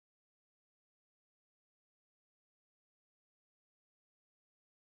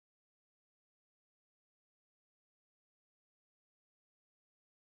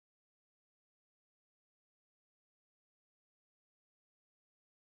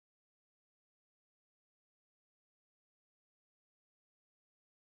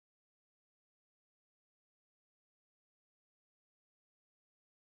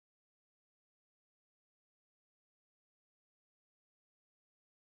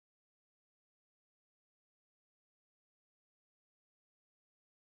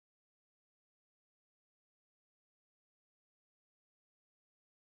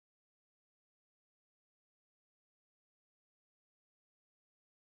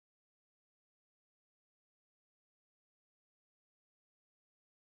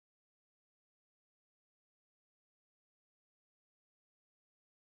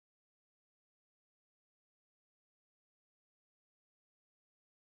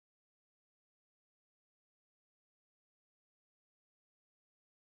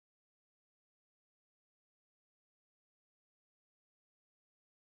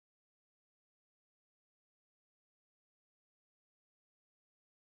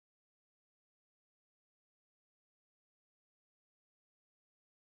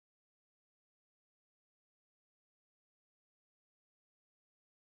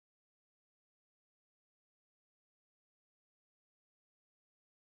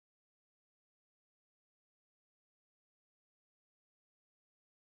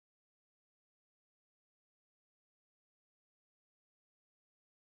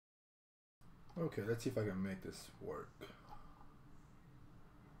Okay, let's see if I can make this work.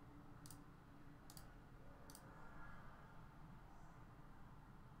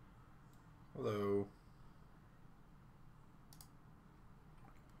 Hello.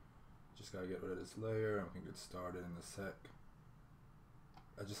 Just gotta get rid of this layer and we can get started in a sec.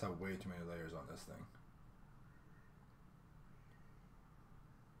 I just have way too many layers on this thing.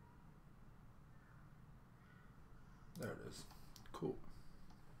 There it is. Cool.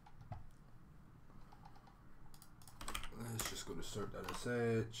 Let's just go to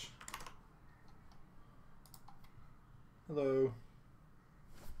crt.sh. Hello.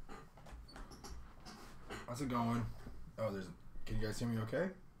 How's it going? Oh, can you guys hear me okay?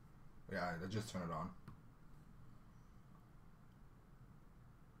 Yeah, I just turned it on.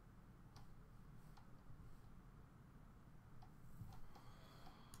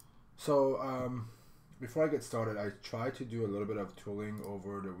 So, before I get started, I tried to do a little bit of tooling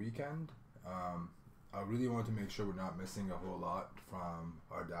over the weekend. I really want to make sure we're not missing a whole lot from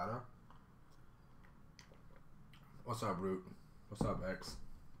our data. What's up, Root? What's up, X?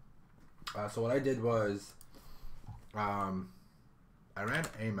 So what I did was, I ran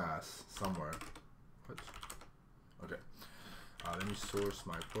AMAS somewhere. What? Okay. Let me source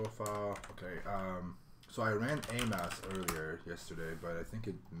my profile. Okay. So I ran AMAS earlier yesterday, but I think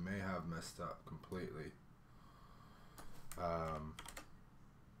it may have messed up completely.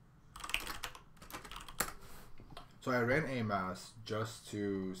 So I ran AMAS just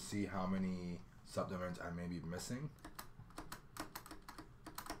to see how many subdomains I may be missing.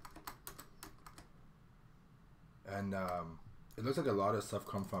 And it looks like a lot of stuff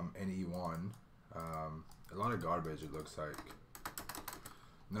come from NE1. A lot of garbage, it looks like.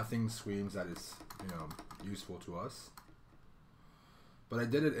 Nothing screams that it's, useful to us. But I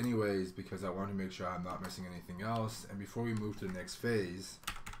did it anyways because I wanted to make sure I'm not missing anything else. And before we move to the next phase,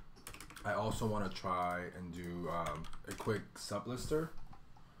 I also want to try and do a quick sublister.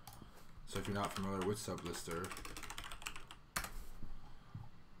 So if you're not familiar with sublister,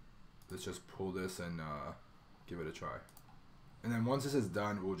 let's just pull this and give it a try. And then once this is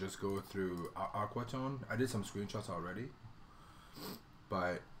done, we'll just go through Aquatone. I did some screenshots already,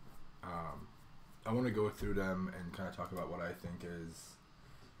 but I want to go through them and kind of talk about what I think is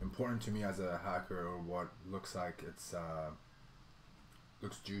important to me as a hacker, or what looks like it's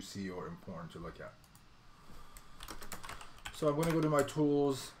looks juicy or important to look at. So I'm going to go to my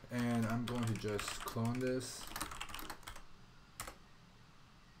tools and I'm going to just clone this.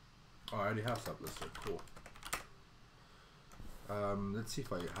 Oh, I already have sublister. Cool. Let's see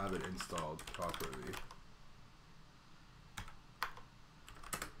if I have it installed properly.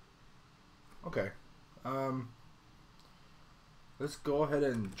 Okay. Let's go ahead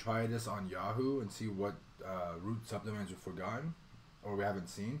and try this on Yahoo and see what root subdomains we've forgotten or we haven't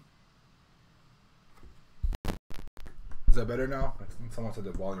seen. Is that better now? I think someone said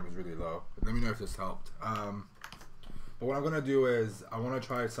the volume was really low. Let me know if this helped. But what I'm gonna do is I want to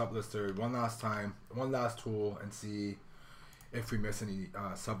try sublister one last time, one last tool, and see if we miss any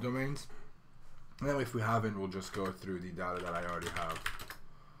subdomains. And then if we haven't, we'll just go through the data that I already have.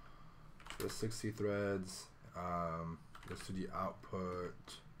 So 60 threads. Let's do the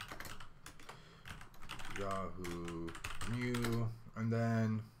output. Yahoo new, and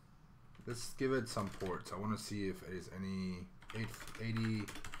then let's give it some ports. I want to see if there's any 80,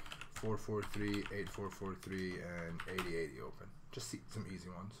 443, 8443, and 8080 open. Just see some easy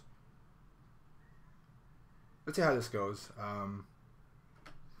ones. Let's see how this goes.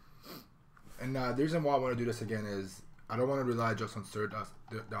 And the reason why I want to do this again is I don't want to rely just on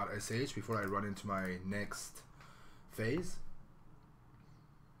crt.sh before I run into my next phase.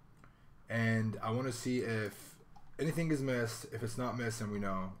 And I want to see if anything is missed. If it's not missed, then we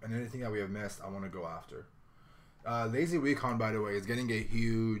know. And anything that we have missed, I want to go after. Lazy Recon, by the way, is getting a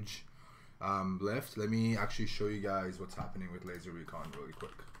huge lift. Let me actually show you guys what's happening with Lazy Recon really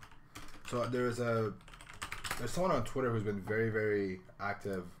quick. So there's someone on Twitter who's been very, very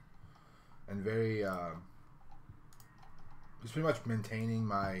active and very he's pretty much maintaining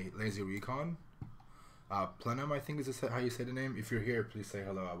my Lazy Recon. Plenum, I think is how you say the name. If you're here, please say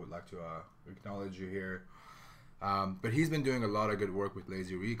hello. I would like to acknowledge you here. But he's been doing a lot of good work with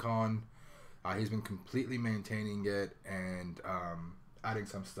Lazy Recon. He's been completely maintaining it and adding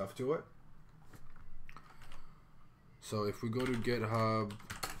some stuff to it. So if we go to GitHub,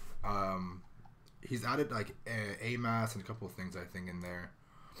 he's added like AMAS and a couple of things I think in there.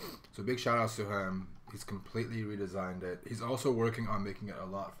 So big shout outs to him. He's completely redesigned it. He's also working on making it a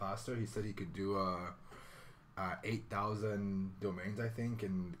lot faster. He said he could do 8,000 domains I think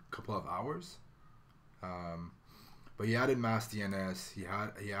in a couple of hours. but he added mass DNS.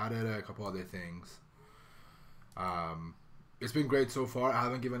 He added a couple other things. It's been great so far. I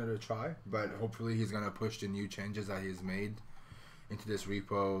haven't given it a try, but hopefully he's gonna push the new changes that he's made into this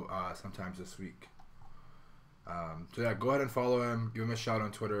repo sometimes this week. So yeah, go ahead and follow him. Give him a shout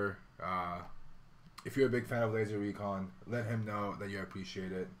on Twitter. If you're a big fan of Lazy Recon, let him know that you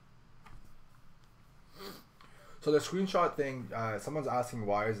appreciate it. So the screenshot thing, someone's asking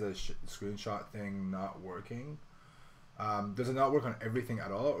why is the screenshot thing not working? Does it not work on everything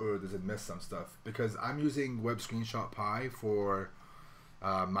at all, or does it miss some stuff? Because I'm using Web Screenshot Pi for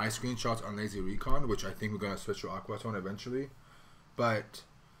my screenshots on Lazy Recon, which I think we're going to switch to Aquatone eventually. But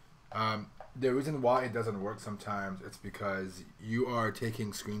the reason why it doesn't work sometimes, it's because you are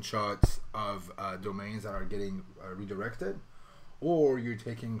taking screenshots of domains that are getting redirected, or you're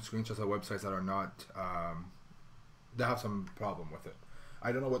taking screenshots of websites that are not, that have some problem with it.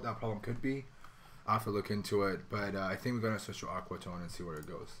 I don't know what that problem could be. I'll have to look into it, but I think we're going to switch to Aquatone and see where it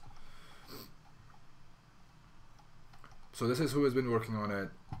goes. So this is who has been working on it.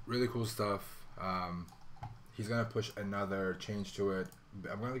 Really cool stuff. He's going to push another change to it.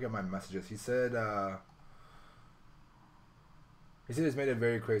 I'm going to look at my messages. He said he's made it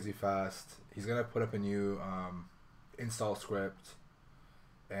very crazy fast. He's going to put up a new install script.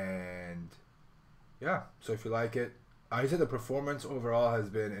 And yeah, so if you like it, he said the performance overall has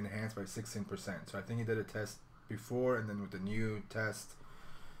been enhanced by 16%. So I think he did a test before, and then with the new test,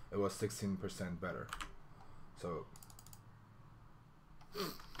 it was 16% better. So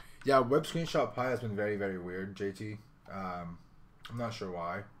yeah, Web Screenshot Pi has been very, very weird, JT. I'm not sure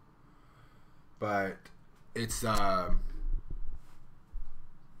why, but it's I'm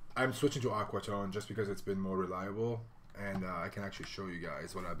switching to Aquatone just because it's been more reliable, and I can actually show you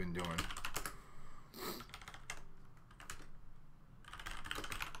guys what I've been doing.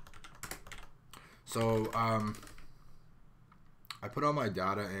 So I put all my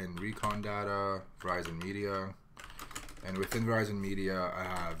data in Recon data, Verizon Media, and within Verizon Media I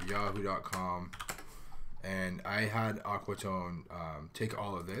have Yahoo.com, and I had Aquatone take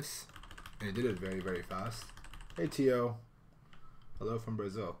all of this, and it did it very, very fast. Hey Tio, hello from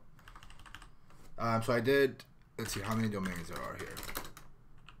Brazil. So I did, let's see how many domains there are here.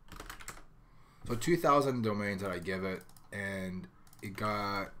 So 2,000 domains that I give it, and it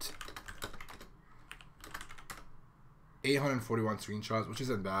got 841 screenshots, which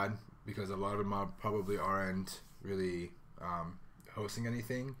isn't bad because a lot of them probably aren't really hosting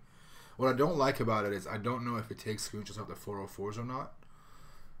anything. What I don't like about it is I don't know if it takes screenshots of the 404s or not,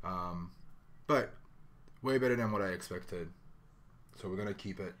 but way better than what I expected. So we're gonna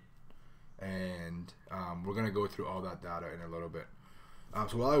keep it, and we're gonna go through all that data in a little bit.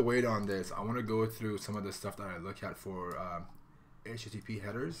 So while I wait on this, I want to go through some of the stuff that I look at for HTTP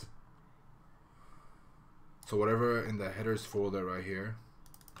headers. So whatever in the headers folder right here,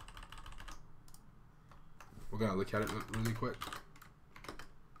 we're gonna look at it really quick.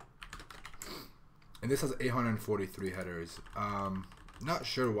 And this has 843 headers. Not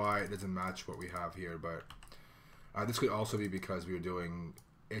sure why it doesn't match what we have here, but this could also be because we were doing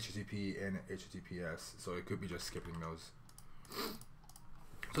HTTP and HTTPS, so it could be just skipping those.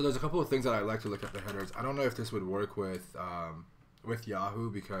 So there's a couple of things that I like to look at the headers. I don't know if this would work with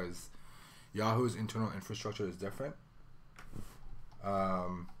Yahoo, because Yahoo's internal infrastructure is different. What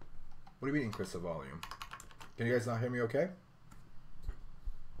do you mean increase the volume? Can you guys not hear me okay?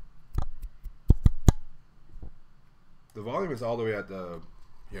 The volume is all the way at the...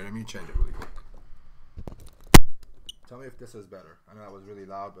 Here, let me change it really quick. Tell me if this is better. I know that was really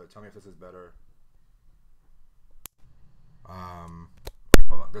loud, but tell me if this is better. Hold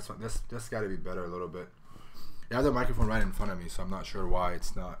on. This one, this got to be better a little bit. I have the microphone right in front of me, so I'm not sure why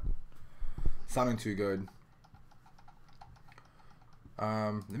it's not sounding too good.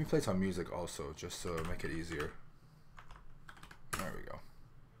 Let me play some music also, just to make it easier. There we go.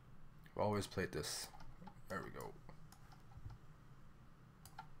 I've always played this. There we go.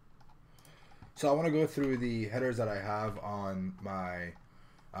 So I want to go through the headers that I have on my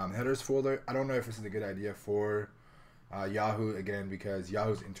headers folder. I don't know if this is a good idea for Yahoo, again, because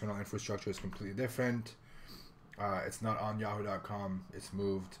Yahoo's internal infrastructure is completely different. It's not on yahoo.com, it's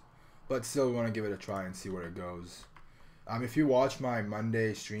moved, but still we want to give it a try and see where it goes. If you watch my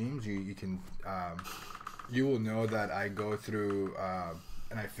Monday streams, you can you will know that I go through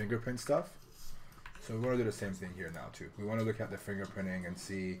and I fingerprint stuff. So we want to do the same thing here now too. We want to look at the fingerprinting and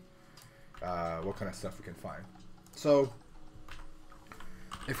see what kind of stuff we can find. So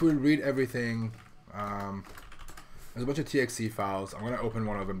if we read everything, there's a bunch of TXT files. I'm going to open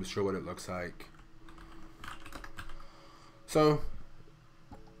one of them to show what it looks like. So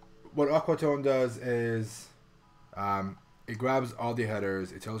what Aquatone does is It grabs all the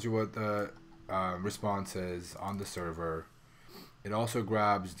headers. It tells you what the response is on the server. It also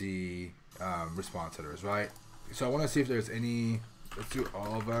grabs the response headers, right? So I want to see if there's any. Let's do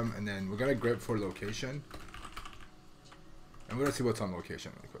all of them, and then we're gonna grep for location, and we're gonna see what's on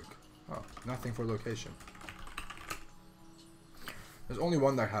location really quick. Oh, nothing for location. There's only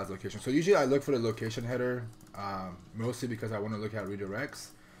one that has location. So usually I look for the location header, mostly because I want to look at redirects.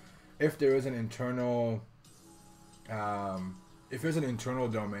 If there is an internal, if there's an internal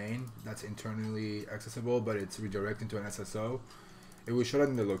domain that's internally accessible, but it's redirecting to an SSO, it will show that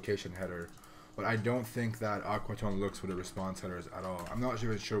in the location header. But I don't think that Aquatone looks for the response headers at all. I'm not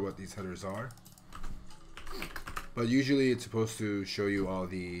even sure what these headers are. But usually it's supposed to show you all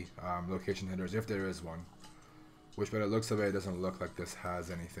the location headers if there is one. Which by the looks of it, doesn't look like this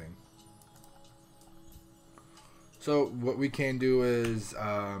has anything. So what we can do is,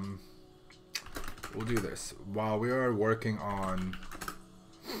 we'll do this. While we are working on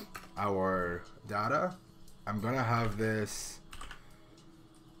our data, I'm going to have this,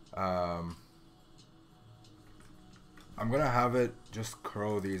 I'm going to have it just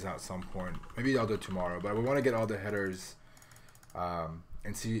curl these at some point. Maybe I'll do it tomorrow, but we want to get all the headers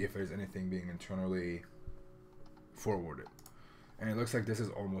and see if there's anything being internally forwarded. And it looks like this is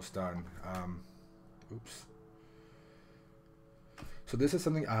almost done. Oops. So this is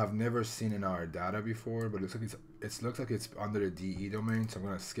something I have never seen in our data before, but it looks like it's under the DE domain, so I'm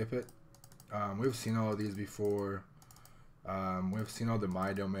going to skip it. We've seen all of these before. We've seen all the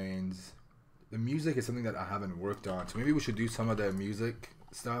my domains. The music is something that I haven't worked on, so maybe we should do some of the music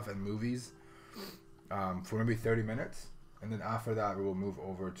stuff and movies for maybe 30 minutes, and then after that we will move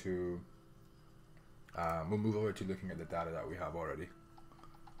over to looking at the data that we have already.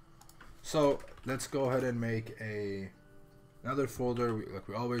 So let's go ahead and make another folder like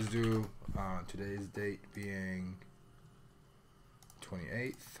we always do. Today's date being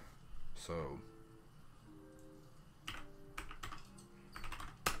 28th. So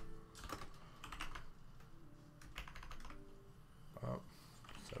oh,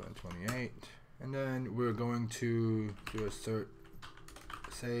 7/28, and then we're going to do a cert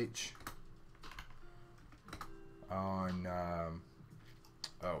sh on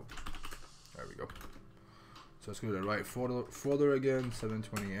oh, there we go. So let's go to the right folder again,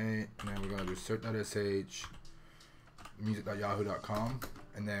 7/28, and then we're gonna do cert.sh music.yahoo.com,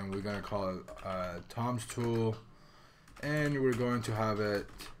 and then we're gonna call it Tom's tool, and we're going to have it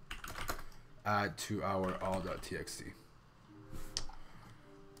add to our all.txt.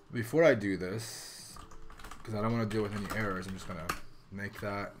 Before I do this, because I don't want to deal with any errors, I'm just gonna make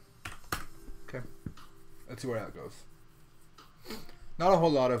that. Okay, let's see where that goes. Not a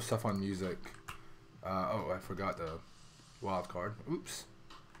whole lot of stuff on music. Oh, I forgot the wildcard. Oops.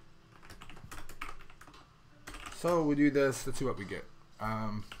 So we do this. Let's see what we get.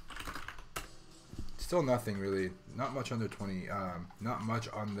 Still nothing really. Not much under 20. Not much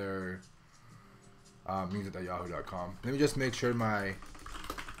under music.yahoo.com. Let me just make sure my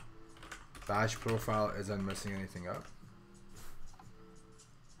bash profile isn't messing anything up.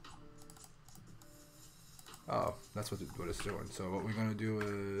 Oh, that's what it's doing. So what we're gonna do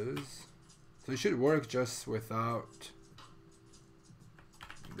is, so it should work just without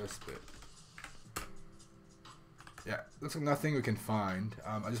this bit. Yeah, looks like nothing we can find.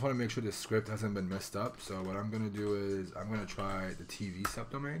 I just want to make sure the script hasn't been messed up. So what I'm gonna do is I'm gonna try the TV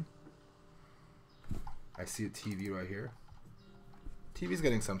subdomain. I see a TV right here. TV's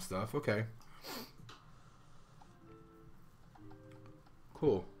getting some stuff. Okay.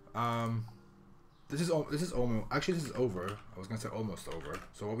 Cool. This is almost, actually this is over. I was gonna say almost over.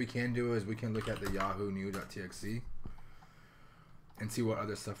 So what we can do is we can look at the Yahoo new.txt and see what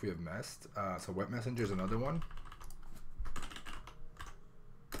other stuff we have messed. So web messenger is another one.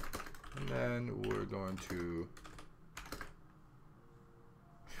 And then we're going to,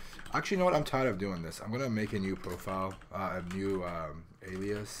 actually, you know what? I'm tired of doing this. I'm gonna make a new profile, a new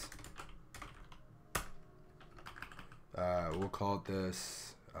alias. We'll call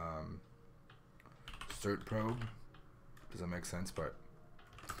this cert probe. Doesn't make sense, but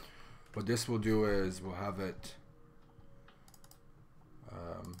what this will do is we'll have it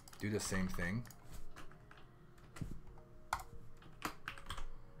do the same thing.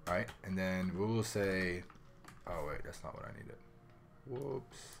 Alright, and then we will say, oh wait, that's not what I needed.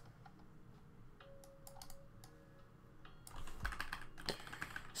 Whoops.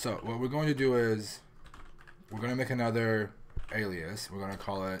 So what we're going to do is we're going to make another alias. We're going to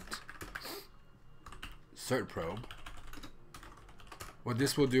call it cert probe. What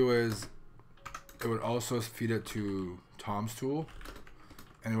this will do is it would also feed it to Tom's tool,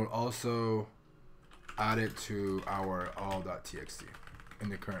 and it will also add it to our all.txt in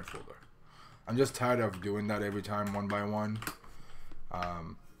the current folder. I'm just tired of doing that every time one by one.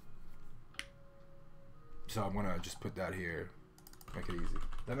 So I'm gonna just put that here, make it easy.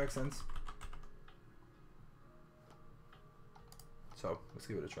 That makes sense? So let's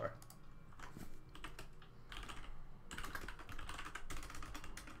give it a try.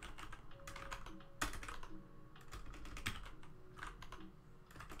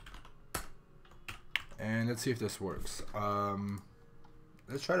 And let's see if this works.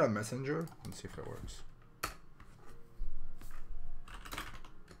 Let's try it on Messenger and see if it works.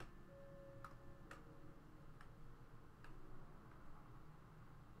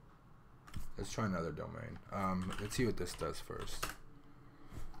 Let's try another domain. Let's see what this does first.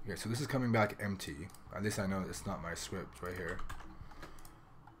 Okay, so this is coming back empty. At least I know it's not my script right here.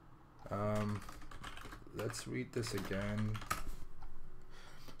 Let's read this again.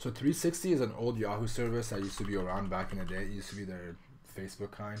 So 360 is an old Yahoo service that used to be around back in the day. It used to be their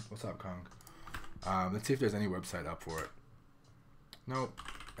Facebook kind. What's up, Kong? Let's see if there's any website up for it. Nope.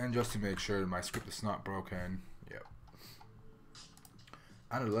 And just to make sure my script is not broken. Yep.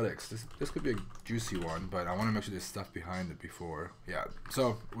 Analytics. This could be a juicy one, but I want to make sure there's stuff behind it before. Yeah.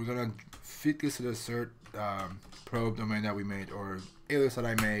 So we're gonna feed this to the cert probe domain that we made, or alias that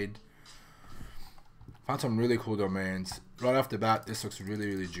I made. Found some really cool domains. Right off the bat, this looks really,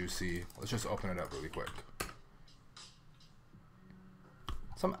 really juicy. Let's just open it up really quick.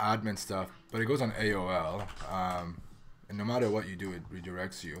 Some admin stuff, but it goes on AOL. And no matter what you do, it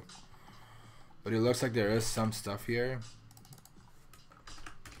redirects you. But it looks like there is some stuff here.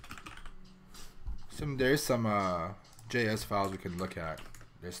 There's some JS files we can look at.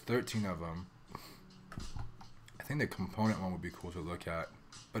 There's 13 of them. I think the component one would be cool to look at.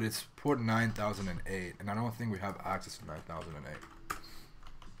 But it's port 9008, and I don't think we have access to 9008.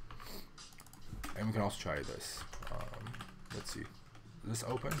 And we can also try this. Let's see. Is this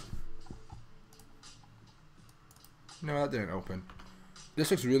open? No, that didn't open.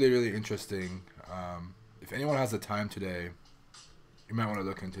 This looks really, really interesting. If anyone has the time today, you might want to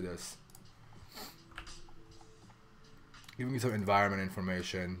look into this. Giving me some environment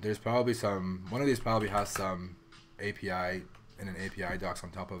information. There's probably some, one of these probably has some API and an API docs on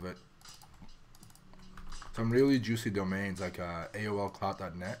top of it. Some really juicy domains like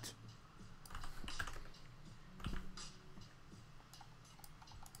AOLcloud.net.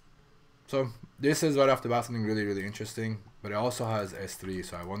 So this is right off the bat something really, really interesting, but it also has S3,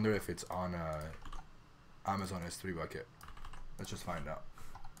 so I wonder if it's on Amazon S3 bucket. Let's just find out.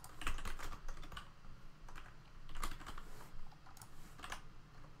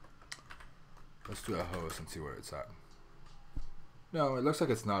 Let's do a host and see where it's at. No, it looks like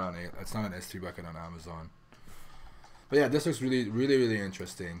it's not on it's not an S3 bucket on Amazon. But yeah, this looks really, really, really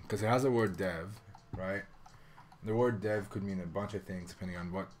interesting because it has the word dev, right? The word dev could mean a bunch of things depending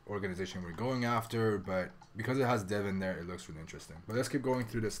on what organization we're going after, but because it has dev in there, it looks really interesting. But let's keep going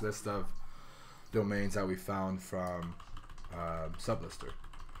through this list of domains that we found from Sublister.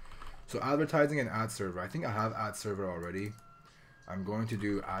 So advertising and ad server. I think I have ad server already. I'm going to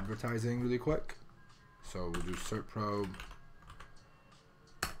do advertising really quick. So we'll do cert probe.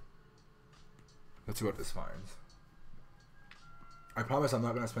 Let's see what this finds. I promise I'm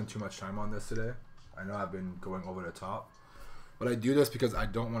not going to spend too much time on this today. I know I've been going over the top, but I do this because I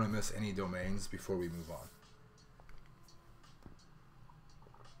don't want to miss any domains before we move on.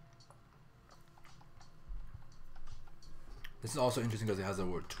 This is also interesting because it has the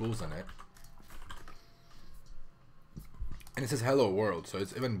word tools in it. And it says hello world, so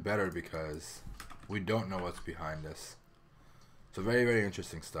it's even better because we don't know what's behind this. So very, very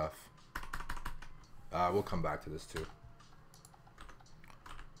interesting stuff. We'll come back to this too.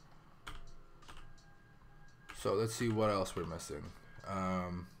 So let's see what else we're missing.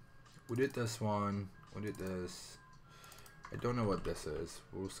 We did this one. We did this. I don't know what this is.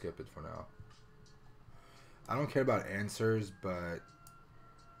 We'll skip it for now. I don't care about answers, but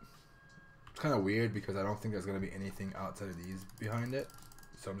it's kind of weird because I don't think there's going to be anything outside of these behind it.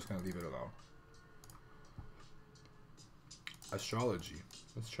 So I'm just going to leave it alone. Astrology.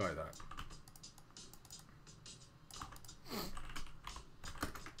 Let's try that.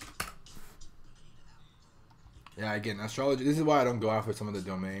 Yeah, again, astrology, this is why I don't go after some of the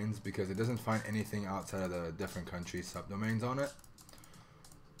domains, because it doesn't find anything outside of the different countries' subdomains on it.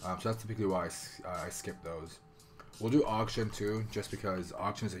 So that's typically why I skip those. We'll do auction too, just because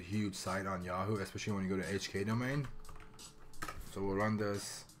auction is a huge site on Yahoo, especially when you go to HK domain. So we'll run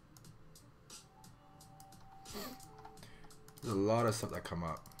this. There's a lot of stuff that come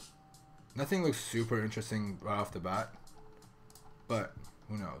up. Nothing looks super interesting right off the bat, but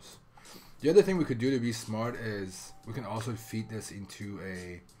who knows. The other thing we could do to be smart is we can also feed this into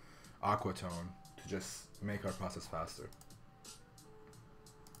a aquatone to just make our process faster.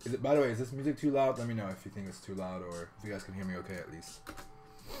 Is it, by the way, is this music too loud? Let me know if you think it's too loud or if you guys can hear me okay at least.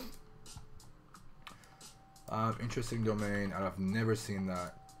 Interesting domain. I've never seen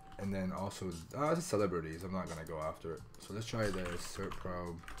that. And then also, it's celebrities. I'm not gonna go after it. So let's try this. Cert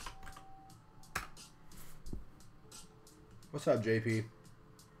probe. What's up, JP?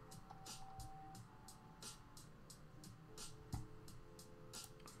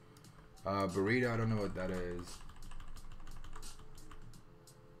 Burrito. I don't know what that is.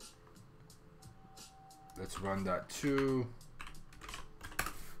 Let's run that too.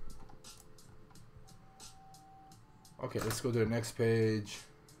 Okay, let's go to the next page.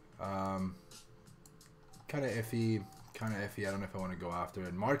 Kind of iffy. I don't know if I want to go after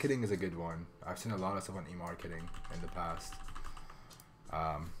it. Marketing is a good one. I've seen a lot of stuff on e-marketing in the past.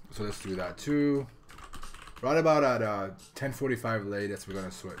 So let's do that too. Right about at 10:45 latest, we're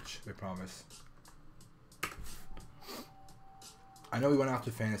gonna switch. I promise. I know we went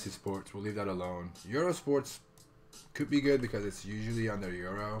after fantasy sports. We'll leave that alone. Euro sports could be good because it's usually under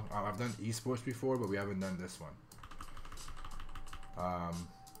Euro. I've done esports before, but we haven't done this one.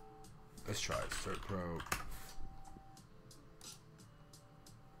 Let's try it. Cert probe.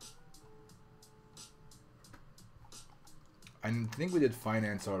 I think we did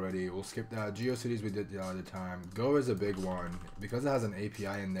finance already. We'll skip that. GeoCities we did the other time. Go is a big one. Because it has an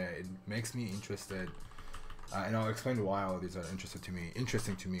API in there, it makes me interested. And I'll explain why all of these are interesting to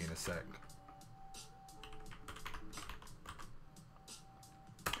me in a sec.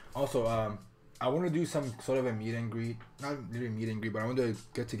 Also, I want to do some sort of a meet and greet. Not really meet and greet, but I want to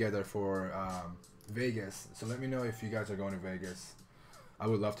get together for Vegas. So let me know if you guys are going to Vegas. I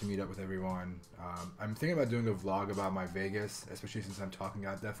would love to meet up with everyone. I'm thinking about doing a vlog about my Vegas, especially since I'm talking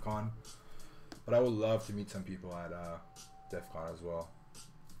at DEF CON. But I would love to meet some people at DEF CON as well.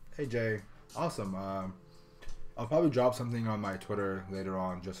 Hey Jay, awesome. I'll probably drop something on my Twitter later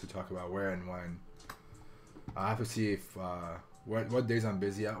on just to talk about where and when. I have to see if what days I'm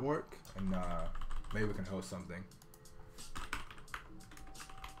busy at work, and maybe we can host something.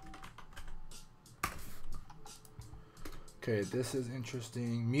 Okay, this is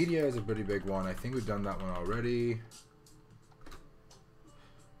interesting. Media is a pretty big one. I think we've done that one already.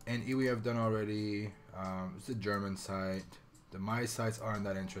 And we have done already. It's a German site. The my sites aren't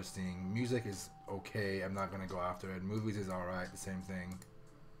that interesting. Music is okay. I'm not gonna go after it. Movies is alright. The same thing.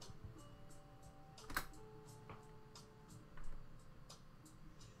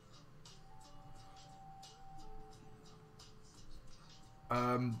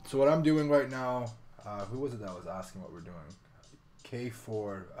 So what I'm doing right now. Who was it that was asking what we're doing?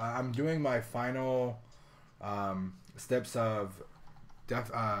 K4. I'm doing my final steps of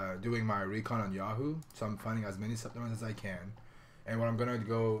doing my recon on Yahoo. So I'm finding as many subdomains as I can. And what I'm going to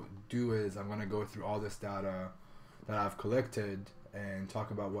go do is I'm going to go through all this data that I've collected and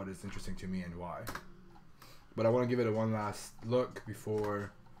talk about what is interesting to me and why. But I want to give it a one last look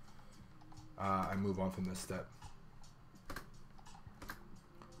before I move on from this step.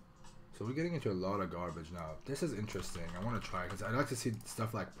 So we're getting into a lot of garbage now. This is interesting. I want to try because I like to see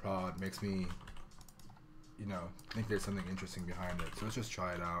stuff like prod. Makes me, you know, think there's something interesting behind it. So let's just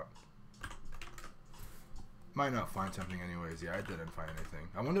try it out. Might not find something anyways. Yeah, I didn't find anything.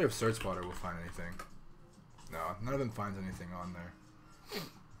 I wonder if SearchSpotter will find anything. No, none of them finds anything on there.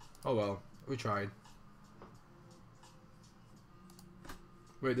 Oh well, we tried.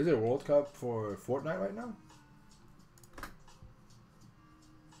 Wait, is it a World Cup for Fortnite right now?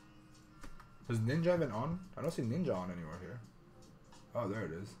 Is Ninja even on? I don't see Ninja on anywhere here. Oh, there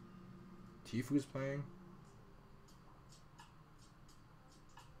it is. Tifu's playing.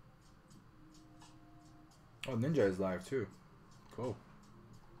 Oh, Ninja is live too. Cool.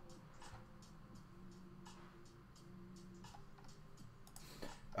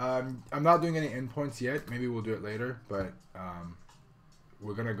 I'm not doing any endpoints yet. Maybe we'll do it later, but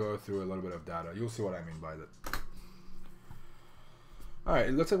we're gonna go through a little bit of data. You'll see what I mean by that. Alright,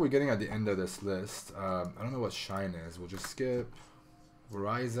 it looks like we're getting at the end of this list. I don't know what Shine is. We'll just skip.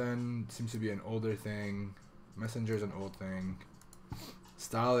 Verizon seems to be an older thing. Messenger is an old thing.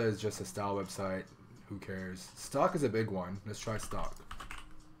 Style is just a style website. Who cares? Stock is a big one. Let's try stock.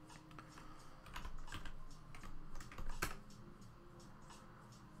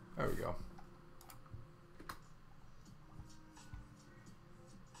 There we go.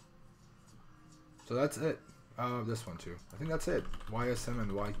 So that's it. This one too. I think that's it. YSM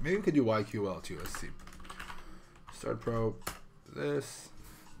and Y. Maybe we could do YQL too. Let's see. Start probe. This.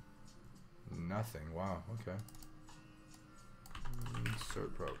 Nothing. Wow. Okay.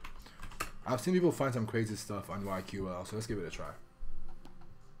 Start probe. I've seen people find some crazy stuff on YQL, so let's give it a try.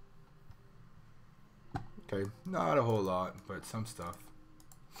 Okay, not a whole lot, but some stuff.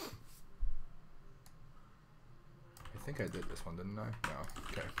 I think I did this one, didn't I? No.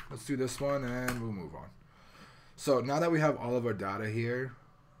 Okay, let's do this one and we'll move on. So now that we have all of our data here,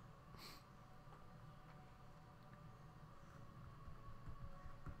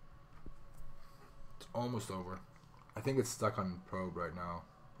 it's almost over. I think it's stuck on probe right now.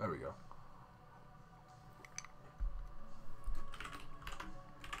 There we go.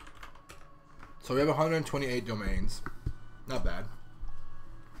 So we have 128 domains. Not bad.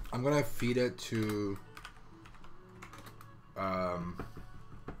 I'm gonna feed it to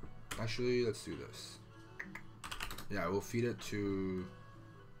actually, let's do this. Yeah, we'll feed it to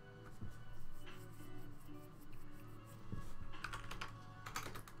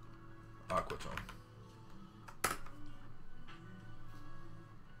Aquatone.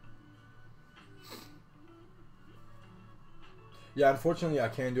 Yeah, unfortunately, I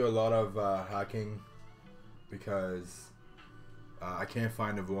can't do a lot of hacking because I can't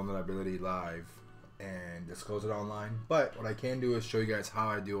find a vulnerability live and disclose it online. But what I can do is show you guys how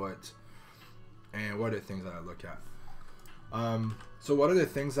I do it and what are the things that I look at. So one of the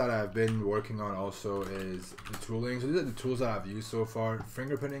things that I've been working on also is the tooling. So these are the tools that I've used so far.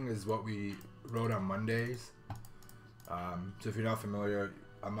 Fingerprinting is what we wrote on Mondays. So if you're not familiar,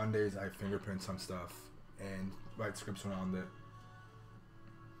 on Mondays I fingerprint some stuff and write scripts around it.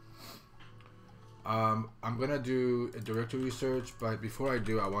 I'm gonna do a directory search, but before I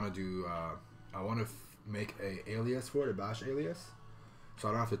do, I want to make a alias for it, a bash alias, so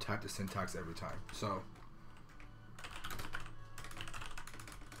I don't have to type the syntax every time. So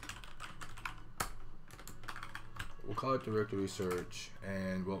we'll call it directory search,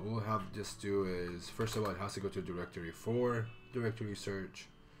 and what we'll have just do is, first of all, it has to go to directory for directory search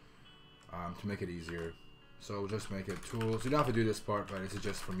to make it easier. So we'll just make it tools. You don't have to do this part, but this is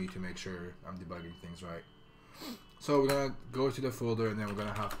just for me to make sure I'm debugging things right. So we're gonna go to the folder, and then we're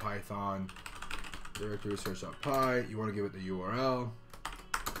gonna have Python directory search.py. You want to give it the URL.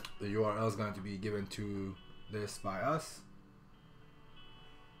 The URL is going to be given to this by us,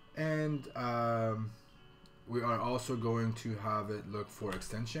 and we are also going to have it look for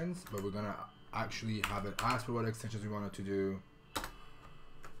extensions, but we're gonna actually have it ask for what extensions we want it to do.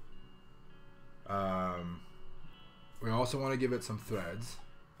 We also want to give it some threads.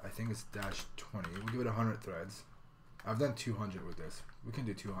 I think it's -20. We'll give it 100 threads. I've done 200 with this. We can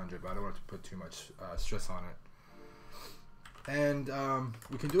do 200, but I don't want to put too much stress on it. And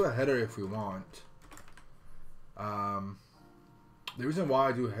we can do a header if we want. The reason why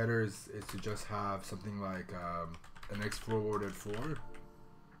I do headers is to just have something like an X forwarded 4.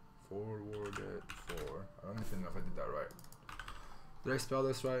 Forwarded 4. I don't even know if I did that right. Did I spell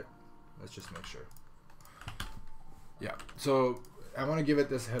this right? Let's just make sure. Yeah, so I want to give it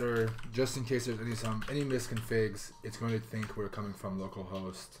this header just in case there's any misconfigs. It's going to think we're coming from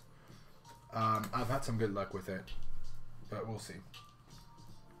localhost. I've had some good luck with it, but we'll see.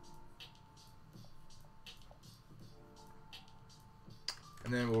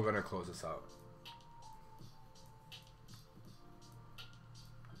 And then we're going to close this out.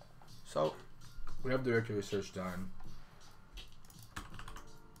 So we have directory search done.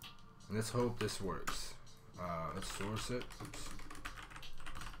 And let's hope this works. Let's source it. Oops.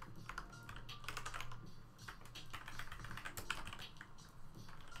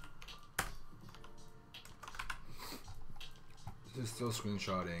 This is still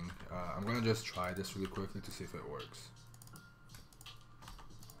screenshotting. I'm gonna just try this really quickly to see if it works.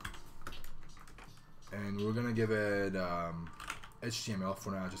 And we're gonna give it HTML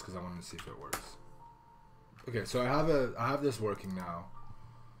for now, just because I wanted to see if it works. Okay, so I have this working now.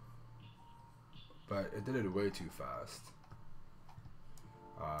 But it did it way too fast.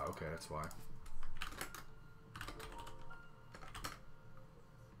 Okay, that's why.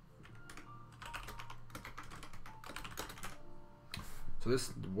 So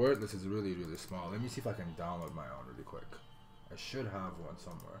this word list is really, really small. Let me see if I can download my own really quick. I should have one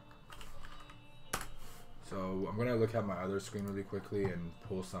somewhere. So I'm gonna look at my other screen really quickly and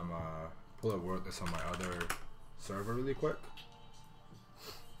pull a word list on my other server really quick.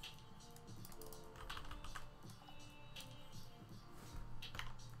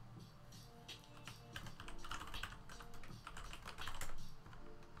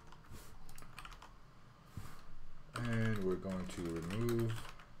 And we're going to remove,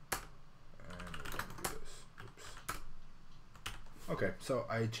 and we're going to do this. Oops. Okay, so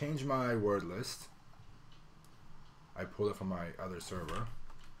I changed my word list. I pulled it from my other server.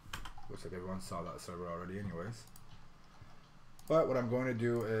 Looks like everyone saw that server already anyways. But what I'm going to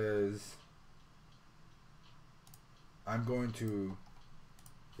do is I'm going to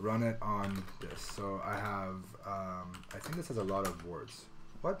run it on this. So I have, I think this has a lot of words.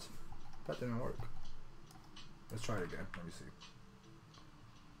 What? That didn't work. Let's try it again. Let me see.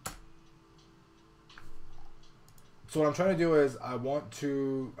 So what I'm trying to do is I want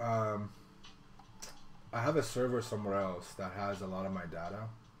to, I have a server somewhere else that has a lot of my data.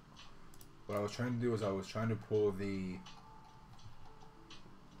 What I was trying to do is I was trying to pull the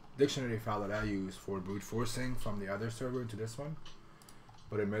dictionary file that I use for brute forcing from the other server into this one,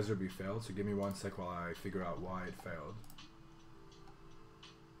 but it miserably failed. So give me 1 sec while I figure out why it failed.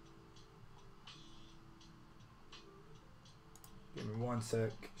 Give me 1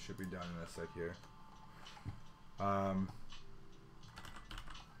 sec. Should be done in a sec here.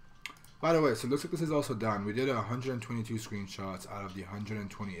 By the way, so it looks like this is also done. We did 122 screenshots out of the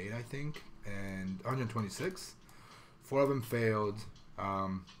 128, I think, and 126. 4 of them failed.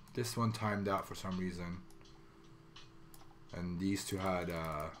 This one timed out for some reason. And these 2 had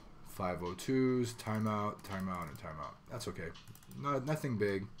 502s, timeout, timeout, and timeout. That's okay. Nothing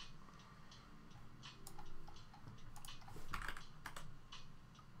big.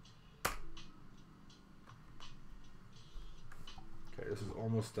 Okay, this is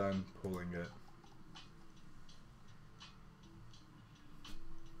almost done pulling it.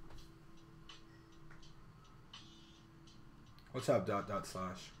 Let's have ...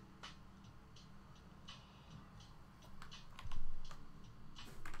 slash.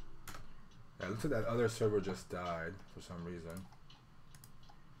 Yeah, it looks like that other server just died for some reason.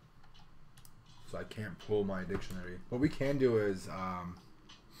 So I can't pull my dictionary. What we can do is,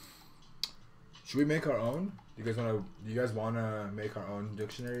 should we make our own? Do you guys wanna make our own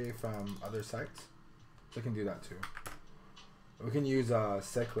dictionary from other sites? So I can do that too. We can use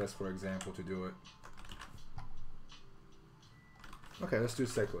Seclist, for example, to do it. Okay, let's do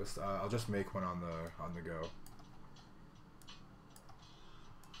Seclist. I'll just make one on the go.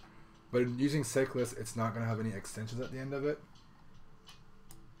 But using Seclist, it's not gonna have any extensions at the end of it.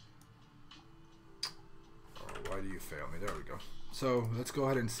 Oh, why do you fail me? There we go. So let's go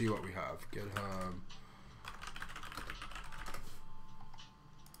ahead and see what we have. GitHub.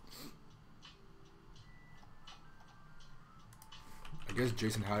 I guess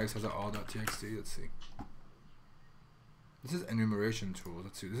Jason Haddix has an all.txt. Let's see. This is enumeration tools.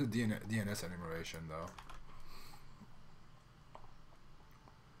 Let's see. This is DNS enumeration though.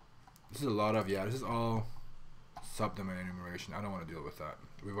 This is a lot of, yeah, this is all subdomain enumeration. I don't want to deal with that.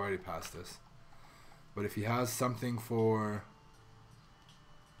 We've already passed this. But if he has something for,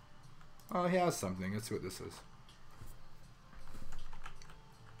 oh, he has something. Let's see what this is.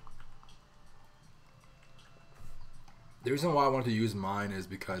 The reason why I wanted to use mine is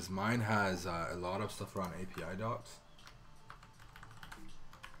because mine has a lot of stuff around API docs.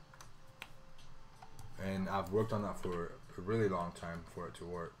 And I've worked on that for a really long time for it to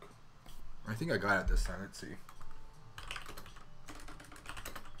work. I think I got it this time. Let's see.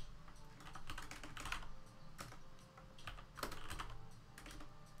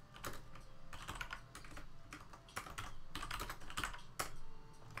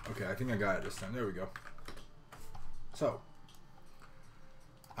 Okay, I think I got it this time. There we go. So,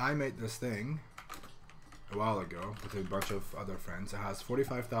 I made this thing a while ago with a bunch of other friends. It has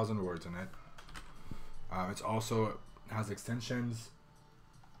 45,000 words in it. It's also has extensions.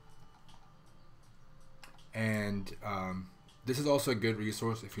 And this is also a good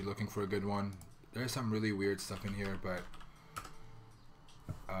resource if you're looking for a good one. There's some really weird stuff in here, but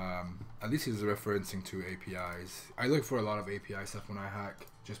at least he's referencing to APIs. I look for a lot of API stuff when I hack,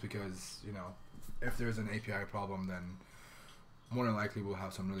 just because, you know, if there's an API problem, then more than likely we'll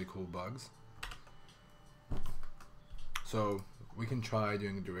have some really cool bugs. So we can try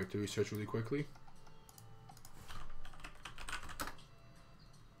doing a directory search really quickly.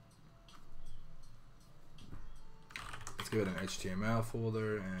 Give it an HTML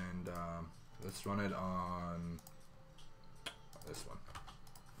folder, and let's run it on this one.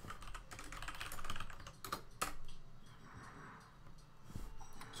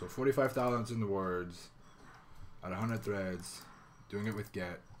 So 45,000 words at 100 threads, doing it with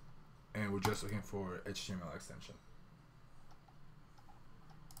get, and we're just looking for HTML extension.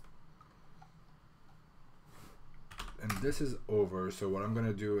 And this is over, so what I'm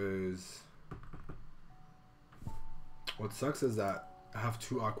gonna do is, what sucks is that I have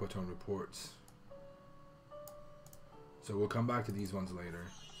 2 Aquatone reports. So we'll come back to these ones later.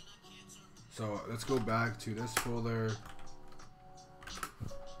 So let's go back to this folder.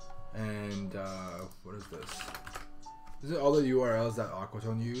 And what is this? This is all the URLs that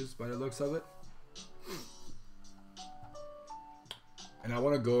Aquatone used by the looks of it. And I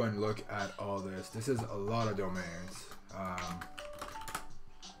want to go and look at all this. This is a lot of domains.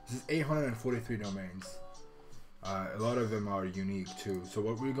 This is 843 domains. A lot of them are unique too. So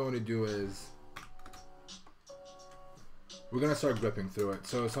what we're going to do is we're going to start gripping through it.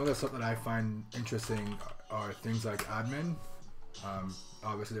 So some of the stuff that I find interesting are things like admin.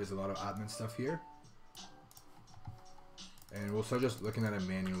 Obviously there's a lot of admin stuff here. And we'll start just looking at it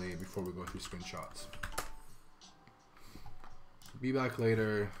manually before we go through screenshots. Be back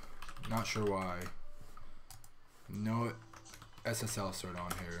later. Not sure why. No SSL cert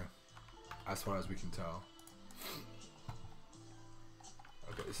on here, as far as we can tell.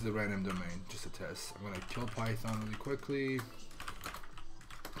 Okay, this is a random domain, just a test. I'm gonna kill Python really quickly.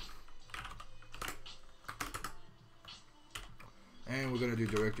 And we're gonna do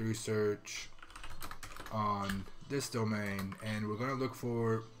directory search on this domain, and we're gonna look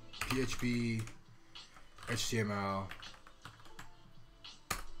for PHP, HTML,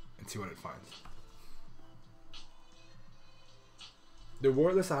 and see what it finds. The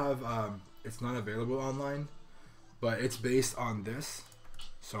word list I have, it's not available online, but it's based on this.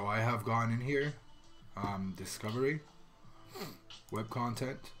 So I have gone in here, discovery, web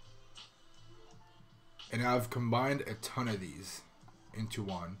content, and I've combined a ton of these into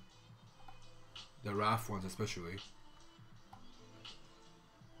one. The RAF ones especially.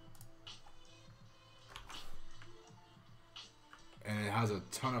 And it has a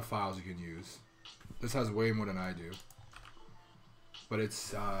ton of files you can use. This has way more than I do. But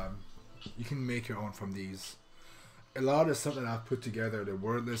it's, you can make your own from these. A lot of the stuff that I've put together, the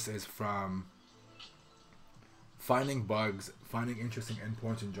word list, is from finding bugs, finding interesting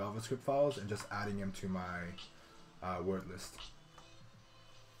endpoints in JavaScript files, and just adding them to my word list.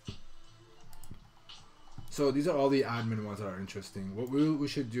 So these are all the admin ones that are interesting. What we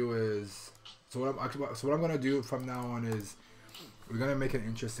should do is, so what I'm gonna do from now on is we're gonna make an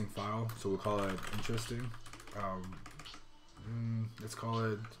interesting file. So we'll call it interesting. Let's call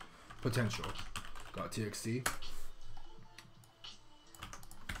it potential.txt.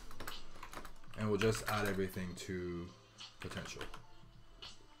 And we'll just add everything to potential.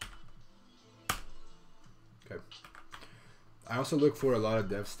 Okay. I also look for a lot of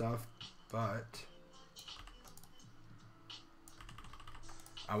dev stuff, but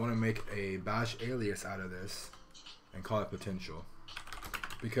I want to make a bash alias out of this and call it potential,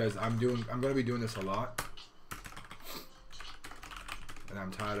 because I'm going to be doing this a lot, and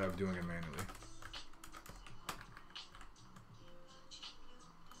I'm tired of doing it manually.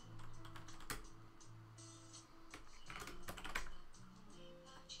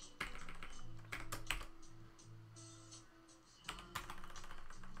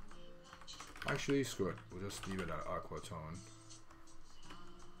 Actually, screw it. We'll just leave it at aquatone.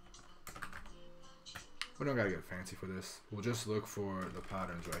 We don't gotta get fancy for this. We'll just look for the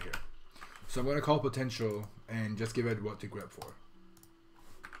patterns right here. So I'm gonna call potential and just give it what to grep for.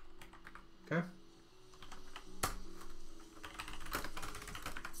 Okay.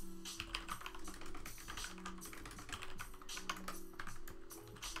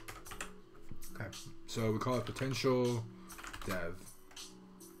 Okay. So we call it potential dev.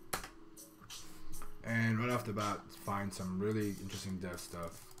 And right off the bat, find some really interesting dev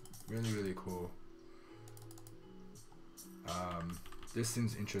stuff. Really, really cool. This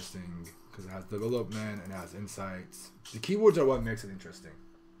seems interesting because it has development and it has insights. The keywords are what makes it interesting.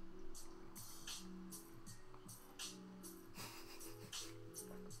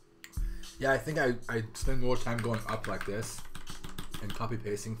 Yeah, I think I spend more time going up like this and copy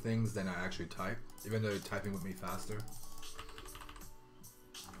pasting things than I actually type, even though typing would be faster.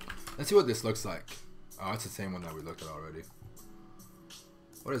 Let's see what this looks like. Oh, it's the same one that we looked at already.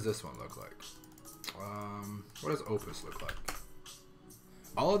 What does this one look like? What does Opus look like?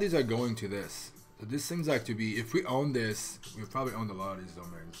 All of these are going to this. So this seems like to be, if we own this, we've probably owned a lot of these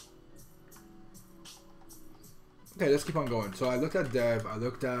domains. Okay, let's keep on going. So I looked at dev, I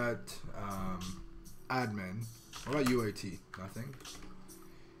looked at admin. What about UAT? Nothing.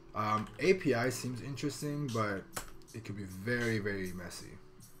 API seems interesting, but it could be very, very messy.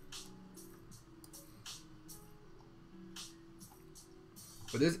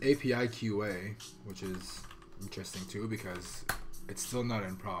 But there's API QA, which is interesting too because it's still not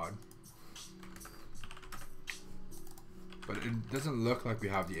in prod. But it doesn't look like we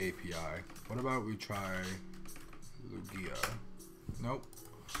have the API. What about we try Lugia? Nope.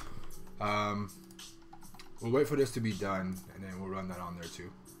 We'll wait for this to be done and then we'll run that on there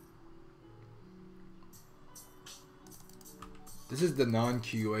too. This is the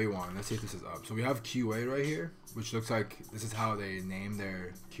non-QA one. Let's see if this is up. So we have QA right here, which looks like this is how they name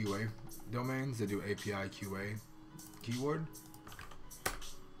their QA domains. They do API QA keyword.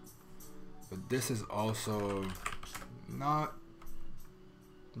 But this is also not,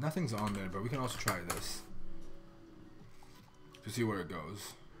 nothing's on there, but we can also try this to see where it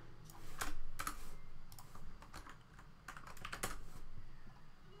goes.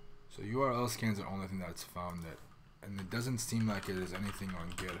 So URL scans are the only thing that's found it, and it doesn't seem like it is anything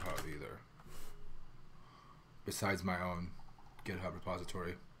on GitHub either, besides my own GitHub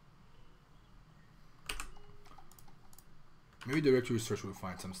repository. Maybe directory search will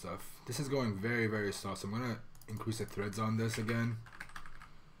find some stuff. This is going very, very slow, so I'm gonna increase the threads on this again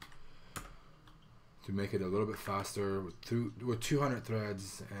to make it a little bit faster with 200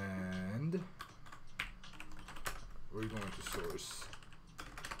 threads. And we're going to source.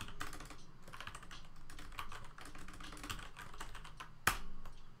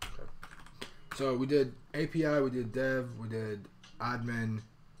 Okay. So we did API, we did dev, we did admin,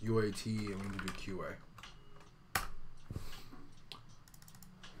 UAT, and we need to do QA.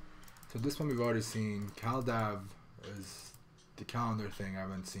 So this one we've already seen. CalDAV is the calendar thing I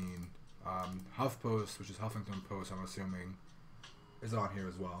haven't seen. HuffPost, which is Huffington Post, I'm assuming, is on here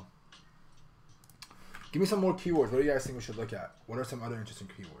as well. Give me some more keywords. What do you guys think we should look at? What are some other interesting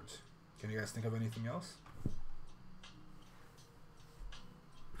keywords? Can you guys think of anything else?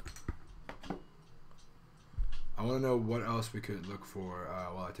 I want to know what else we could look for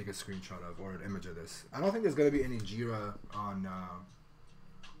while I take a screenshot of or an image of this. I don't think there's going to be any Jira on...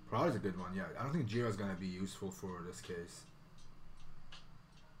 Prod is a good one, yeah. I don't think Jira is going to be useful for this case.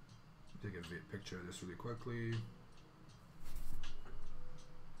 Take a picture of this really quickly.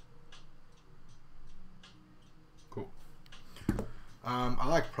 Cool. I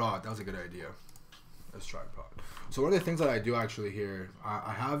like prod. That was a good idea. Let's try prod. So one of the things that I do actually here,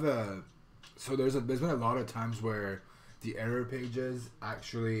 I have a... So there's been a lot of times where the error pages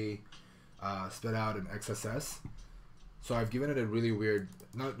actually spit out an XSS. So I've given it a really weird,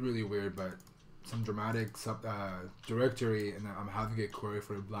 not really weird, but some dramatic directory, and I'm having it query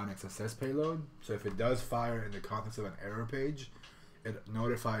for a blind XSS payload. So if it does fire in the context of an error page, it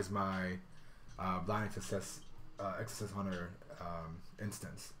notifies my blind XSS Hunter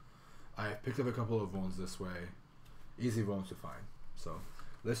instance. I picked up a couple of ones this way, easy ones to find. So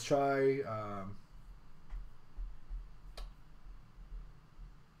let's try.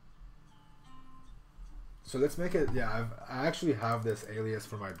 So let's make it, yeah, I actually have this alias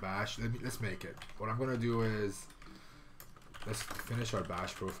for my bash. Let's make it. What I'm going to do is, let's finish our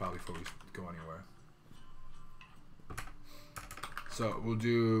bash profile before we go anywhere. So we'll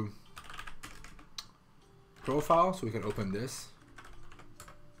do profile, so we can open this.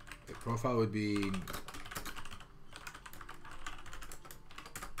 The profile would be,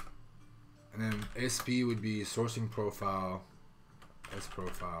 and then SP would be sourcing profile. S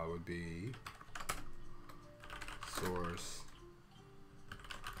profile would be source.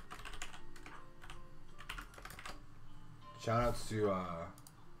 Shout outs to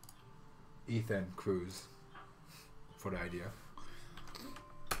Ethan Cruz for the idea.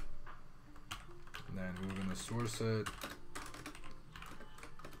 And then we're gonna source it.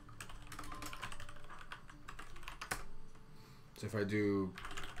 So if I do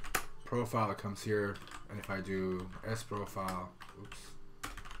profile, it comes here, and if I do S profile, oops,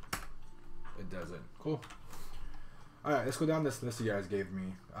 it doesn't. Cool. All right, let's go down this list you guys gave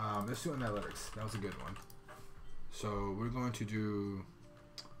me. Let's do analytics. That was a good one. So we're going to do,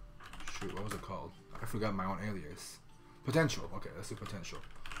 shoot, what was it called? I forgot my own alias. Potential. Okay, let's do potential.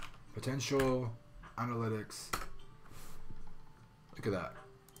 Potential analytics. Look at that.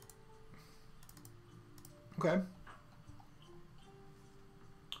 Okay.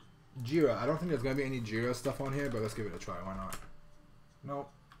 Jira. I don't think there's gonna be any Jira stuff on here, but let's give it a try. Why not?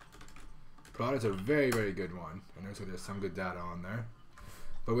 Nope. Products are a very, very good one. I know so there's some good data on there.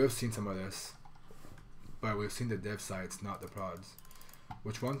 But we've seen some of this. But we've seen the dev sites, not the prods.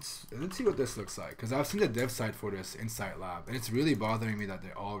 Which ones? Let's see what this looks like. Because I've seen the dev site for this Insight Lab. And it's really bothering me that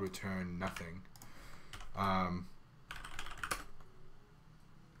they all return nothing.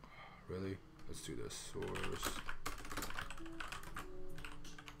 Really? Let's do this. Source.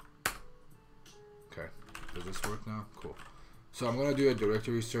 Okay. Does this work now? Cool. So I'm gonna do a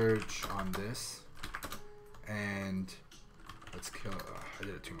directory search on this, and let's kill. I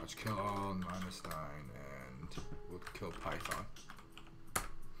did it too much. Kill all -9, and we'll kill Python.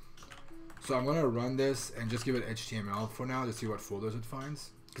 So I'm gonna run this and just give it HTML for now to see what folders it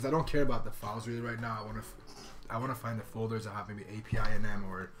finds, because I don't care about the files really right now. I wanna find the folders that have maybe API in them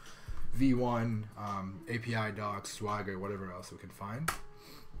or V1, API docs, Swagger, whatever else we can find.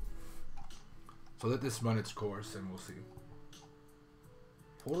 So let this run its course and we'll see.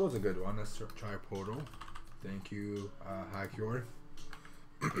 Portal's a good one. Let's try Portal. Thank you, Hackyore.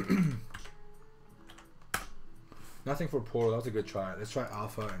 Nothing for portal. That was a good try. Let's try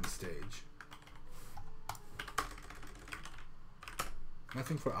alpha and stage.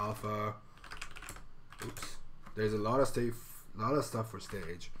 Nothing for alpha. Oops. There's a lot of stuff for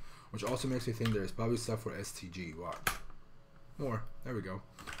stage, which also makes me think there's probably stuff for STG. Watch. More. There we go.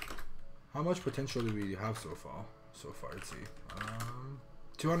 How much potential do we have so far? Let's see.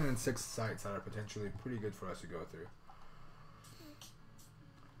 206 sites that are potentially pretty good for us to go through.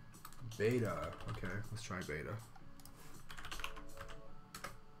 Beta. Okay, let's try beta.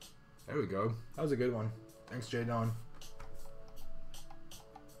 There we go. That was a good one. Thanks, Jadon.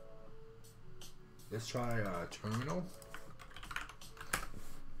 Let's try terminal.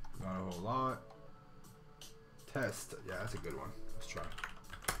 Not a whole lot. Test. Yeah, that's a good one. Let's try.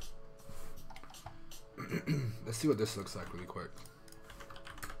 Let's see what this looks like really quick.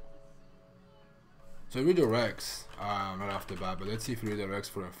 So it redirects right off the bat, but let's see if it redirects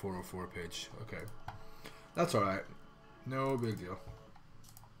for a 404 page. Okay, that's all right. No big deal.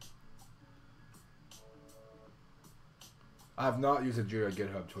 I have not used a Jira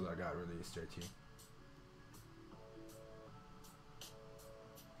GitHub tool that got released, JT.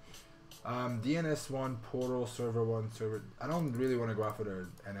 DNS1 portal, server 1 server. I don't really want to go after the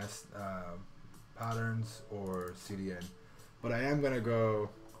NS patterns or CDN, but I am gonna go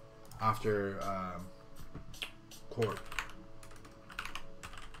after Court.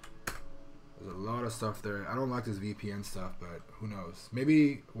 There's a lot of stuff there. I don't like this VPN stuff, but who knows?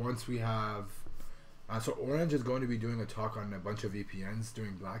 Maybe once we have so Orange is going to be doing a talk on a bunch of VPNs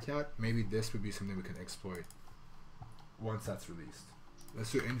during Black Hat. Maybe this would be something we can exploit once that's released.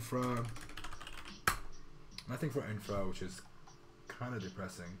 Let's do infra. Nothing for infra, which is kind of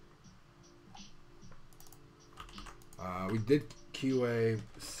depressing. We did QA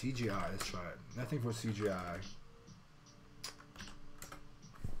CGI. Let's try it. Nothing for CGI.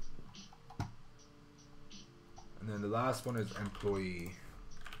 And then the last one is employee.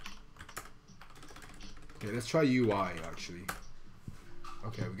 Okay, let's try UI actually.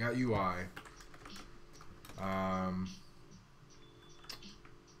 Okay, we got UI.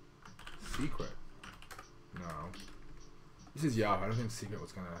 Secret. No. This is Yahoo. I don't think secret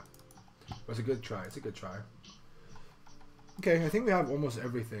was gonna. But it's a good try. It's a good try. Okay, I think we have almost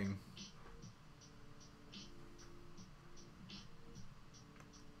everything.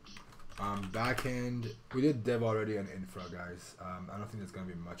 Backend. We did dev already on infra, guys. I don't think there's gonna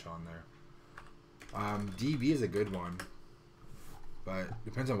be much on there. DB is a good one, but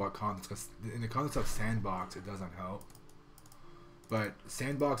depends on what context. Because in the context of sandbox, it doesn't help. But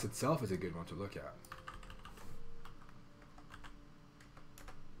sandbox itself is a good one to look at.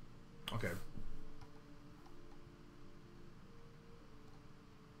 Okay.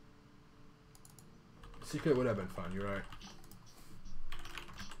 Secret would have been fun. You're right.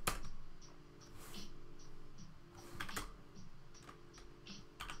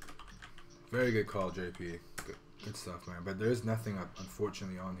 Very good call, JP. Good stuff, man. But there's nothing,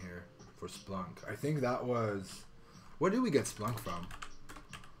 unfortunately, on here for Splunk. I think that was... Where did we get Splunk from?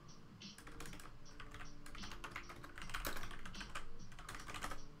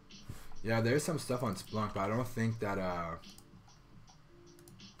 Yeah, there's some stuff on Splunk, but I don't think that... I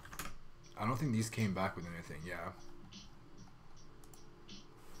don't think these came back with anything. Yeah.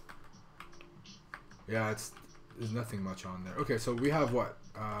 Yeah, there's nothing much on there. Okay, so we have what?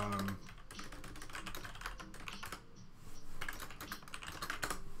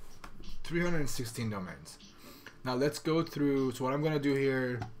 316 domains. Now let's go through. So what I'm going to do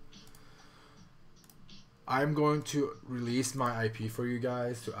here, I'm going to release my IP for you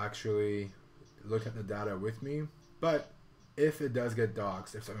guys to actually look at the data with me. But if it does get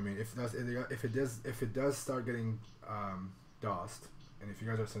doxed, if it does start getting DOSed, and if you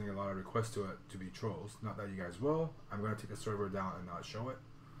guys are sending a lot of requests to it to be trolls, not that you guys will, I'm going to take the server down and not show it.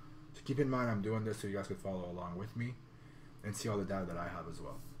 So keep in mind I'm doing this so you guys could follow along with me and see all the data that I have as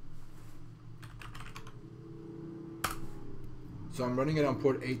well. So I'm running it on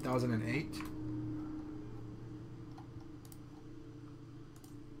port 8008.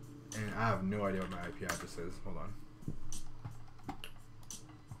 And I have no idea what my IP address is. Hold on.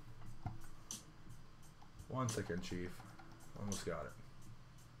 1 second, Chief. Almost got it.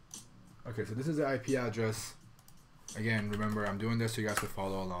 Okay, so this is the IP address. Again, remember, I'm doing this so you guys can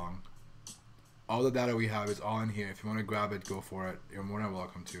follow along. All the data we have is all in here. If you want to grab it, go for it. You're more than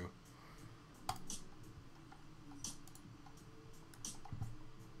welcome to.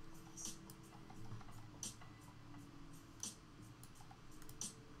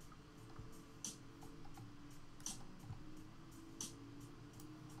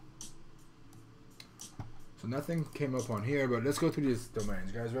 So nothing came up on here, but let's go through these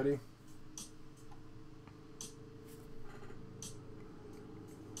domains. You guys ready?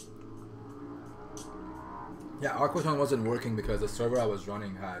 Yeah, Aquatone wasn't working because the server I was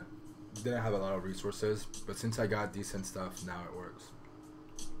running didn't have a lot of resources, but since I got decent stuff, now it works.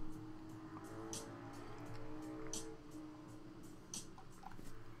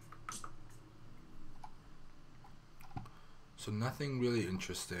 So nothing really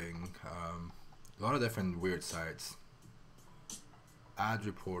interesting. A lot of different weird sites. Ad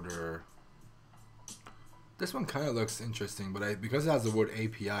reporter. This one kind of looks interesting, but because it has the word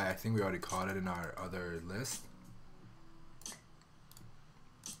API, I think we already caught it in our other list.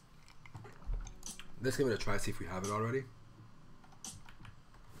 Let's give it a try, see if we have it already.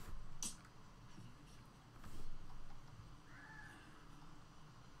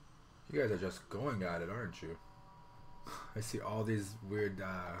 You guys are just going at it, aren't you? I see all these weird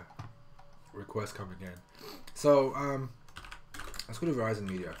requests coming in. So let's go to Verizon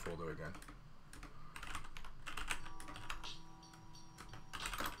Media folder again.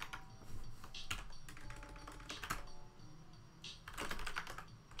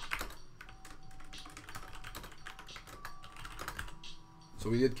 So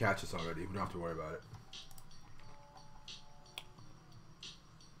we did catch this already. We don't have to worry about it.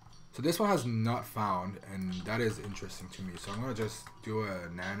 So this one has not found, and that is interesting to me. So I'm gonna just do a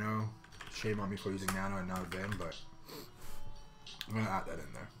nano. Shame on me for using nano and not Vim, but I'm gonna add that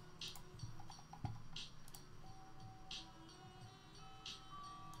in there.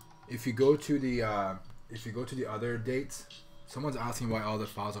 If you go to the other dates, someone's asking why all the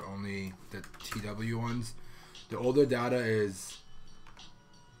files are only the TW ones. The older data is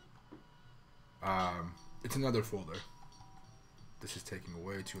it's another folder. This is taking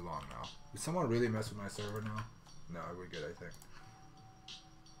way too long now. Did someone really mess with my server now? No, we're good, I think.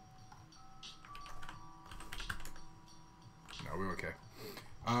 No, we're okay.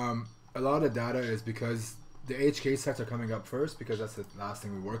 A lot of the data is because the HK sets are coming up first because that's the last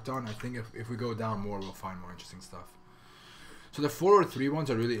thing we worked on. I think if we go down more, we'll find more interesting stuff. So the 403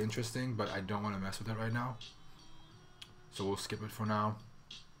 ones are really interesting, but I don't want to mess with it right now. So we'll skip it for now.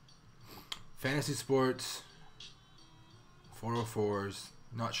 Fantasy sports, 404s,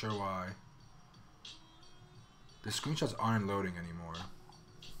 not sure why. The screenshots aren't loading anymore.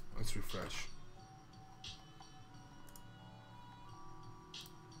 Let's refresh.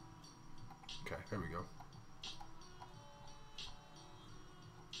 Okay, here we go.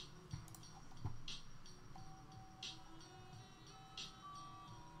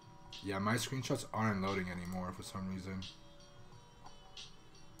 Yeah, my screenshots aren't loading anymore for some reason.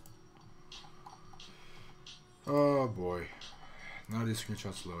 Oh boy. None of these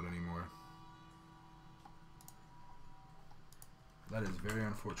screenshots load anymore. That is very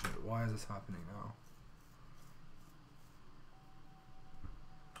unfortunate. Why is this happening now?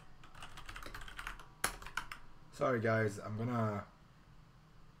 Sorry guys, I'm gonna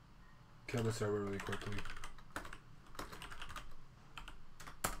kill the server really quickly.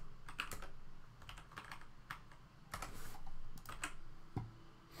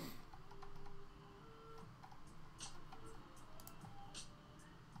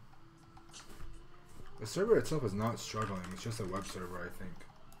 The server itself is not struggling, it's just a web server, I think.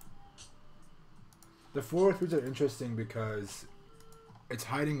 The 403s are interesting because it's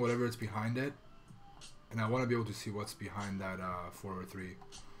hiding whatever is behind it, and I want to be able to see what's behind that 403.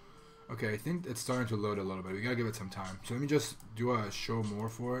 Okay, I think it's starting to load a little bit. We gotta give it some time. So let me just do a show more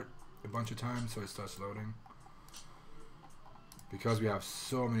for it a bunch of times so it starts loading. Because we have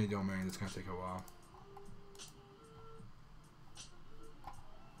so many domains, it's gonna take a while.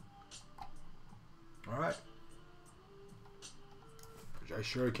 Alright. I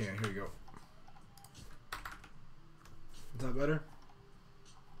sure can. Here you go. Is that better?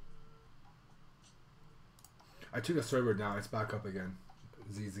 I took a server down. It's back up again.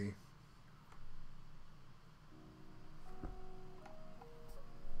 ZZ.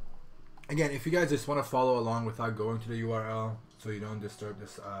 Again, if you guys just want to follow along without going to the URL so you don't disturb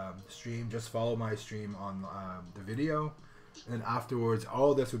this stream, just follow my stream on the video. And then afterwards,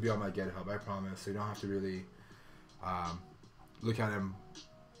 all this will be on my GitHub, I promise. So you don't have to really look at them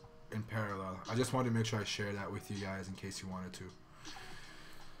in parallel. I just wanted to make sure I share that with you guys in case you wanted to.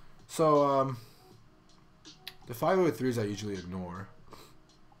 So the 503s I usually ignore.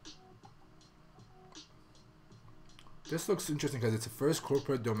 This looks interesting because it's the first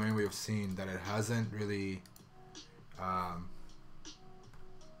corporate domain we have seen that it hasn't really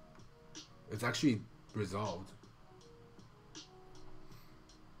it's actually resolved.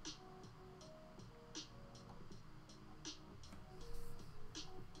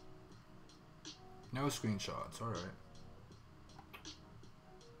 No screenshots, alright.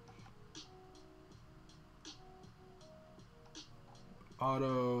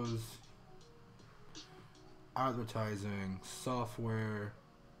 Autos. advertising, software,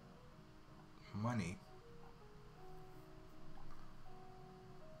 money.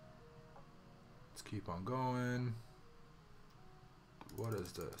 Let's keep on going. What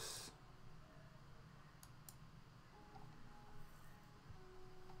is this?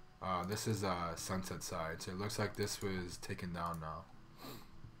 This is Sunset Side, so it looks like this was taken down now.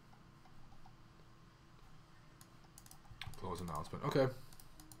 Close announcement. Okay,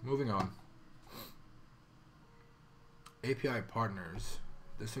 moving on. API partners.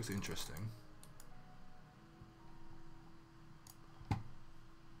 This looks interesting.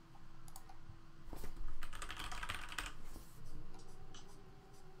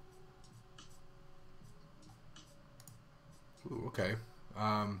 Ooh, okay.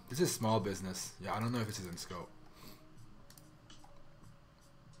 This is small business. Yeah, I don't know if this is in scope.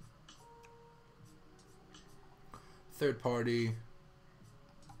 Third party.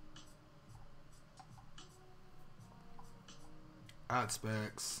 Ad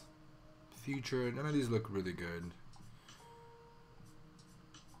specs. Future. None of these look really good.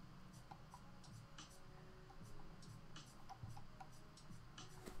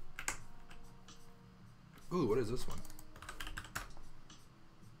 Ooh, what is this one?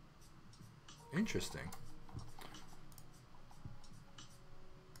 Interesting.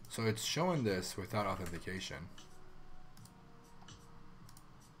 So it's showing this without authentication.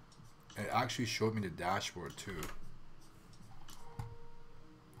 It actually showed me the dashboard too.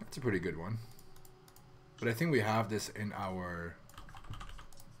 That's a pretty good one. But I think we have this in our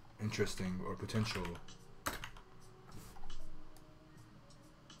interesting or potential.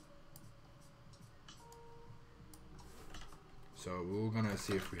 So we're gonna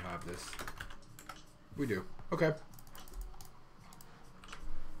see if we have this. We do. Okay.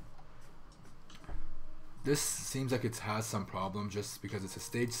 This seems like it has some problem just because it's a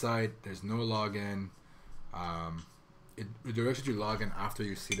stage site. There's no login. It directs you to log in after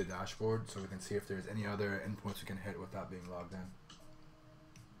you see the dashboard, so we can see if there's any other endpoints we can hit without being logged in.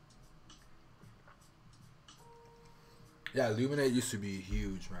 Yeah, Illuminate used to be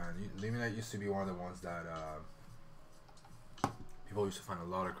huge, man. Illuminate used to be one of the ones that people used to find a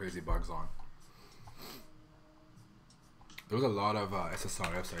lot of crazy bugs on. There was a lot of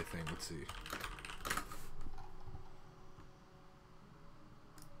SSRFs, I think. Let's see.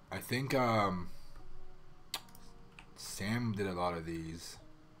 I think Sam did a lot of these.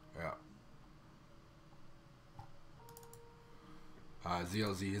 Yeah.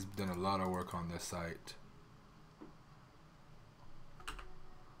 ZLZ has done a lot of work on this site.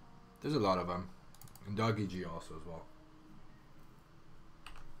 There's a lot of them. And Doggy G also as well.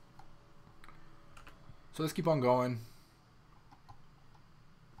 So let's keep on going.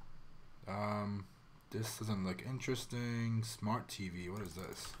 This doesn't look interesting. Smart TV, what is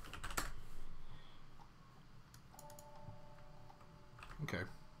this? Okay,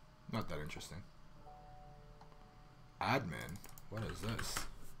 not that interesting. Admin, what is this?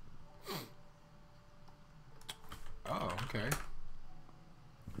 Oh, okay.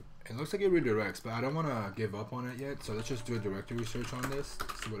 It looks like it redirects, but I don't want to give up on it yet, so let's just do a directory search on this,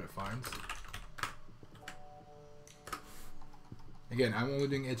 see what it finds. Again, I'm only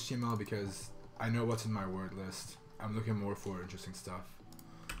doing HTML because I know what's in my word list. I'm looking more for interesting stuff,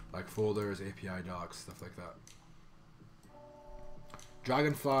 like folders, API docs, stuff like that.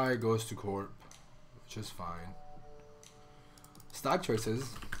 Dragonfly goes to corp, which is fine. Stack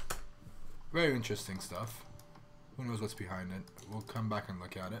choices, very interesting stuff. Who knows what's behind it? We'll come back and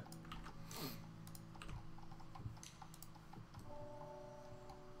look at it.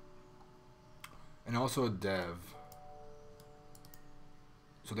 And also dev.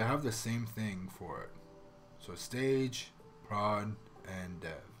 So they have the same thing for it. So stage, prod, and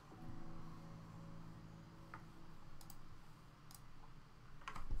dev.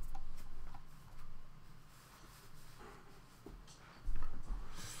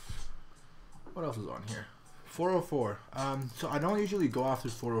 What else is on here? 404. So I don't usually go after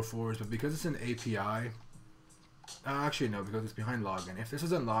 404s, but because it's an API, actually no, because it's behind login. If this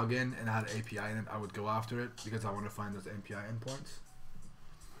isn't login and I had an API in it, I would go after it because I want to find those API endpoints.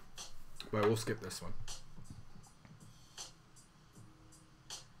 But we'll skip this one.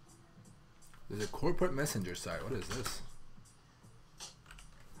 There's a corporate messenger site. What is this?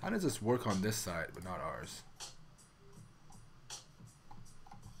 How does this work on this site but not ours?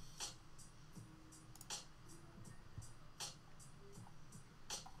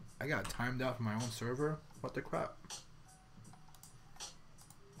 I got timed out for my own server? What the crap?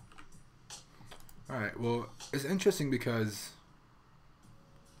 Alright, well, it's interesting because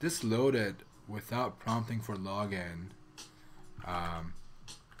this loaded without prompting for login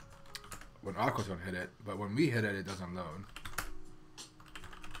when Aqua's gonna hit it, but when we hit it, it doesn't load.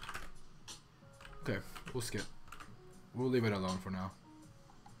 Okay, we'll skip. We'll leave it alone for now.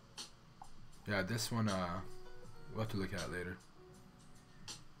 Yeah, this one, we'll have to look at it later.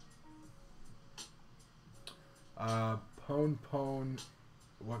 Pone,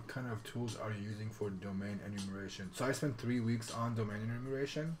 what kind of tools are you using for domain enumeration? So I spent 3 weeks on domain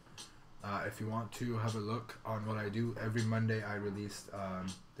enumeration. If you want to have a look on what I do, every Monday I release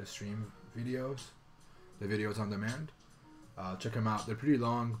the stream videos, the videos on demand. Check them out. They're pretty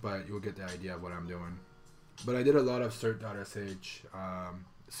long, but you'll get the idea of what I'm doing. But I did a lot of crt.sh,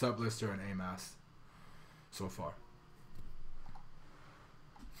 sublister, and AMAS so far.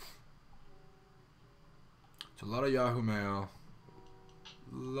 So a lot of Yahoo Mail,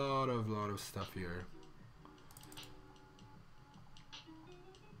 lot of stuff here.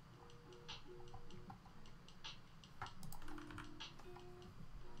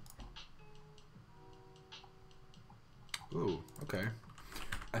 Ooh, okay.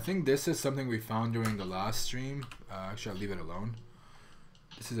 I think this is something we found during the last stream. Actually, I'll leave it alone.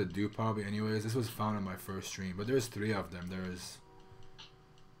 This is a dupe probably anyways. This was found on my first stream, but there's 3 of them. There's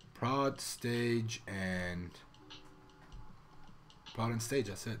prod, stage, and prod and stage.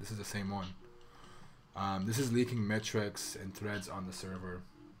 That's it. This is the same one. This is leaking metrics and threads on the server.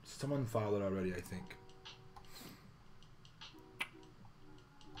 Someone filed it already, I think.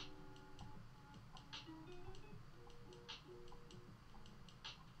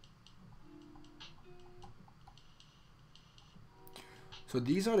 So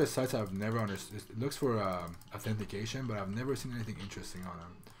these are the sites I've never understood. It looks for authentication, but I've never seen anything interesting on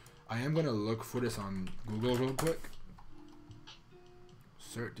them. I am going to look for this on Google real quick.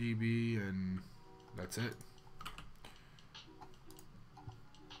 CertDB, and that's it.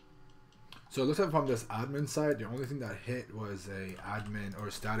 So it looks like from this admin site, the only thing that hit was a admin or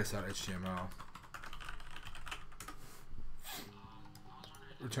status.html.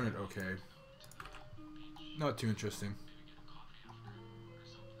 Return it okay. Not too interesting.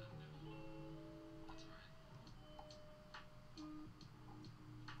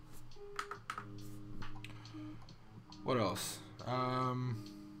 What else?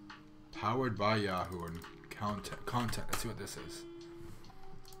 Powered by Yahoo and content. Let's see what this is.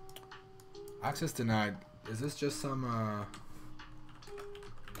 Access denied. Is this just some?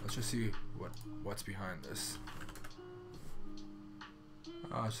 Let's just see what's behind this.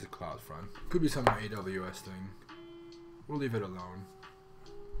 Oh, it's just CloudFront. Could be some AWS thing. We'll leave it alone.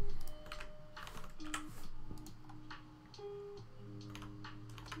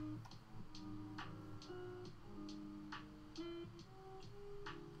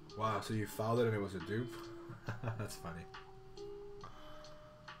 Wow, so you filed it and it was a dupe? That's funny.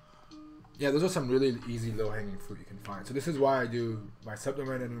 Yeah, those are some really easy low-hanging fruit you can find. So this is why I do my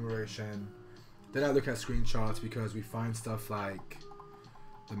subdomain enumeration. Then I look at screenshots because we find stuff like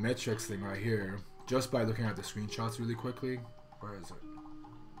the metrics thing right here just by looking at the screenshots really quickly. Where is it?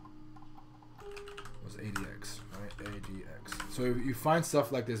 It was ADX, right? ADX. So you find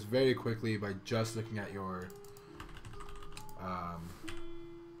stuff like this very quickly by just looking at your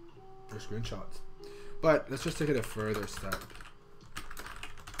screenshots. But let's just take it a further step.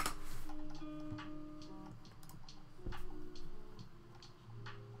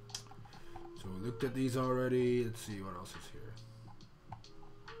 So we looked at these already. Let's see what else is here.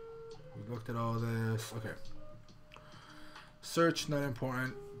 We looked at all this. Okay. Search, not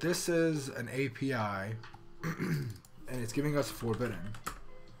important. This is an API and it's giving us forbidden.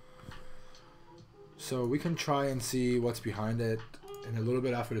 So we can try and see what's behind it in a little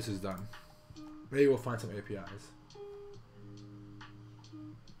bit after this is done. Maybe we'll find some APIs.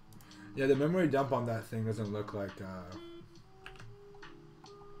 Yeah, the memory dump on that thing doesn't look like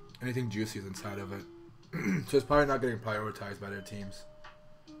anything juicy is inside of it. So it's probably not getting prioritized by their teams.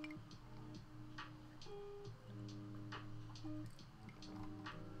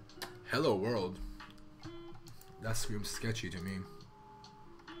 Hello world. That screams sketchy to me.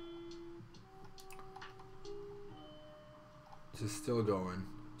 This is still going.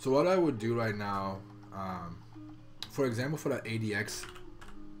 So what I would do right now, for example, for that ADX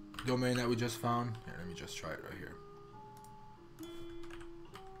domain that we just found, here, let me just try it right here.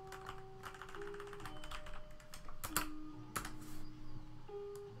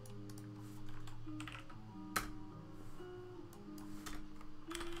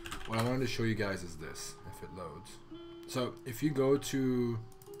 What I wanted to show you guys is this, if it loads. So if you go to,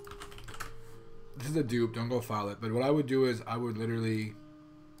 this is a dupe, don't go file it, but what I would do is I would literally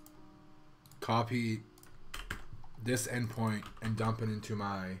copy this endpoint and dump it into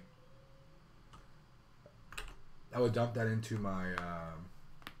my, I would dump that into my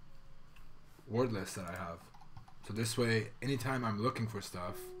word list that I have. So this way, anytime I'm looking for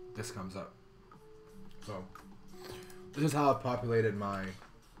stuff, this comes up. So this is how I populated my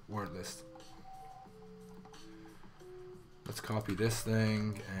word list. Let's copy this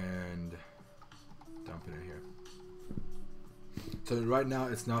thing and dump it in here. So right now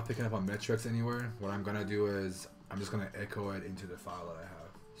it's not picking up on metrics anywhere. What I'm gonna do is I'm just gonna echo it into the file that I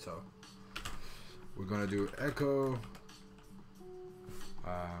have. So we're gonna do echo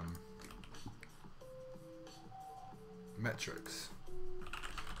metrics.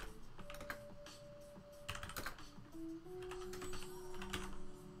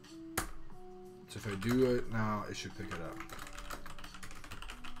 So if I do it now, it should pick it up.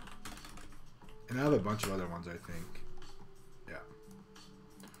 And I have a bunch of other ones, I think. Yeah.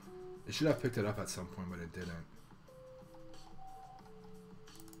 It should have picked it up at some point, but it didn't.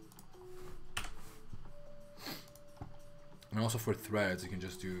 And also for threads, you can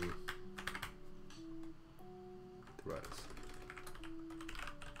just do threads.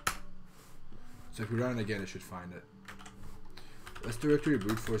 So if we run it again, it should find it. Let's directory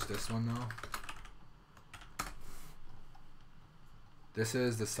brute force this one now. This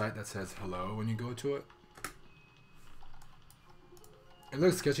is the site that says hello when you go to it. It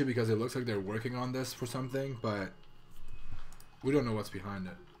looks sketchy because it looks like they're working on this for something, but we don't know what's behind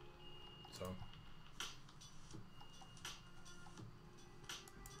it. So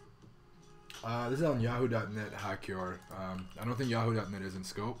this is on Yahoo.net hack your. I don't think Yahoo.net is in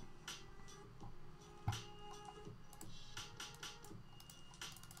scope. Is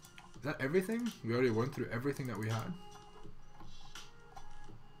that everything? We already went through everything that we had.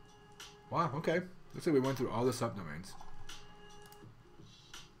 Wow, okay. Looks like we went through all the subdomains.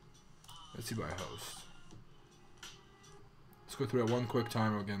 Let's see by host. Let's go through it one quick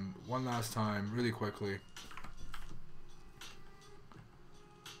time again. One last time, really quickly.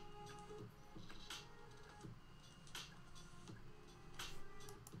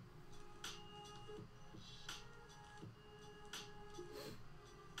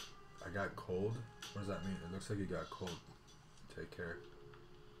 I got cold? What does that mean? It looks like you got cold. Take care.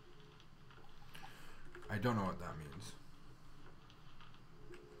 I don't know what that means.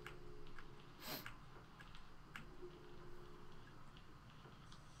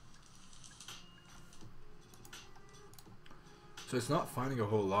 So it's not finding a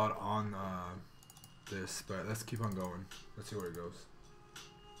whole lot on this, but let's keep on going. Let's see where it goes.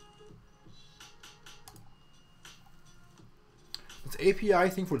 This API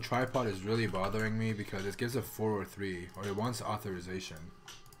thing for tripod is really bothering me because it gives a 403, or it wants authorization.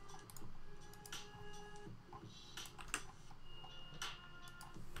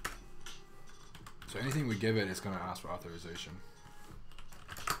 So anything we give it, it's going to ask for authorization.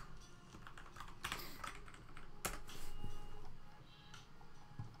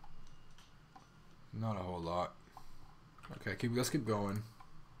 Not a whole lot. Okay, let's keep going.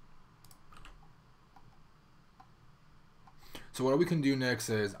 So what we can do next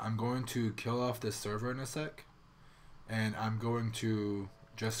is I'm going to kill off this server in a sec, and I'm going to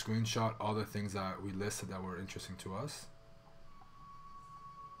just screenshot all the things that we listed that were interesting to us.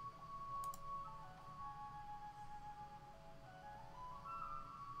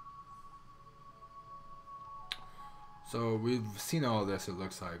 So we've seen all this, it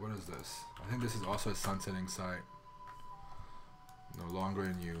looks like. What is this? I think this is also a sunsetting site. No longer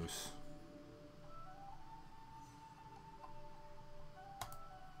in use.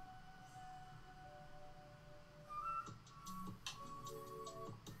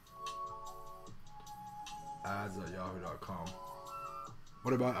 Ads at yahoo.com.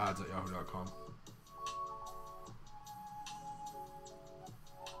 What about ads at yahoo.com?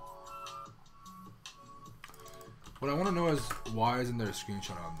 What I want to know is why isn't there a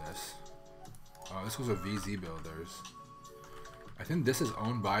screenshot on this? This was a VZ Builders. I think this is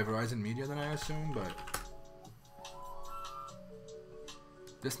owned by Verizon Media, then I assume, but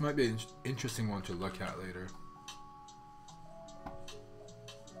this might be an interesting one to look at later.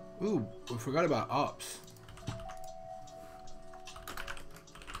 Ooh, we forgot about ops.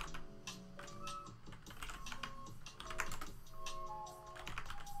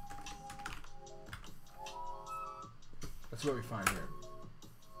 That's what we find here.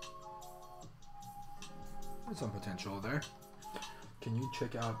 There's some potential there. Can you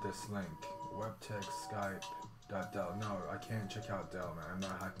check out this link? Webtext Skype.Dell. No, I can't check out Dell, man. I'm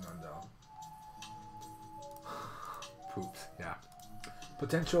not hacking on Dell. Poops, yeah.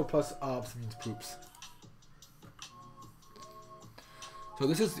 Potential plus ops means poops. So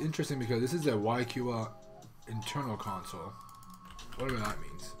this is interesting because this is a YQL internal console. Whatever that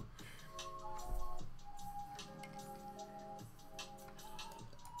means.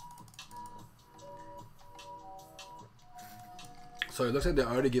 So it looks like they're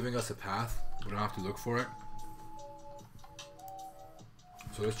already giving us a path. We don't have to look for it.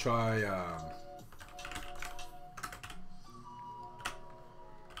 So let's try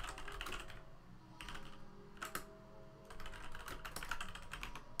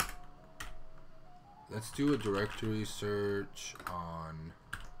let's do a directory search on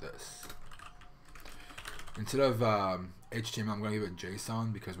this. Instead of HTML, I'm going to give it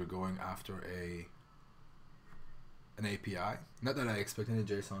JSON because we're going after an API. Not that I expect any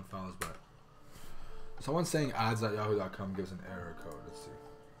JSON files, but someone's saying ads.yahoo.com gives an error code. Let's see.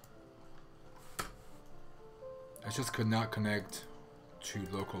 It just could not connect to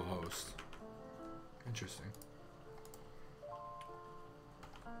localhost. Interesting.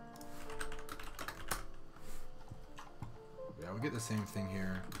 Yeah, we get the same thing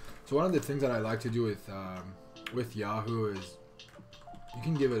here. So one of the things that I like to do with Yahoo is you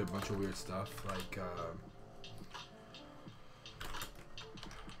can give it a bunch of weird stuff, like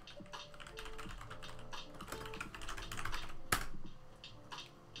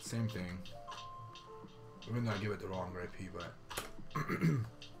same thing. Even though I give it the wrong IP, but you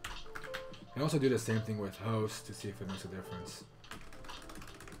can also do the same thing with host to see if it makes a difference.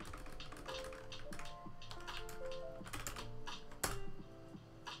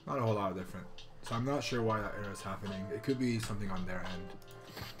 Not a whole lot of different. So I'm not sure why that error is happening. It could be something on their end.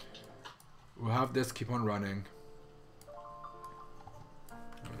 We'll have this keep on running.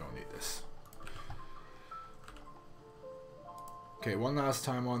 We don't need this. Okay, one last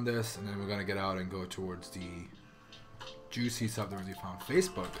time on this, and then we're gonna get out and go towards the juicy subdomains we found.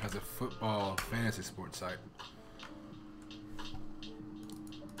 Facebook has a football fantasy sports site.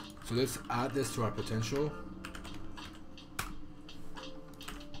 So let's add this to our potential.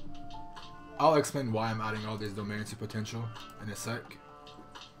 I'll explain why I'm adding all these domains to potential in a sec.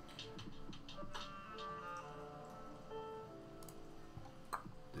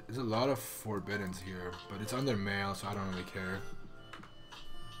 There's a lot of forbiddens here, but it's under mail, so I don't really care.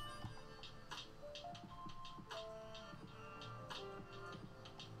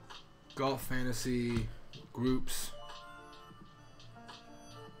 Golf fantasy groups.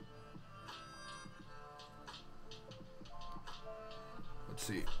 Let's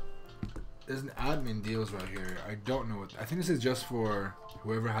see. There's an admin deals right here. I don't know what. I think this is just for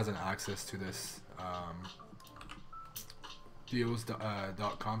whoever has an access to this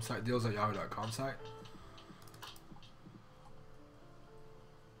deals.com site, deals.yahoo.com site.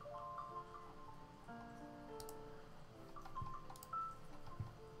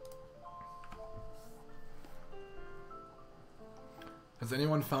 Has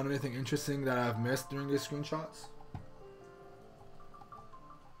anyone found anything interesting that I've missed during these screenshots?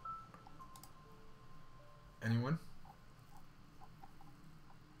 Anyone?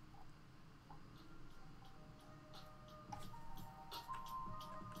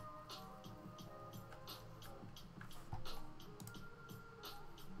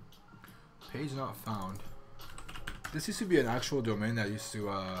 Page not found. This used to be an actual domain that used to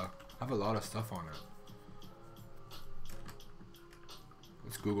have a lot of stuff on it.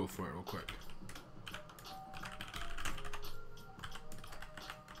 Let's Google for it real quick.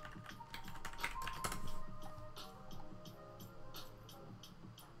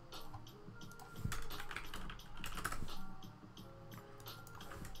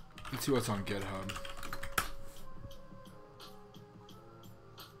 Let's see what's on GitHub.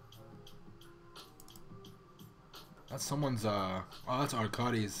 That's someone's, oh, that's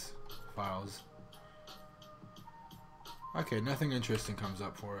Arcadi's files. Okay, nothing interesting comes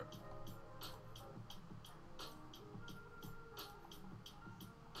up for it.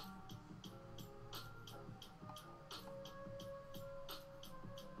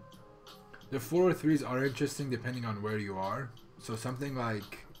 The 403s are interesting depending on where you are. So something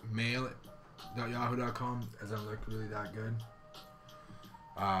like mail.yahoo.com doesn't look really that good.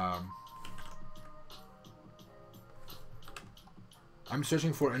 I'm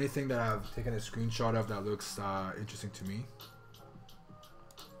searching for anything that I've taken a screenshot of that looks interesting to me.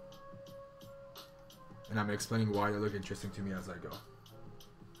 And I'm explaining why they look interesting to me as I go.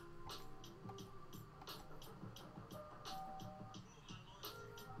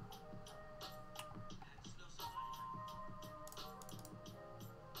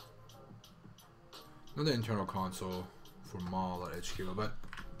 Another internal console for mall.hq, but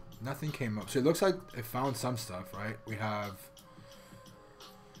nothing came up. So it looks like it found some stuff, right? We have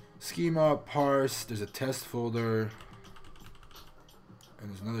schema, parse, there's a test folder, and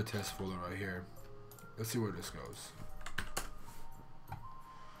there's another test folder right here. Let's see where this goes.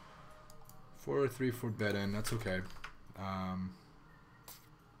 403 forbidden, that's okay.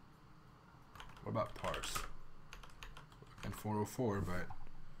 What about parse? and 404, but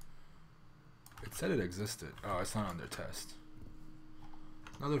it said it existed. Oh, it's not on their test.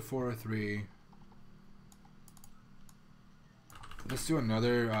 Another 403. Let's do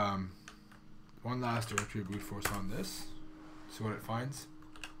another, one last directory brute force on this. See what it finds.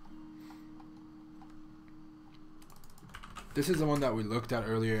 This is the one that we looked at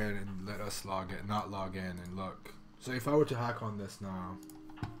earlier and let us not log in and look. So if I were to hack on this now,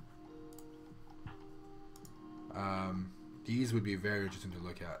 these would be very interesting to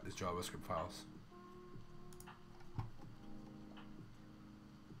look at, these JavaScript files.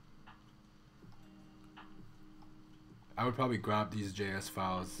 I would probably grab these JS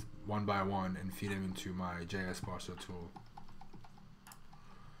files one by one and feed them into my JS parser tool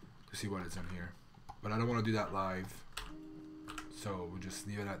to see what is in here. But I don't want to do that live, so we'll just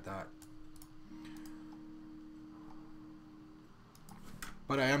leave it at that.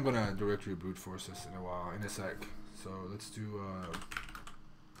 But I am gonna directory brute force this in a sec. So let's do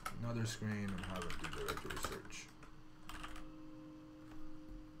another screen and have it do directory search.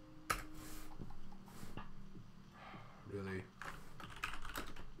 Really?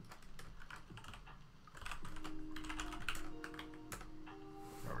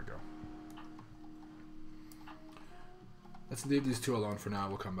 There we go. Let's leave these two alone for now.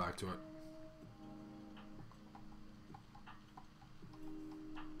 We'll come back to it.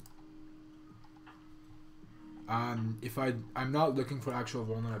 If I'm not looking for actual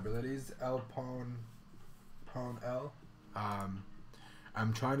vulnerabilities, L.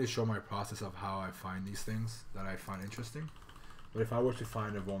 I'm trying to show my process of how I find these things that I find interesting. But if I were to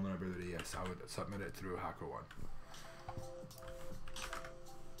find a vulnerability, yes, I would submit it through HackerOne.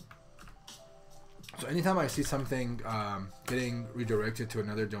 So anytime I see something getting redirected to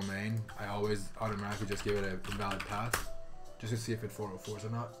another domain, I always automatically just give it an invalid path, just to see if it 404s or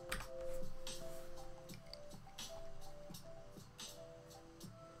not.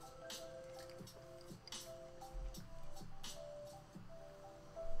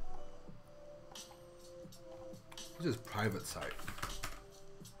 This is private site.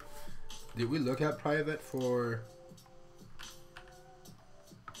 Did we look at private for?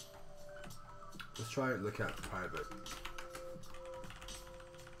 Let's try to look at private.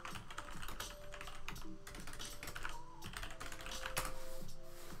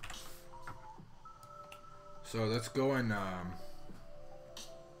 So let's go and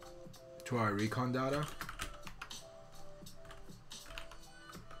to our Recon data.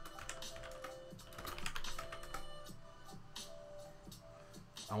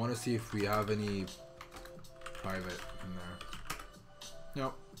 I want to see if we have any private in there.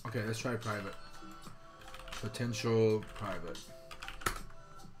 Nope. Okay, let's try private. Potential private.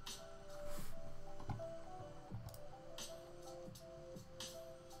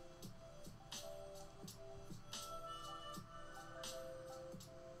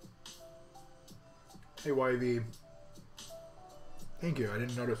 Hey YV. Thank you. I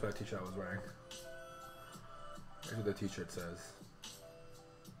didn't notice what t-shirt I was wearing. Here's what the t-shirt says.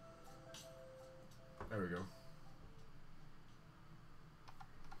 There we go.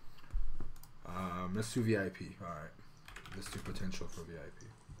 Let's do VIP. Alright. Let's do potential for VIP.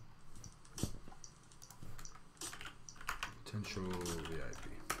 Potential VIP.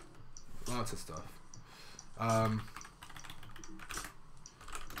 Lots of stuff.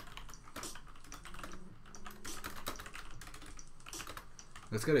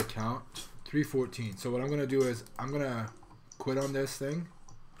 Let's get a count. 314. So what I'm going to do is I'm going to quit on this thing.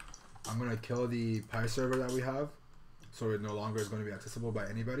 I'm going to kill the Pi server that we have, so it no longer is going to be accessible by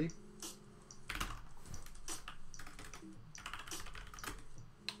anybody.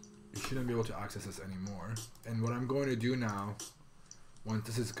 You shouldn't be able to access this anymore. And what I'm going to do now, once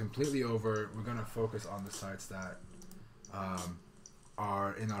this is completely over, we're going to focus on the sites that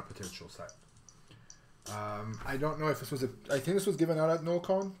are in our potential site. I don't know if this was I think this was given out at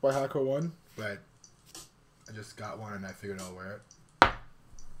NoCon by HackerOne, but I just got one and I figured I'll wear it.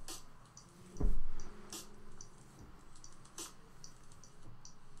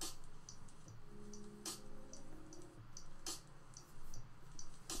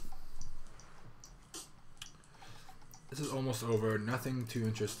 This is almost over. Nothing too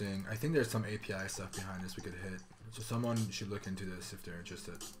interesting. I think there's some API stuff behind this we could hit. So someone should look into this if they're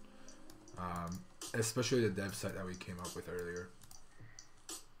interested. Especially the dev site that we came up with earlier.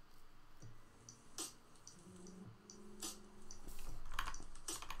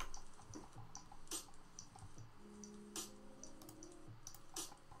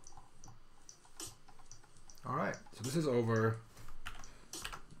 Alright, so this is over.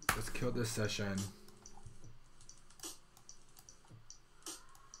 Let's kill this session.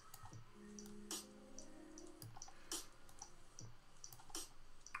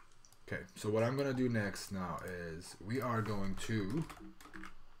 Okay, so what I'm gonna do next now is we are going to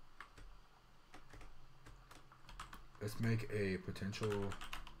let's make a potential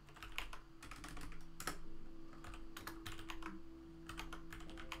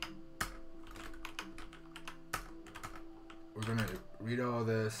we're gonna read all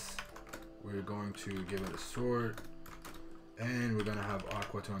this, we're going to give it a sort, and we're gonna have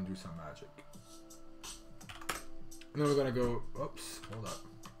Aquatone do some magic. And then we're gonna go, oops, hold up.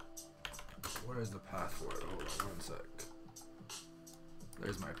 Where is the path for it? Hold on 1 sec.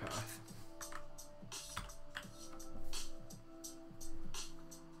 There's my path.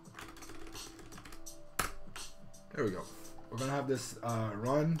 There we go. We're gonna have this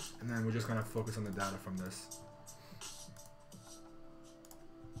run, and then we're just gonna focus on the data from this.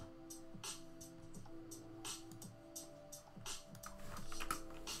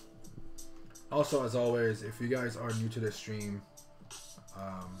 Also, as always, if you guys are new to this stream,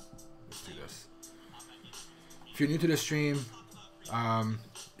 let's do this. If you're new to the stream,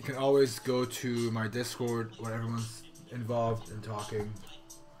 you can always go to my Discord where everyone's involved in talking.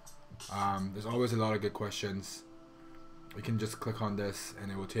 There's always a lot of good questions. You can just click on this and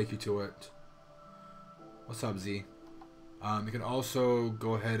it will take you to it. What's up, Z? You can also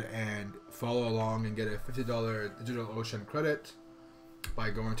go ahead and follow along and get a $50 DigitalOcean credit by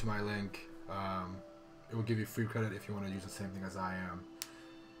going to my link. It will give you free credit if you want to use the same thing as I am.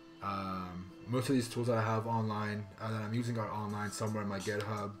 Most of these tools that I have online that I'm using are online somewhere in my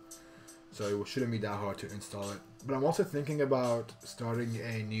GitHub, so it shouldn't be that hard to install it. But I'm also thinking about starting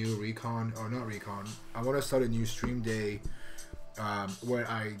a new Recon, or not Recon, I want to start a new stream day where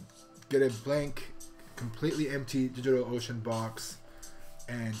I get a blank, completely empty DigitalOcean box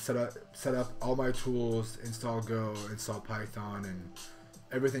and set up all my tools, install Go, install Python, and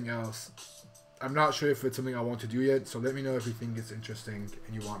everything else. I'm not sure if it's something I want to do yet, so let me know if you think it's interesting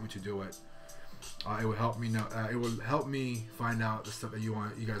and you want me to do it. It will help me know. It will help me find out the stuff that you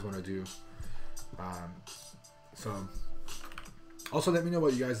guys want to do. So also let me know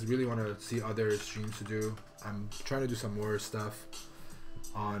what you guys really want to see other streams to do. I'm trying to do some more stuff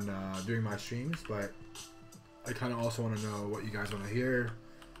on during my streams, but I kind of also want to know what you guys want to hear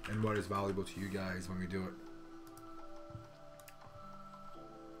and what is valuable to you guys when we do it.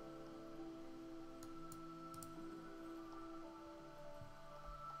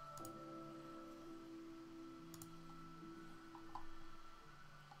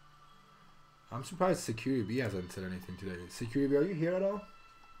 I'm surprised Security B hasn't said anything today. Security B, are you here at all?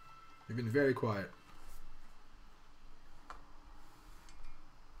 You've been very quiet.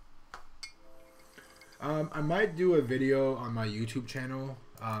 I might do a video on my YouTube channel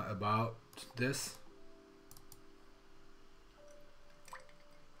about this.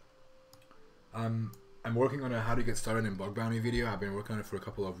 I'm working on a how to get started in bug bounty video. I've been working on it for a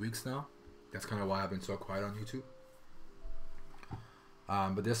couple of weeks now. That's kind of why I've been so quiet on YouTube.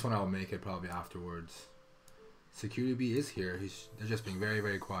 But this one I'll make it probably afterwards. Security B is here. They're just being very,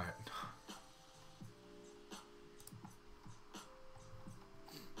 very quiet.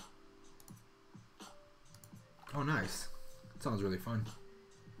 Oh, nice. Sounds really fun.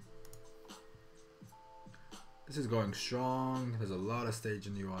 This is going strong. There's a lot of stage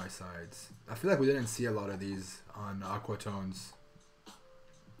and UI sides. I feel like we didn't see a lot of these on Aquatone's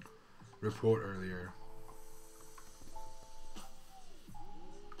report earlier.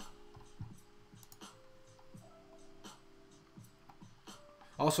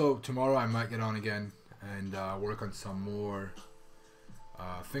 Also, tomorrow I might get on again and work on some more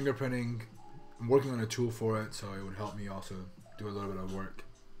fingerprinting. I'm working on a tool for it, so it would help me also do a little bit of work.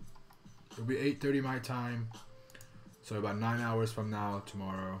 It'll be 8:30 my time, so about 9 hours from now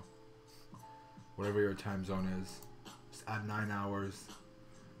tomorrow, whatever your time zone is. Just add 9 hours.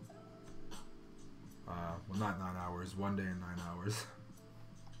 Well, not 9 hours, 1 day and 9 hours.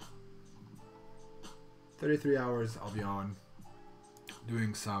 33 hours I'll be on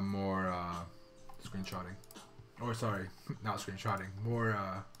doing some more screenshotting. Or sorry, not screenshotting, more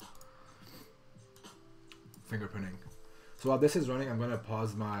fingerprinting. So while this is running, I'm gonna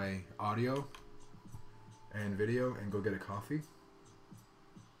pause my audio and video and go get a coffee.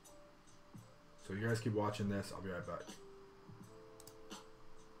 So you guys keep watching this, I'll be right back.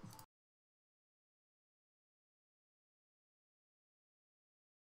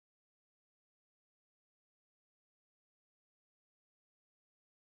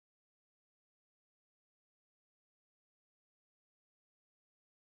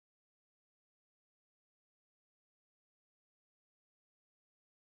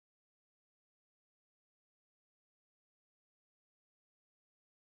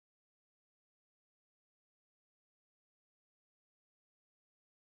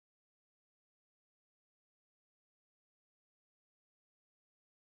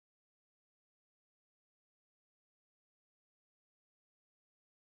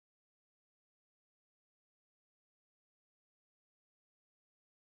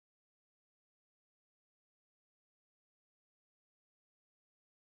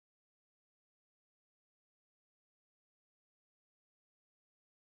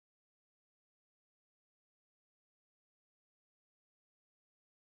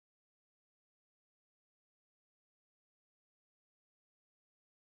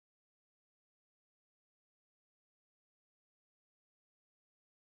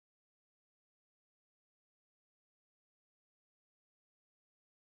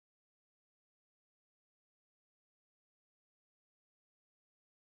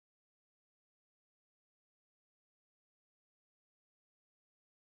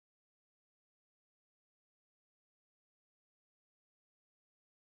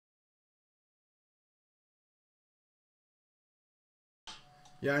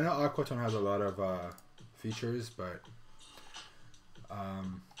 Yeah, I know Aquatone has a lot of features, but I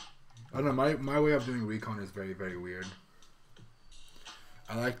don't know. My way of doing Recon is very, very weird.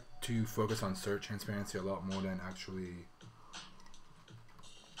 I like to focus on search transparency a lot more than actually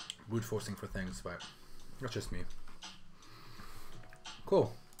brute forcing for things, but that's just me.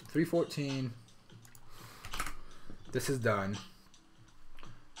 Cool. 314. This is done.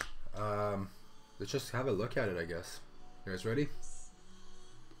 Let's just have a look at it, I guess. You guys ready?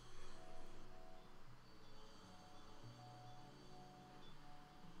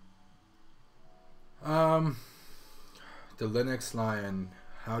 The Linux Lion,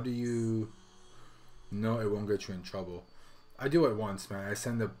 how do you know it won't get you in trouble? I do it once, man. I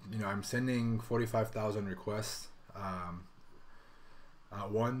send I'm sending 45,000 requests at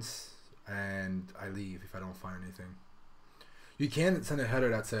once, and I leave if I don't find anything. You can send a header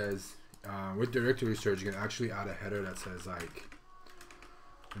that says, with directory search, you can actually add a header that says, like,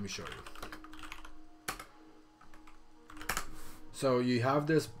 let me show you. So you have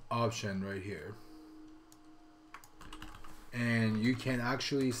this option right here, and you can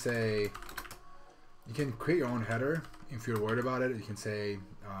actually say, you can create your own header. If you're worried about it, you can say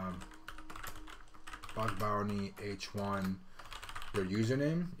Bug Bounty H1 your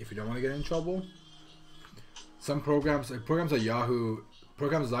username if you don't want to get in trouble. Some programs like Yahoo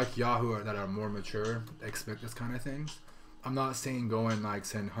that are more mature expect this kind of things. I'm not saying go and like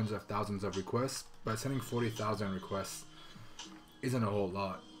send hundreds of thousands of requests, but sending 40,000 requests isn't a whole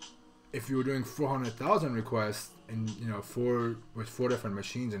lot. If you were doing 400,000 requests and with 4 different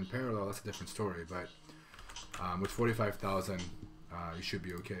machines in parallel, that's a different story. But with 45,000, you should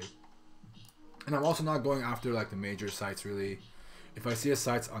be okay. And I'm also not going after like the major sites really. If I see a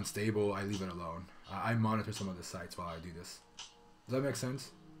site's unstable, I leave it alone. I monitor some of the sites while I do this. Does that make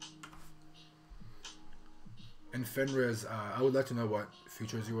sense? And Fenriz, I would like to know what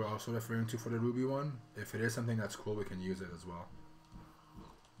features you were also referring to for the Ruby one. If it is something that's cool, we can use it as well.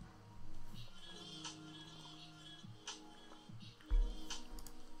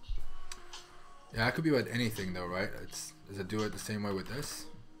 Yeah, it could be with anything though, right? Does it do it the same way with this?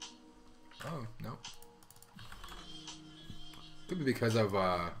 Oh, no. Could be because of,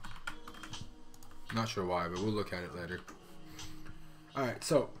 not sure why, but we'll look at it later. Alright,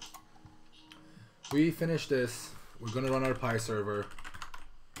 so, we finished this. We're going to run our Pi server.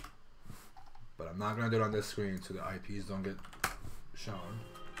 But I'm not going to do it on this screen so the IPs don't get shown.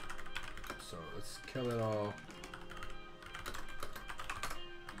 So, let's kill it all.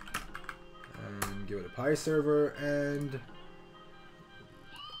 And give it a Pi server, and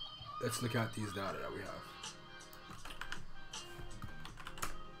let's look at these data that we have.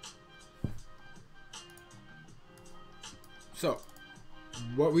 So,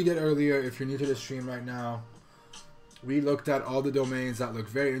 what we did earlier, if you're new to the stream right now, we looked at all the domains that look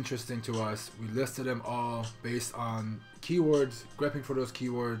very interesting to us. We listed them all based on keywords, grepping for those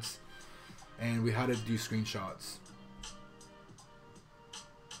keywords, and we had to do screenshots.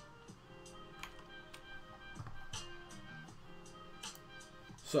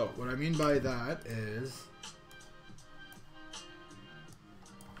 So, what I mean by that is,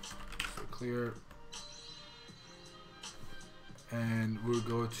 so clear, and we'll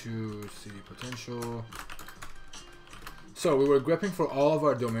go to CD potential. So we were grepping for all of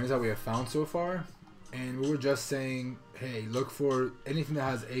our domains that we have found so far, and we were just saying, hey, look for anything that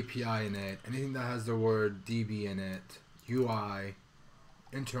has API in it, anything that has the word DB in it, UI,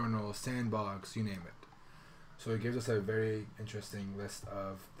 internal, sandbox, you name it. So it gives us a very interesting list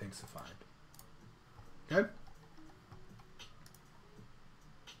of things to find. Okay?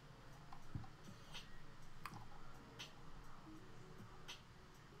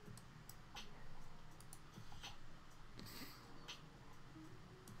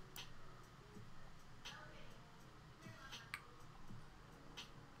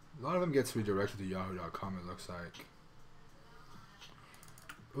 A lot of them gets redirected to yahoo.com, it looks like.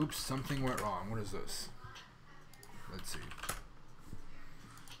 Oops, something went wrong. What is this? Let's see.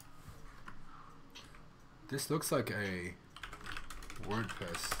 This looks like a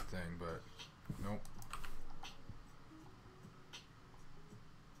WordPress thing, but nope.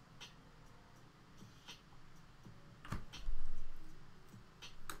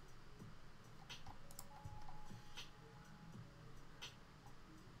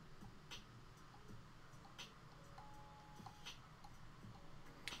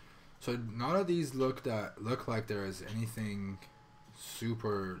 So none of these look like there is anything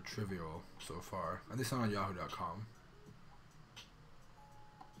super trivial so far, at least not on yahoo.com.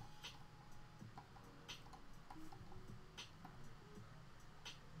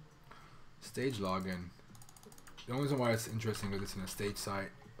 Stage login. The only reason why it's interesting is it's in a state site.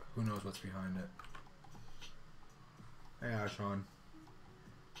 Who knows what's behind it? Hey, Ashon.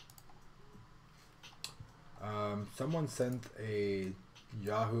 Someone sent a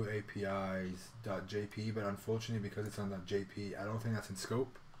Yahoo APIs.jp, but unfortunately, because it's on the .jp, I don't think that's in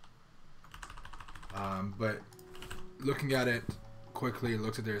scope. But looking at it quickly, it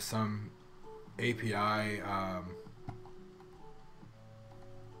looks like there's some API.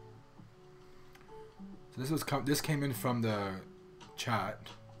 So this came in from the chat,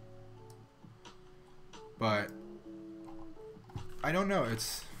 but I don't know.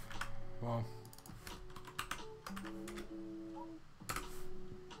 It's, well,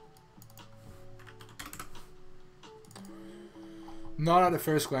 not at a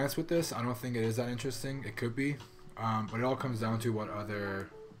first glance with this. I don't think it is that interesting. It could be, but it all comes down to what other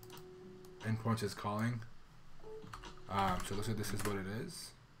endpoints is calling. So it looks like this is what it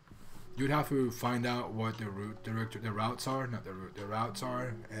is. You'd have to find out what the routes are, the routes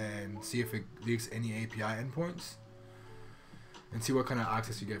are, and see if it leaks any API endpoints, and see what kind of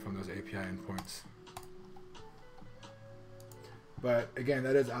access you get from those API endpoints. But again,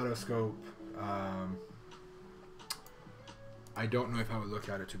 that is out of scope. I don't know if I would look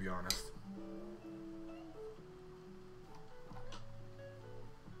at it, to be honest.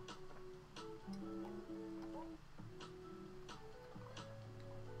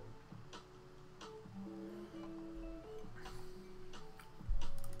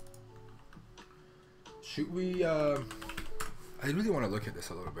 Should we, I really want to look at this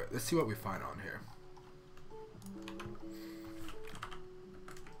a little bit. Let's see what we find on here.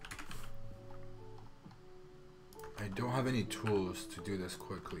 I don't have any tools to do this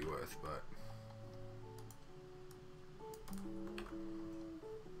quickly with, but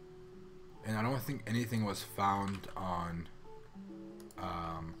and I don't think anything was found on,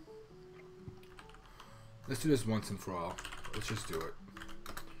 let's do this once and for all. Let's just do it.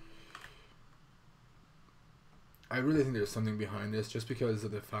 I really think there's something behind this, just because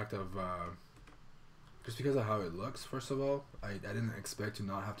of the fact of, just because of how it looks. First of all, I didn't expect to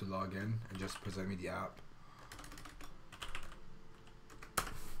not have to log in and just present me the app.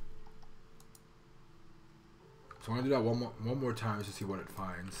 So I'm gonna do that one more time just to see what it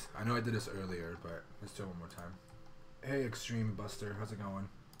finds. I know I did this earlier, but let's do it one more time. Hey, Extreme Buster, how's it going?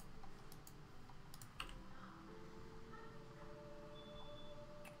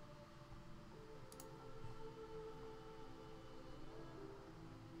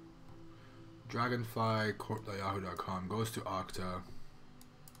 Dragonfly corp.yahoo.com goes to Okta.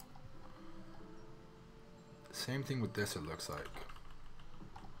 Same thing with this, it looks like.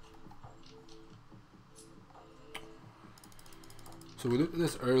 So we looked at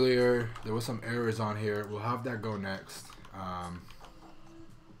this earlier. There was some errors on here. We'll have that go next. I'm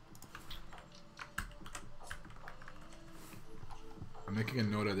making a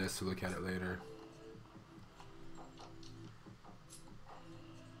note of this to look at it later.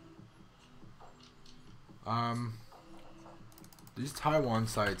 These Taiwan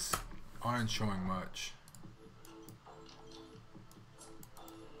sites aren't showing much.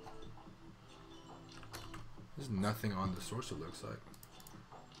 There's nothing on the source, it looks like.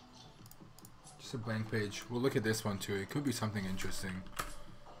 Just a blank page. We'll look at this one too. It could be something interesting.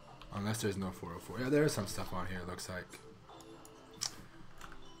 Unless there's no 404. Yeah, there is some stuff on here, it looks like.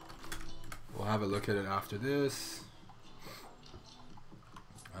 We'll have a look at it after this.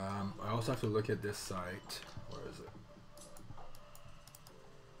 I also have to look at this site. Where is it?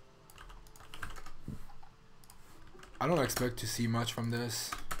 I don't expect to see much from this,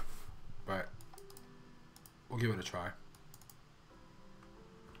 but we'll give it a try.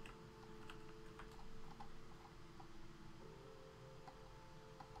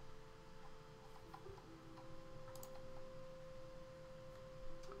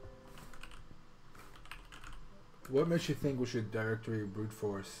 What makes you think we should directory brute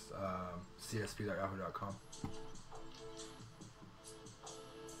force csp.yahoo.com?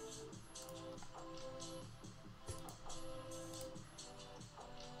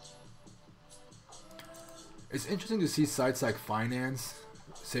 It's interesting to see sites like finance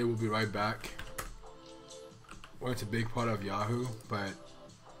say we'll be right back. Well, it's a big part of Yahoo, but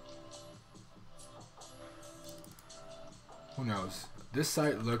who knows? This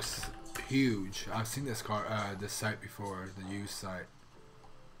site looks huge. I've seen this site before, the used site.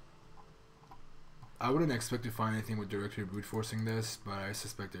 I wouldn't expect to find anything with directory brute forcing this, but I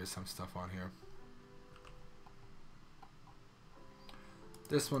suspect there's some stuff on here.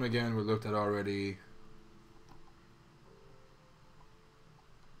 This one again we looked at already.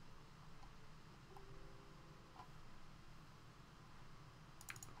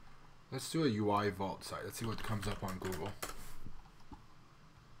 Let's do a UI Vault site. Let's see what comes up on Google.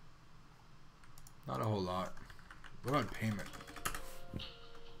 Not a whole lot. What about payment?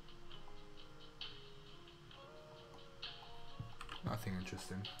 Nothing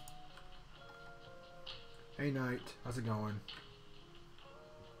interesting. Hey Knight, how's it going?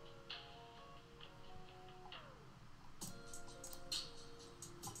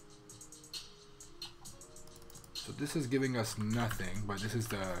 So this is giving us nothing, but this is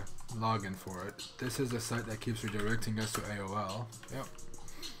the login for it. This is the site that keeps redirecting us to AOL. Yep.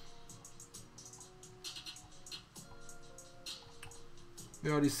 We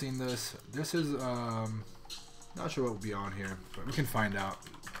already seen this. This is not sure what will be on here, but we can find out.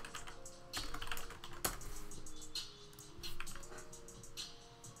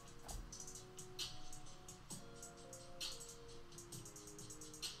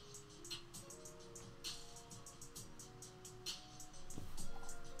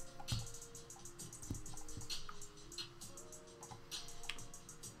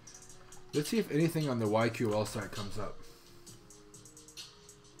 Let's see if anything on the YQL site comes up.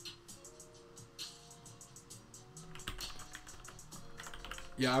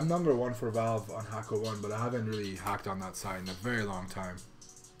 Yeah, I'm #1 for Valve on HackerOne, but I haven't really hacked on that site in a very long time.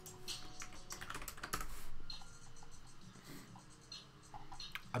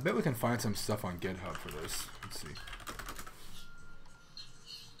 I bet we can find some stuff on GitHub for this. Let's see.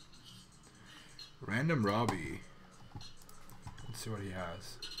 Random Robbie. Let's see what he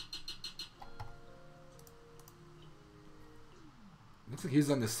has. Looks like he's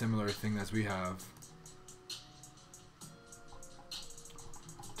done the similar thing as we have.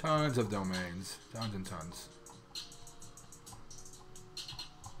 Tons of domains. Tons and tons.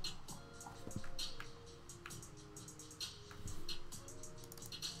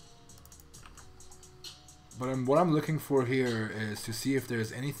 But what I'm looking for here is to see if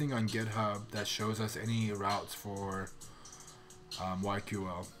there's anything on GitHub that shows us any routes for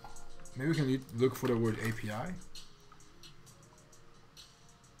YQL. Maybe we can look for the word API.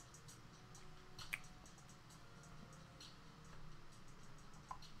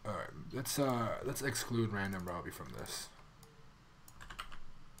 Alright, let's exclude Random Robbie from this.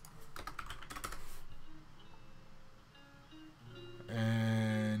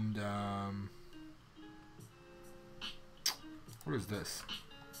 And what is this?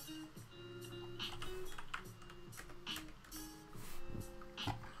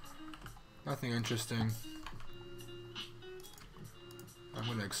 Nothing interesting. I'm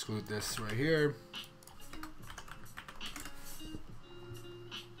going to exclude this right here.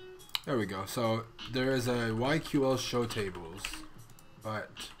 There we go. So there is a YQL show tables,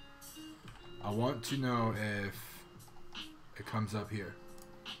 but I want to know if it comes up here.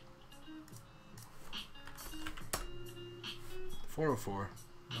 404.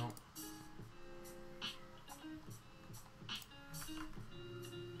 No.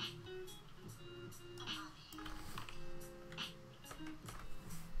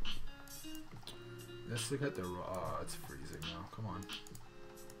 Let's look at the it's freezing now. Come on.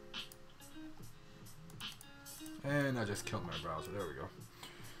 And I just killed my browser. There we go.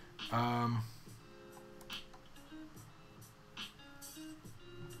 I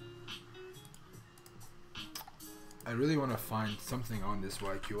really want to find something on this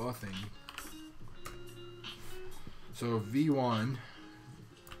YQL thing. So V1.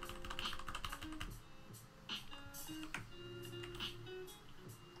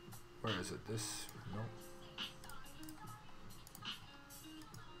 Where is it? This? No.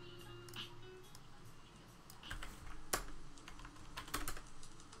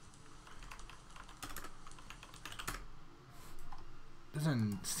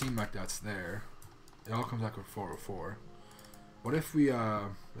 Doesn't seem like that's there. It all comes back with 404. What if we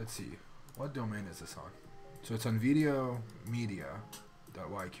let's see, what domain is this on? So it's on video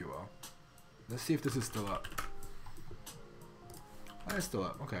media.yql. Let's see if this is still up. Oh, it's still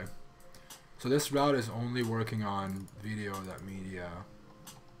up. Okay. So this route is only working on video.media,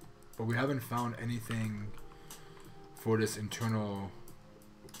 but we haven't found anything for this internal,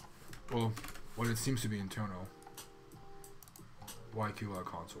 well, what it seems to be internal YQL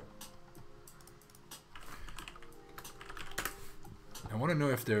console. I want to know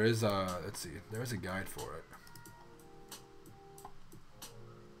if there is a, let's see, there is a guide for it.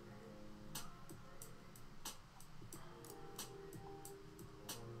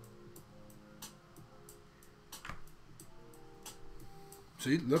 So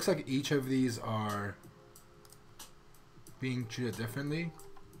it looks like each of these are being treated differently,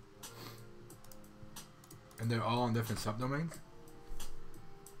 and they're all on different subdomains.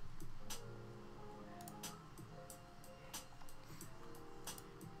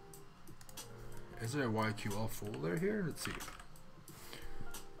 Is there a YQL folder here? Let's see.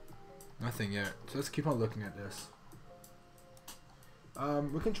 Nothing yet. So let's keep on looking at this.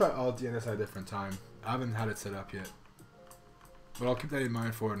 We can try Alt DNS at a different time. I haven't had it set up yet, but I'll keep that in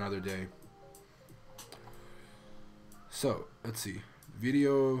mind for another day. So let's see.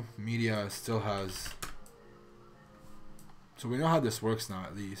 Video media still has. So we know how this works now,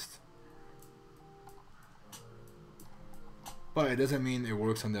 at least. But it doesn't mean it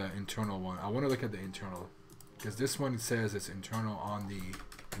works on the internal one. I want to look at the internal, because this one says it's internal on the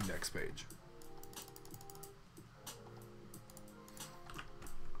index page.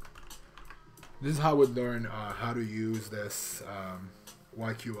 This is how we'd learn how to use this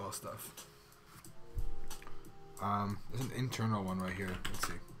YQL stuff. There's an internal one right here. Let's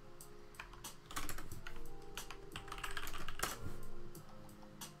see.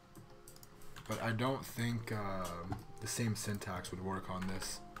 But I don't think the same syntax would work on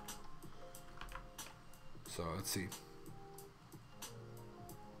this. So let's see.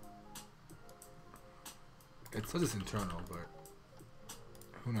 It says it's internal, but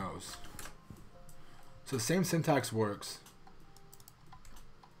who knows? So the same syntax works.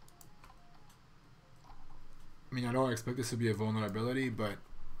 I mean, I don't expect this to be a vulnerability, but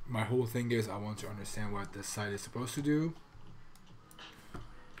my whole thing is I want to understand what this site is supposed to do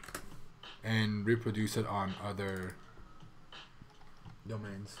and reproduce it on other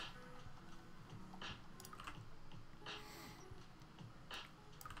domains.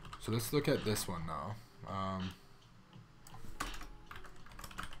 So let's look at this one now.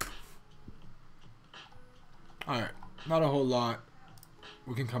 Alright, not a whole lot.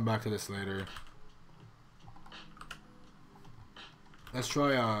 We can come back to this later. Let's try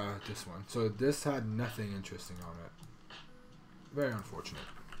this one. So this had nothing interesting on it. Very unfortunate.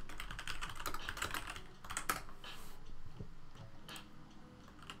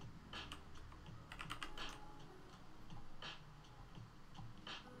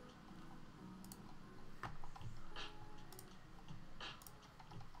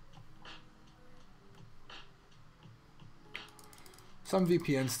 Some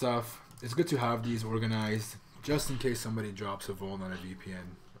VPN stuff. It's good to have these organized just in case somebody drops a vuln on a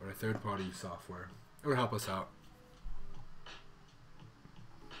VPN or a third-party software. It would help us out.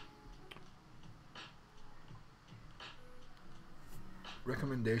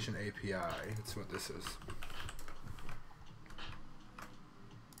 Recommendation API. That's what this is.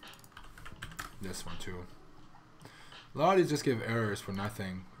 This one too. A lot of these just give errors for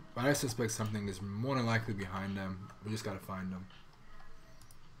nothing, but I suspect something is more than likely behind them. We just gotta find them.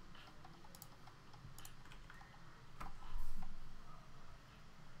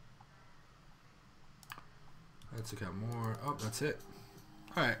 Let's look at more. Oh, that's it.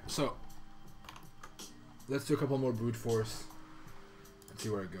 Alright, so let's do a couple more brute force and see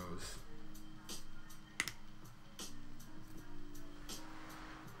where it goes.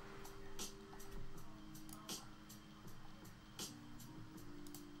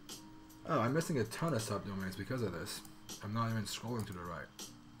 Oh, I'm missing a ton of subdomains because of this. I'm not even scrolling to the right.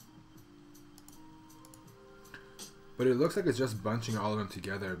 But it looks like it's just bunching all of them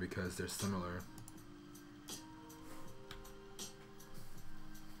together because they're similar.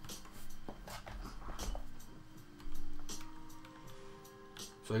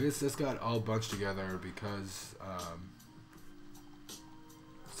 So I guess this got all bunched together because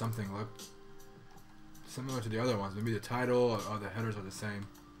something looked similar to the other ones. Maybe the title or the headers are the same.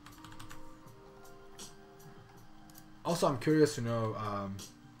 Also, I'm curious to know,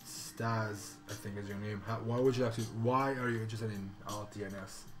 Staz, I think is your name. Why would you actually? Why are you interested in Alt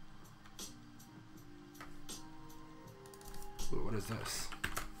DNS? Ooh, what is this?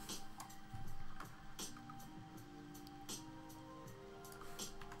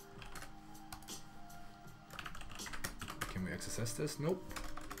 Can we access this? Nope.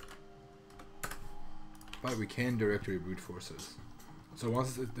 But we can directory brute forces. So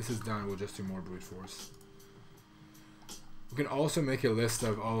once this is done, we'll just do more brute force. We can also make a list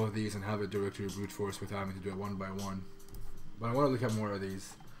of all of these and have a directory brute force without having to do it one by one. But I want to look at more of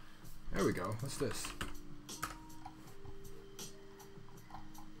these. There we go. What's this?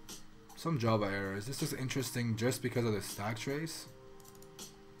 Some Java error. Is this just interesting just because of the stack trace?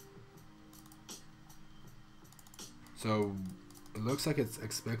 So it looks like it's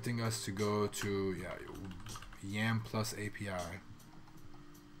expecting us to go to yam plus API.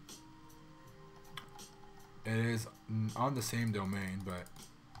 It is on the same domain, but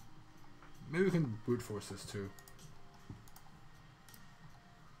maybe we can brute force this too.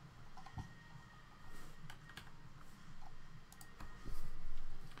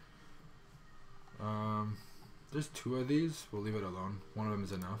 There's two of these. We'll leave it alone. One of them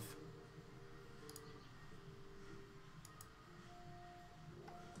is enough.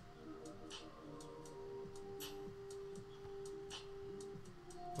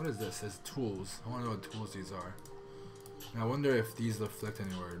 What is this? It's tools. I want to know what tools these are. And I wonder if these reflect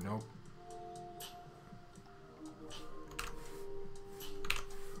anywhere. Nope.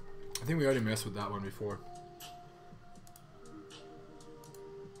 I think we already messed with that one before.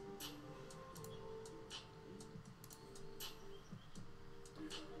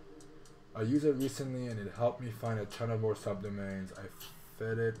 I used it recently and it helped me find a ton of more subdomains. I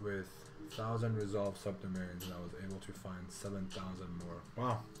fed it with 1,000 resolved subdomains and I was able to find 7,000 more.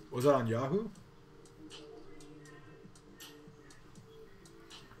 Wow. Was that on Yahoo?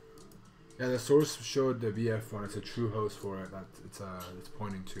 Yeah, the source showed the VF one. It's a true host for it that it's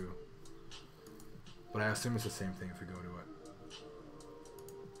pointing to. But I assume it's the same thing if we go to it.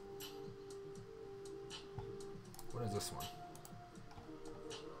 What is this one?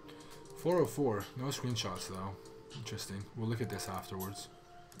 404. No screenshots though. Interesting. We'll look at this afterwards.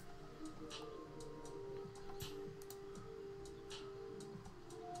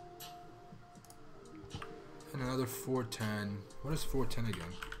 And another 410. What is 410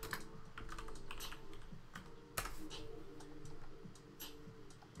 again?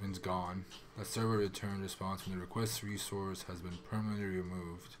 It's gone. The server returned response when the request resource has been permanently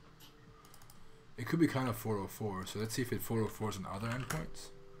removed. It could be kind of 404, so let's see if it 404s on other endpoints.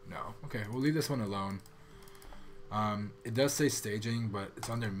 No. Okay, we'll leave this one alone. It does say staging, but it's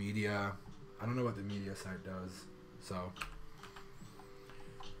under media. I don't know what the media site does, so.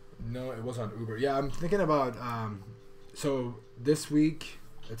 No, it was on Uber. Yeah, I'm thinking about, so this week,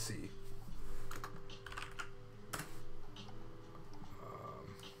 let's see.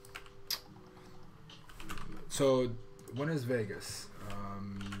 So, when is Vegas?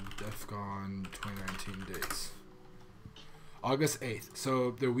 DEF CON 2019 dates. August 8th.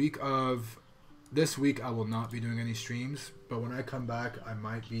 So, the week of... This week, I will not be doing any streams. But when I come back, I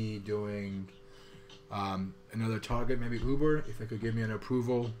might be doing another target, maybe Uber, if they could give me an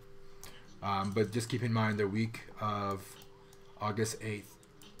approval. But just keep in mind, the week of August 8th,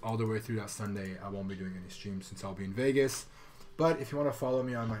 all the way through that Sunday, I won't be doing any streams since I'll be in Vegas. But if you want to follow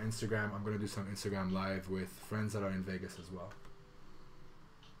me on my Instagram, I'm going to do some Instagram live with friends that are in Vegas as well.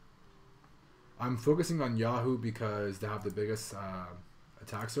 I'm focusing on Yahoo because they have the biggest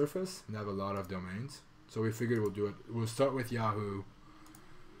attack surface and they have a lot of domains. So we figured we'll do it. We'll start with Yahoo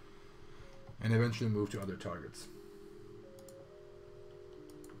and eventually move to other targets.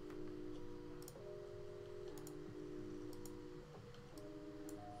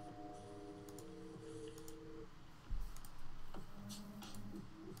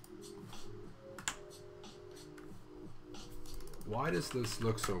 Why does this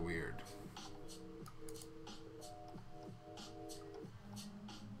look so weird?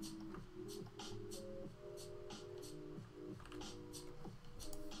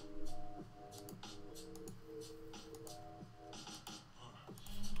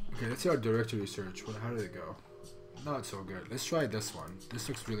 Okay, let's see our directory search. How did it go? Not so good. Let's try this one. This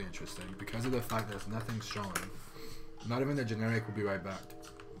looks really interesting because of the fact that there's nothing showing. Not even the generic. Will be right back.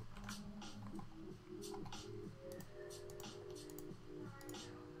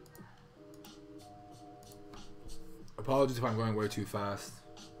 Apologies if I'm going way too fast.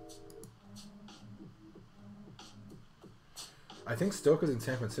 I think Stoke is in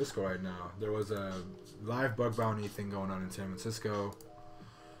San Francisco right now. There was a live bug bounty thing going on in San Francisco.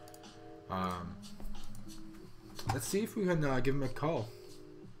 Let's see if we can give him a call.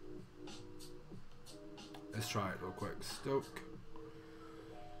 Let's try it real quick. Stoke.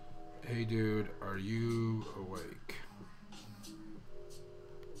 Hey dude, are you awake?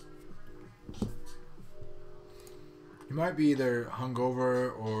 He might be either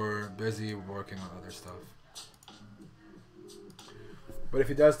hungover or busy working on other stuff. But if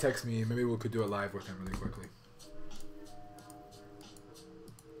he does text me, maybe we could do a live with him really quickly.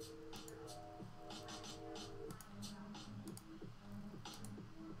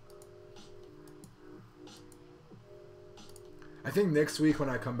 I think next week when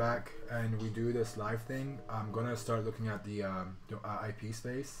I come back and we do this live thing, I'm gonna start looking at the IP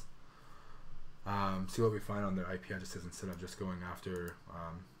space. See what we find on their IP addresses instead of just going after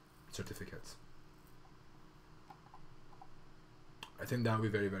certificates. I think that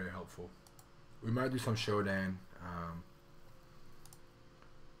would be very, very helpful. We might do some showdown.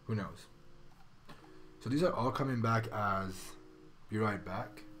 Who knows? So these are all coming back as be right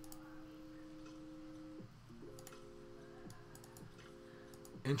back.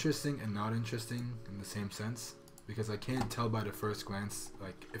 Interesting and not interesting in the same sense, because I can't tell by the first glance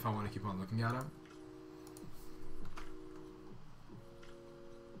like if I want to keep on looking at them.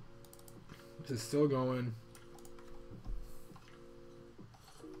 This is still going.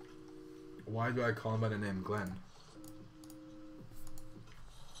 Why do I call him by the name Glenn?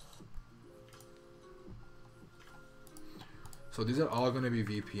 So these are all going to be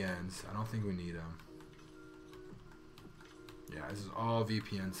VPNs. I don't think we need them. Yeah, this is all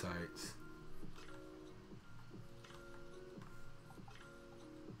VPN sites.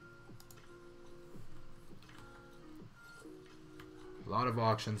 A lot of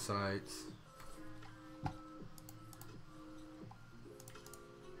auction sites.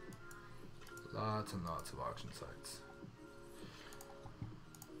 Lots and lots of auction sites.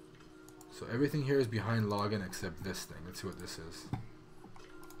 So everything here is behind login except this thing. Let's see what this is.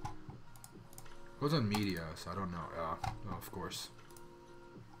 It goes on media, so I don't know. No, of course.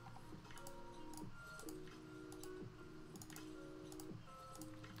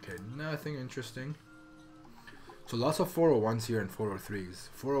 Okay, nothing interesting. So lots of 401s here and 403s.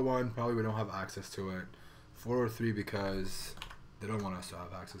 401, probably we don't have access to it. 403 because they don't want us to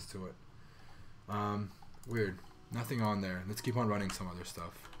have access to it. Weird. Nothing on there. Let's keep on running some other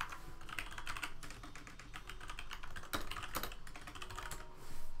stuff.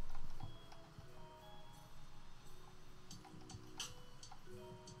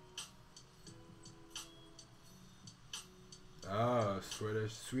 Oh,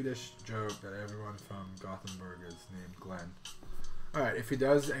 Swedish joke that everyone from Gothenburg is named Glenn. Alright, if he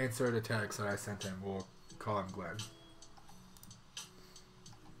does answer the text that I sent him, we'll call him Glenn.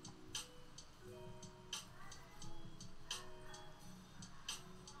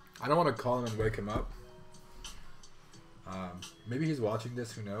 I don't want to call him and wake him up. Maybe he's watching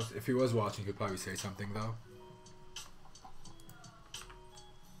this, who knows? If he was watching, he'd probably say something though.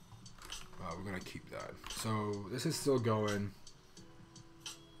 We're gonna keep that. So this is still going.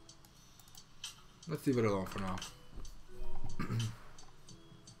 Let's leave it alone for now.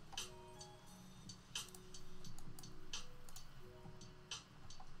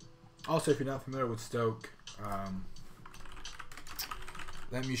 Also, if you're not familiar with Stoke,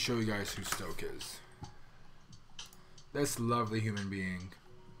 let me show you guys who Stoke is. This lovely human being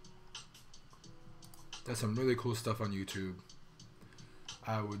does some really cool stuff on YouTube.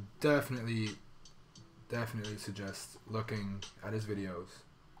 I would definitely suggest looking at his videos.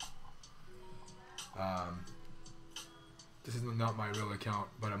 This is not my real account,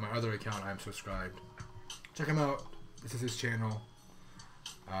 but on my other account I'm subscribed. Check him out. This is his channel.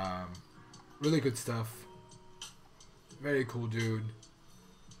 Really good stuff. Very cool dude.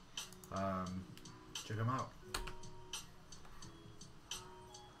 Check him out.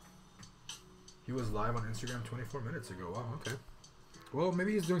 He was live on Instagram 24 minutes ago. Wow, okay. Well,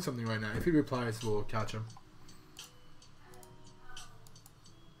 maybe he's doing something right now. If he replies, we'll catch him.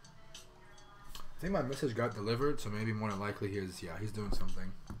 I think my message got delivered, so maybe more than likely he is, yeah, he's doing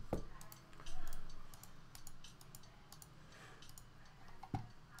something.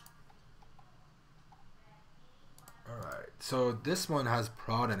 Alright, so this one has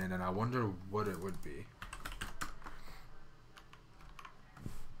prod in it, and I wonder what it would be.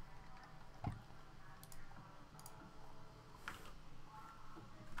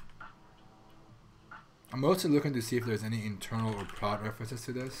 I'm mostly looking to see if there's any internal or prod references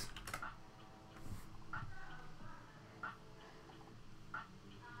to this.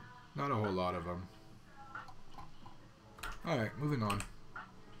 Not a whole lot of them. Alright, moving on.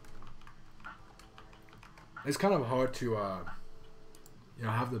 It's kind of hard to you know,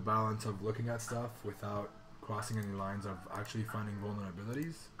 have the balance of looking at stuff without crossing any lines of actually finding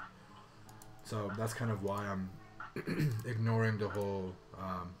vulnerabilities. So that's kind of why I'm ignoring the whole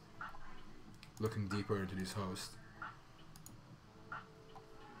looking deeper into these hosts.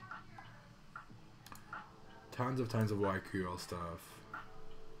 Tons of YQL stuff.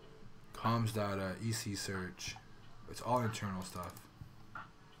 Comms data, EC search. It's all internal stuff.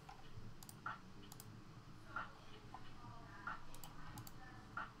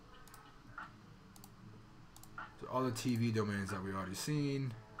 So all the TV domains that we already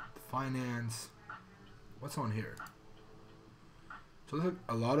seen. The finance. What's on here? So look,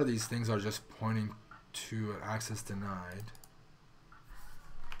 a lot of these things are just pointing to an access denied.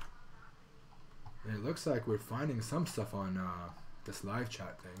 And it looks like we're finding some stuff on this live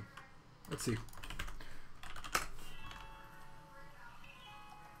chat thing. Let's see.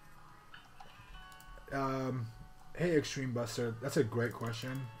 Hey Extreme Buster, that's a great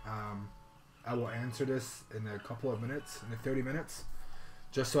question. I will answer this in a couple of minutes, in the 30 minutes,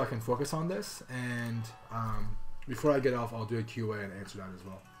 just so I can focus on this. And before I get off, I'll do a QA and answer that as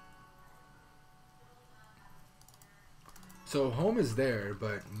well. So home is there,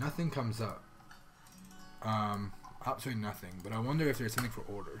 but nothing comes up. Absolutely nothing. But I wonder if there's something for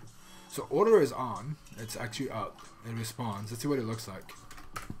order. So order is on. It's actually up. It responds. Let's see what it looks like.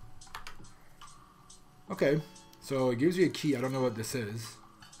 Okay. So it gives you a key. I don't know what this is.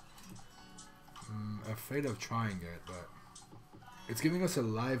 I'm afraid of trying it, but it's giving us a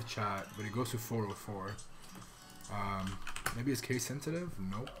live chat, but it goes to 404. Maybe it's case sensitive?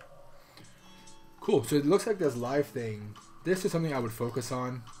 Nope. Cool, so it looks like this live thing. This is something I would focus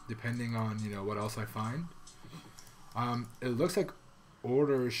on, depending on, you know, what else I find. It looks like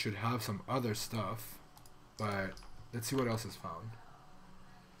orders should have some other stuff, but let's see what else is found.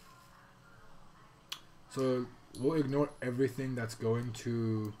 So we'll ignore everything that's going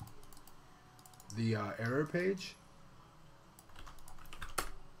to the error page,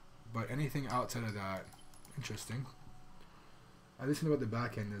 but anything outside of that, interesting. At least know what the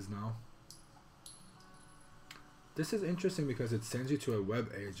back end is now. This is interesting because it sends you to a web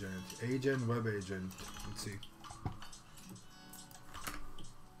agent, web agent. Let's see.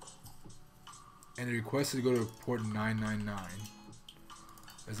 And it requests to go to port 999.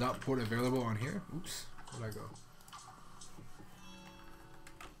 Is that port available on here? Oops, where'd I go?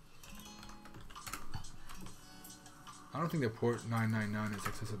 I don't think the port 999 is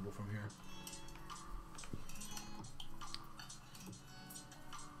accessible from here.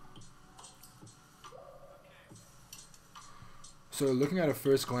 So looking at a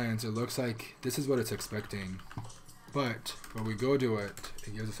first glance, it looks like this is what it's expecting. But when we go to it,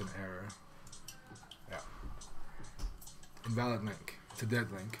 it gives us an error. Yeah. Invalid link. It's a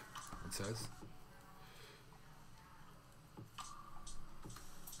dead link, it says.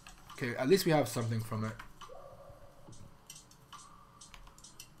 Okay, at least we have something from it.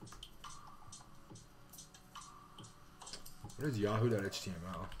 Where's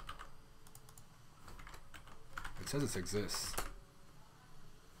Yahoo.html? It says it exists.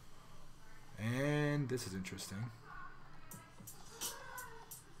 And this is interesting.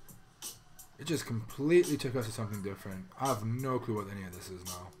 It just completely took us to something different. I have no clue what any of this is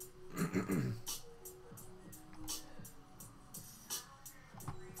now.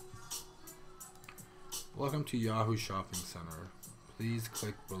 Welcome to Yahoo Shopping Center. Please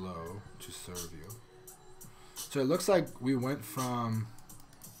click below to serve you. So it looks like we went from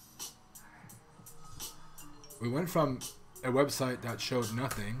a website that showed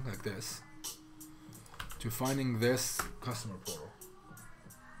nothing like this to finding this customer portal.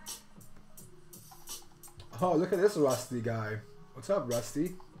 Oh, look at this Rusty guy. What's up,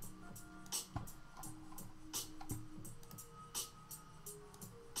 Rusty?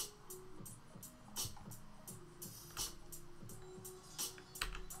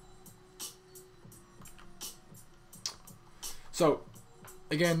 So,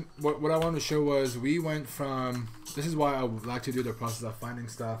 again, what I wanted to show was we went from, this is why I would like to do the process of finding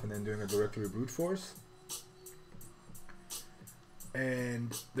stuff and then doing a directory brute force.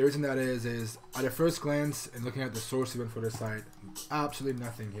 And the reason that is at a first glance and looking at the source event for the site, absolutely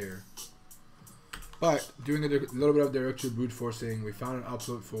nothing here. But doing a little bit of directory brute forcing, we found an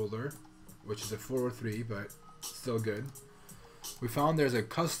upload folder, which is a 403, but still good. We found there's a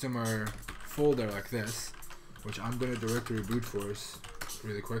customer folder like this, which I'm going to directory brute force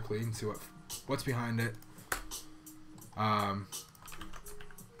really quickly and see what's behind it.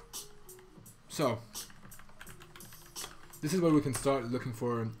 So this is where we can start looking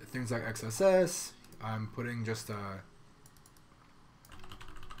for things like XSS. I'm putting just a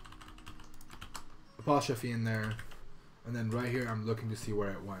apostrophe in there, and then right here I'm looking to see where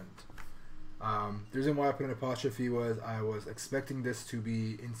it went. The reason why I put an apostrophe was I was expecting this to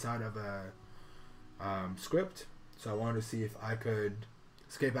be inside of a script, so I wanted to see if I could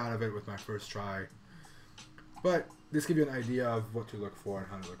escape out of it with my first try. But this gives you an idea of what to look for and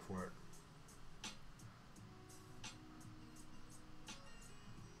how to look for it.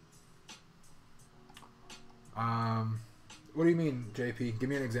 What do you mean, JP? Give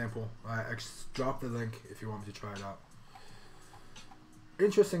me an example. Drop the link if you want me to try it out.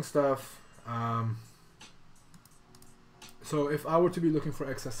 Interesting stuff. So if I were to be looking for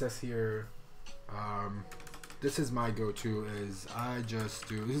XSS here, this is my go-to. Is I just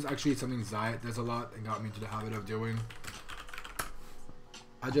do. This is actually something Zayat does a lot and got me into the habit of doing.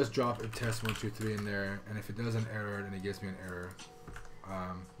 I just drop a test 1 2 3 in there, and if it does an error, then it gives me an error,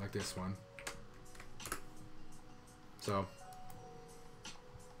 like this one. So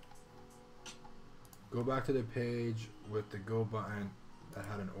go back to the page with the go button that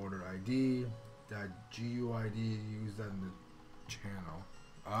had an order ID. That GUID, use that in the channel.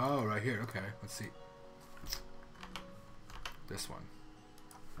 Oh, right here. Okay, let's see. This one.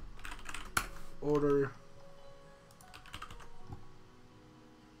 Order.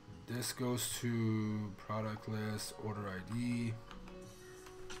 This goes to product list, order ID.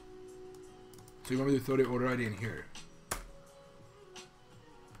 So you want me to throw the order ID in here?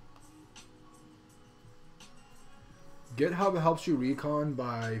 GitHub helps you recon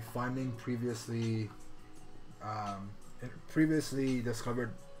by finding previously previously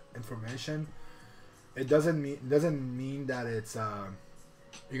discovered information, it doesn't mean that it's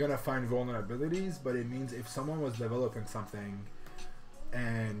you're gonna find vulnerabilities, but it means if someone was developing something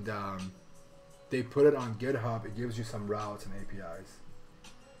and they put it on GitHub, it gives you some routes and APIs.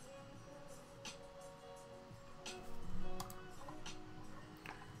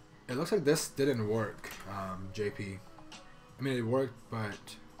 It looks like this didn't work, JP. I mean, it worked,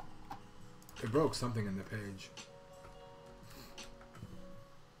 but it broke something in the page.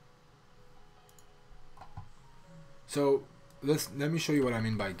 So let me show you what I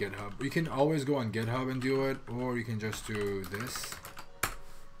mean by GitHub. You can always go on GitHub and do it, or you can just do this.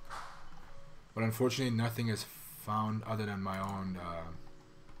 But unfortunately, nothing is found other than my own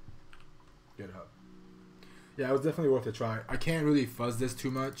GitHub. Yeah, it was definitely worth a try. I can't really fuzz this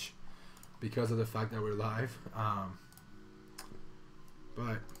too much because of the fact that we're live,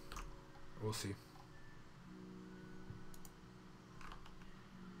 but we'll see.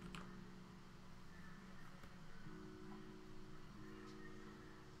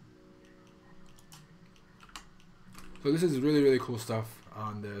 So this is really, really cool stuff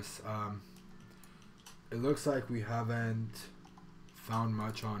on this. It looks like we haven't found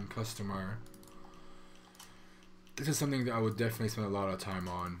much on customer. This is something that I would definitely spend a lot of time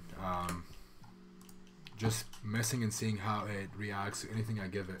on. Just messing and seeing how it reacts to anything I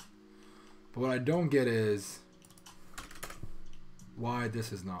give it. But what I don't get is why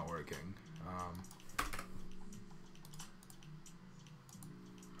this is not working.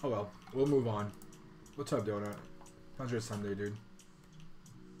 Oh well, we'll move on. What's up, Donut? How's your Sunday, dude?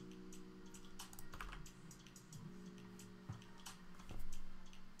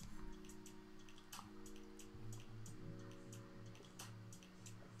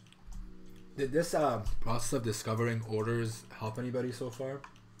 Did this process of discovering orders help anybody so far?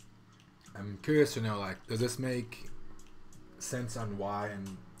 I'm curious to know, like, does this make sense on why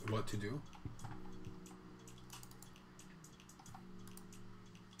and what to do?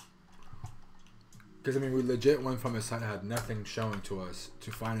 Because, I mean, we legit went from a site that had nothing showing to us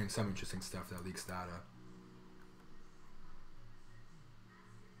to finding some interesting stuff that leaks data.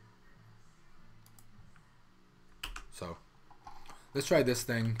 So, let's try this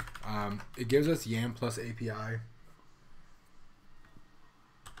thing. It gives us YAML plus API.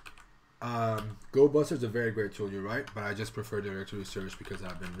 GoBuster is a very great tool, you're right, but I just prefer directory search because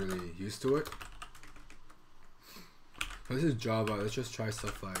I've been really used to it. So this is Java. Let's just try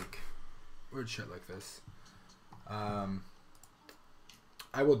stuff like weird shit like this. I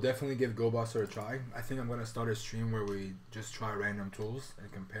will definitely give GoBuster a try. I think I'm gonna start a stream where we just try random tools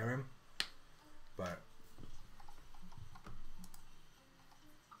and compare them. But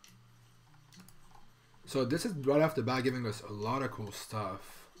so this is right off the bat giving us a lot of cool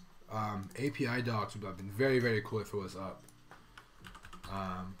stuff. API docs would have been very, very cool if it was up.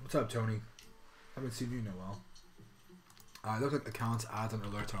 What's up, Tony? Haven't seen you in a while. It looks like accounts, ads, and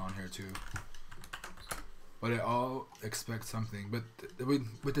alerts are on here too. But it all expects something. But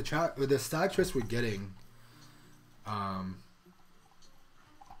with the stack trace we're getting,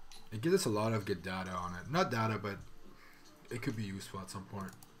 it gives us a lot of good data on it. Not data, but it could be useful at some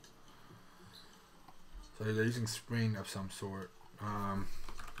point. So they're using Spring of some sort.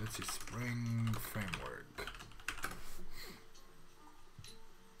 Let's see, Spring Framework.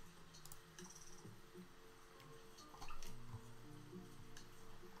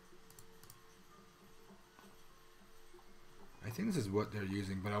 I think this is what they're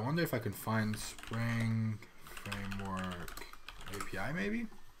using, but I wonder if I can find Spring Framework API maybe?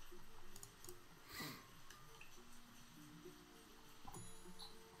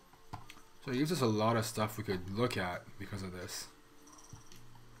 So it gives us a lot of stuff we could look at because of this.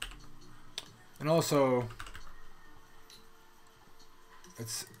 And also,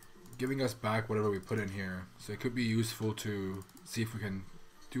 it's giving us back whatever we put in here. So it could be useful to see if we can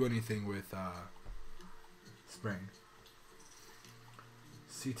do anything with Spring.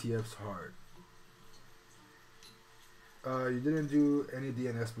 CTF's hard. You didn't do any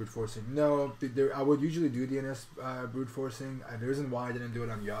DNS brute forcing. No, I would usually do DNS brute forcing. And the reason why I didn't do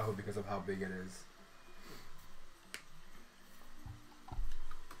it on Yahoo because of how big it is.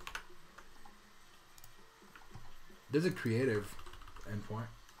 There's a creative endpoint.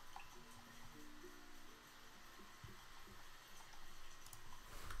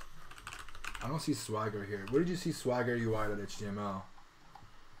 I don't see Swagger here. Where did you see Swagger UI.html?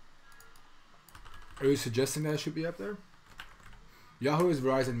 Are you suggesting that it should be up there? Yahoo is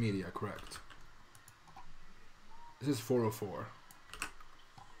Verizon Media, correct. This is 404.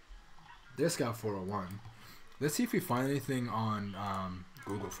 This got 401. Let's see if we find anything on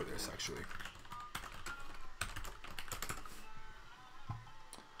Google for this, actually.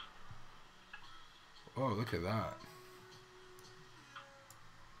 Oh, look at that.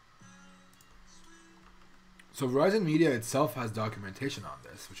 So Verizon Media itself has documentation on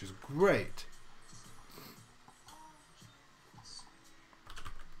this, which is great.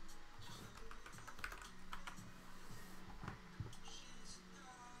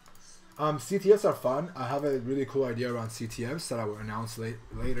 CTFs are fun. I have a really cool idea around CTFs that I will announce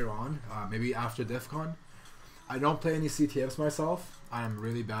later on, maybe after DEF CON. I don't play any CTFs myself. I am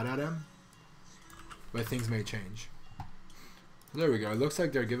really bad at them, but things may change. There we go. It looks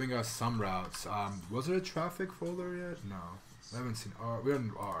like they're giving us some routes. Was there a traffic folder yet? No. I haven't seen R. We're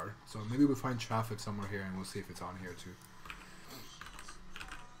in R. So maybe we'll find traffic somewhere here and we'll see if it's on here too.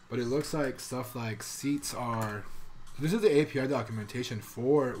 But it looks like stuff like seats are... This is the API documentation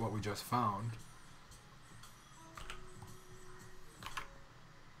for what we just found.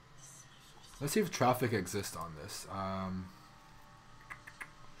 Let's see if traffic exists on this.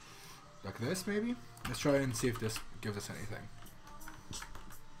 Like this maybe? Let's try and see if this gives us anything.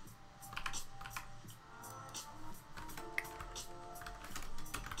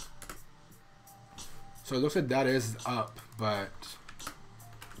 So it looks like that is up, but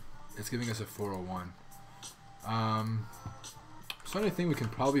it's giving us a 401. So I think we can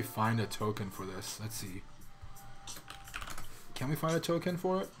probably find a token for this. Let's see. Can we find a token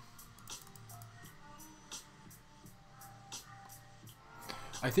for it?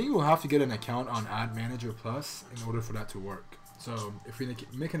 I think we'll have to get an account on Ad Manager Plus in order for that to work. So if we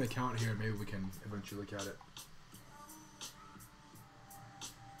make an account here, maybe we can eventually look at it.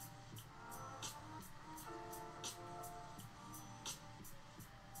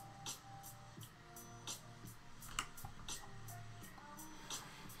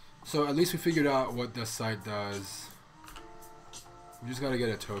 So at least we figured out what this site does. We just gotta get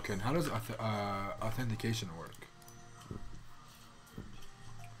a token. How does authentication work?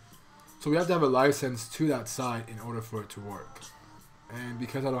 So we have to have a license to that site in order for it to work. And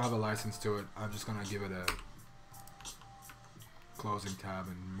because I don't have a license to it, I'm just gonna give it a closing tab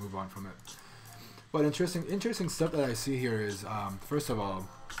and move on from it. But interesting stuff that I see here is, first of all,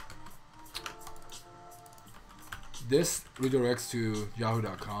 this redirects to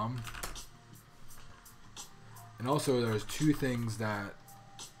yahoo.com. And also there's two things that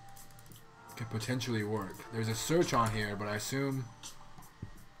could potentially work. There's a search on here, but I assume...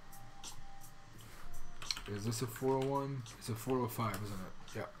 Is this a 401? It's a 405, isn't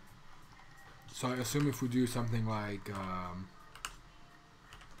it? Yeah. So I assume if we do something like...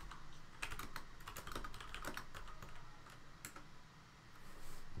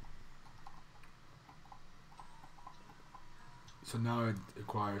 so now it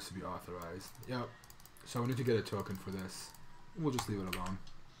requires to be authorized. Yep. So we need to get a token for this. We'll just leave it alone.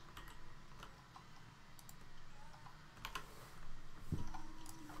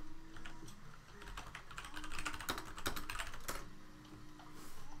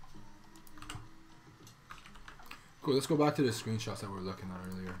 Cool, let's go back to the screenshots that we were looking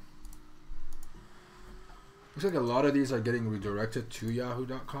at earlier. Looks like a lot of these are getting redirected to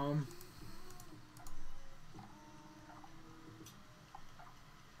yahoo.com.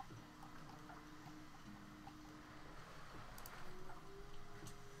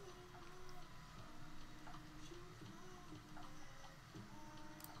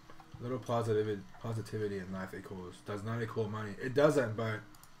 Little positivity in life does not equal money. It doesn't, but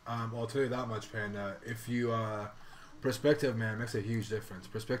I'll tell you that much, Panda. If you perspective, man, makes a huge difference.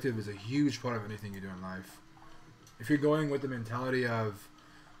 Perspective is a huge part of anything you do in life. If you're going with the mentality of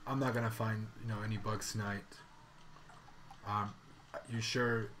I'm not gonna find any bugs tonight, you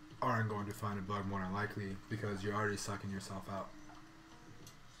sure aren't going to find a bug more than likely because you're already sucking yourself out.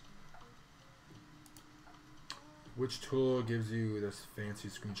 Which tool gives you this fancy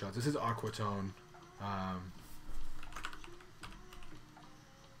screenshots? This is Aquatone.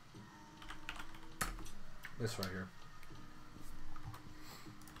 This right here.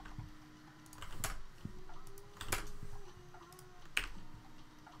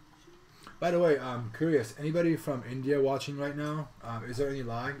 By the way, I'm curious. Anybody from India watching right now? Is there any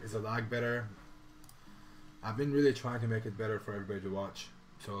lag? Is the lag better? I've been really trying to make it better for everybody to watch.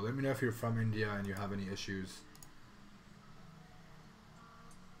 So let me know if you're from India and you have any issues.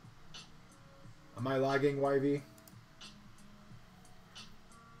 Am I lagging, YV?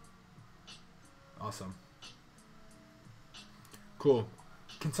 Awesome. Cool.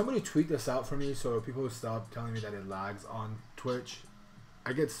 Can somebody tweet this out for me so people stop telling me that it lags on Twitch?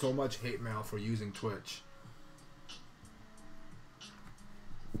 I get so much hate mail for using Twitch.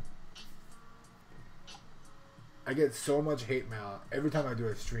 I get so much hate mail every time I do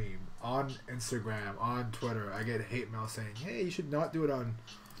a stream. On Instagram, on Twitter, I get hate mail saying, hey, you should not do it on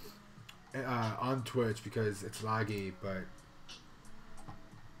on Twitch because it's laggy, but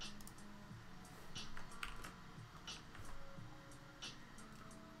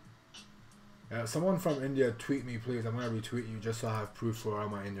someone from India, tweet me please. I'm gonna retweet you just so I have proof for all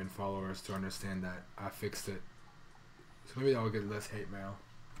my Indian followers to understand that I fixed it. So maybe I'll get less hate mail.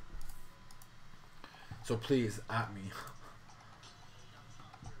 So please at me.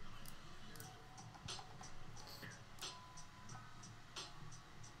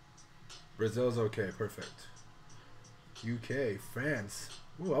 Brazil's okay, perfect. UK, France.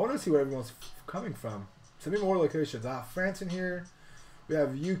 Ooh, I want to see where everyone's coming from. Send me more locations. France in here. We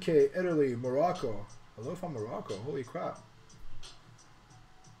have UK, Italy, Morocco. Hello from Morocco. Holy crap.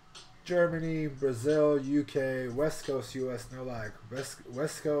 Germany, Brazil, UK, West Coast, US, no lag.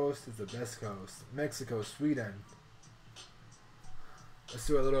 West Coast is the best coast. Mexico, Sweden. Let's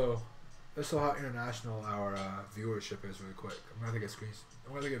do a little. Let's see how international our viewership is really quick. I'm gonna take a screen.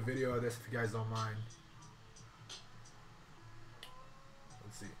 I'm gonna take a video of this if you guys don't mind.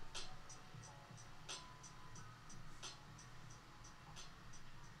 Let's see.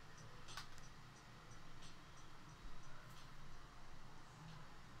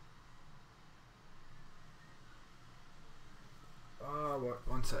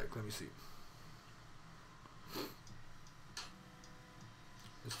 One sec. Let me see.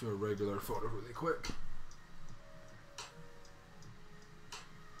 Let's do a regular photo really quick.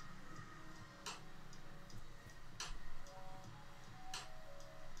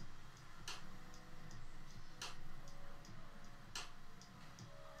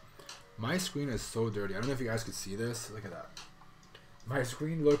 My screen is so dirty. I don't know if you guys could see this. Look at that. My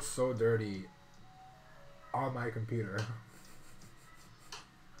screen looks so dirty on my computer.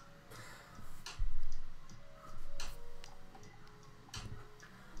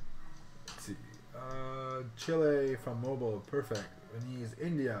 Let's see. Chile from mobile. Perfect. Venice,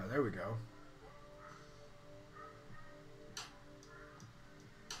 India. There we go.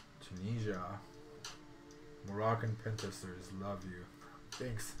 Tunisia. Moroccan printers. Love you.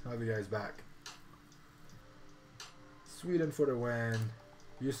 Thanks. Have you guys back. Sweden for the win.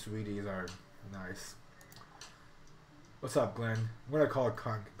 You sweeties are nice. What's up, Glenn? I'm gonna call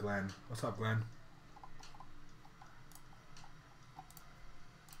Conk Glenn. What's up, Glenn?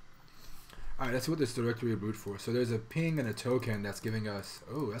 Alright, let's see what this directory root for. So there's a ping and a token that's giving us.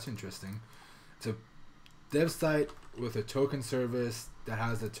 Oh, that's interesting. It's a dev site with a token service that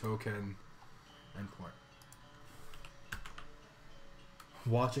has a token endpoint.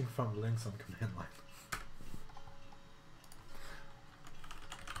 Watching from links on command line.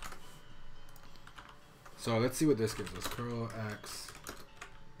 So let's see what this gives us. Curl X.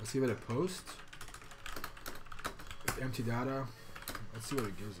 Let's give it a post. With empty data. Let's see what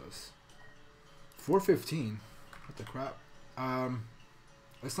it gives us. 415. What the crap?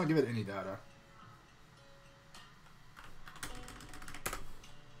 Let's not give it any data.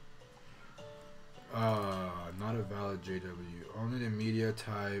 Not a valid JW. Only the media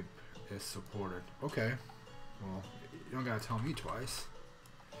type is supported. Okay. Well, you don't gotta tell me twice.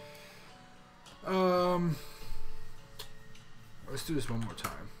 Let's do this one more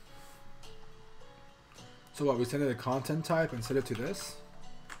time. So what? We send it a content type and set it to this?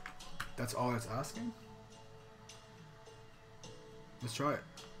 That's all it's asking? Let's try it.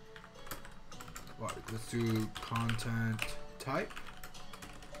 What? Let's do content type.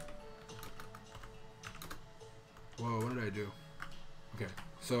 Whoa, what did I do? Okay,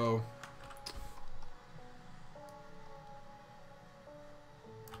 so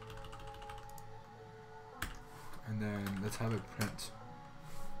and then let's have it print.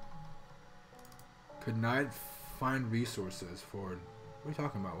 Could not find resources for. What are you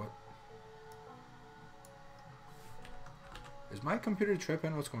talking about? What? Is my computer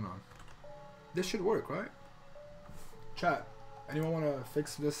tripping? What's going on? This should work, right? Chat. Anyone want to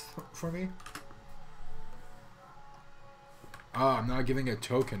fix this for me? Ah, I'm not giving a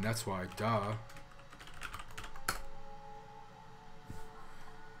token, that's why. Duh.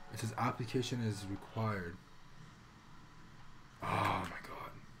 It says application is required. Oh my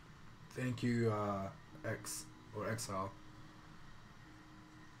god. Thank you, X or XL.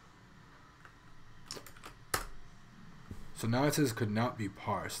 So now it says could not be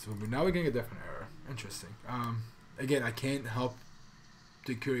parsed. So now we're getting a different error. Interesting. Again, I can't help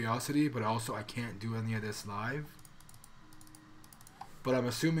the curiosity, but also I can't do any of this live. But I'm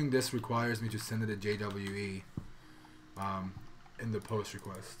assuming this requires me to send it a JWE in the post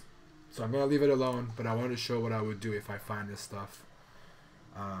request. So I'm going to leave it alone, but I wanted to show what I would do if I find this stuff,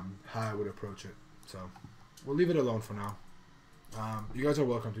 how I would approach it. So we'll leave it alone for now. You guys are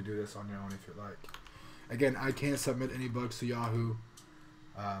welcome to do this on your own if you like. Again, I can't submit any bugs to Yahoo.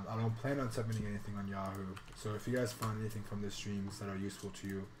 I don't plan on submitting anything on Yahoo. So if you guys find anything from the streams that are useful to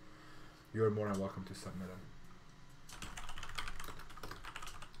you, you're more than welcome to submit them.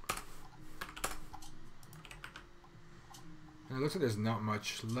 And it looks like there's not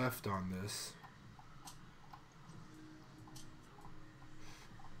much left on this.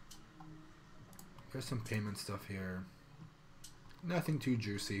 There's some payment stuff here. Nothing too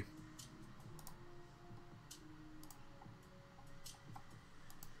juicy.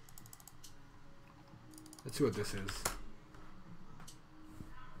 Let's see what this is.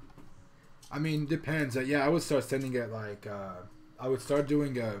 I mean, depends. Yeah, I would start sending it like, I would start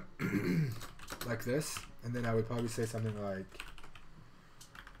doing a like this, and then I would probably say something like,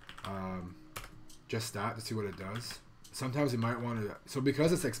 just that to see what it does. Sometimes you might want to, so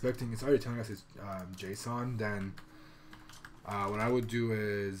because it's expecting, it's already telling us it's JSON, then what I would do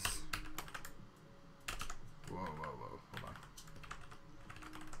is, hold on.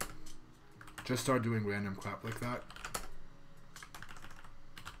 Just start doing random crap like that.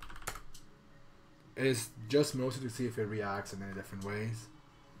 It's just mostly to see if it reacts in many different ways.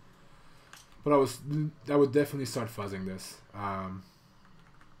 But I would definitely start fuzzing this.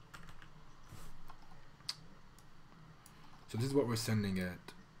 So this is what we're sending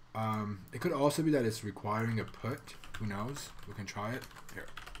it. It could also be that it's requiring a put. Who knows? We can try it. Here.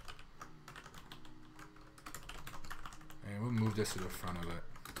 And we'll move this to the front of it.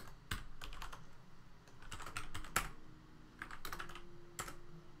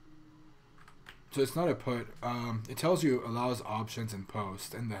 So it's not a put. It tells you allows options in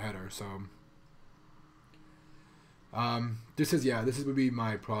post in the header. So this would be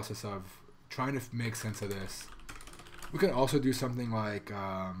my process of trying to make sense of this. We can also do something like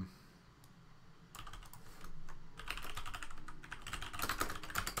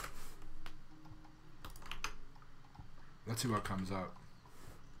let's see what comes up.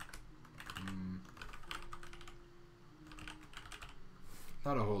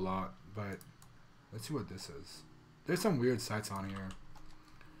 Not a whole lot, but let's see what this is. There's some weird sites on here.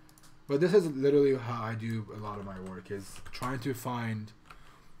 But this is literally how I do a lot of my work, is trying to find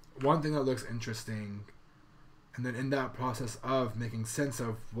one thing that looks interesting, and then in that process of making sense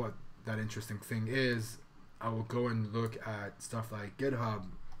of what that interesting thing is, I will go and look at stuff like GitHub,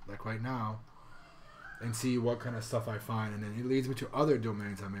 like right now, and see what kind of stuff I find, and then it leads me to other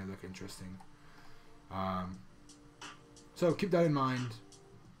domains that may look interesting. So keep that in mind.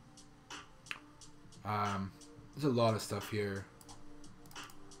 There's a lot of stuff here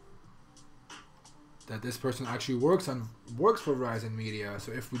that this person actually works for Verizon Media.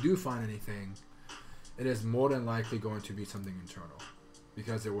 So if we do find anything, it is more than likely going to be something internal,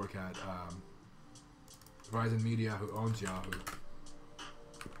 because they work at Verizon Media, who owns Yahoo.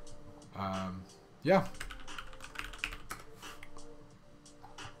 Yeah.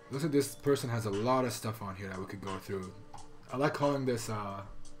 Looks like this person has a lot of stuff on here that we could go through. I like calling this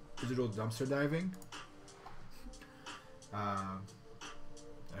digital dumpster diving.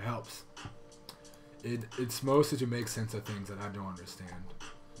 It helps. It's mostly to make sense of things that I don't understand.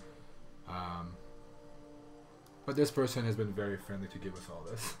 But this person has been very friendly to give us all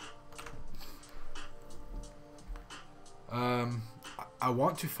this. I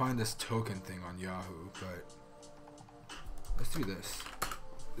want to find this token thing on Yahoo, but let's do this.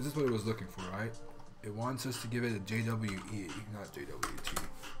 This is what it was looking for, right? It wants us to give it a JWE, not JWT.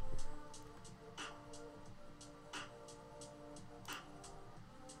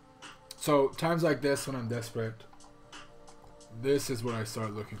 So times like this, when I'm desperate, this is where I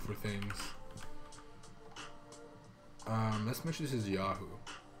start looking for things. Let's make sure this is Yahoo.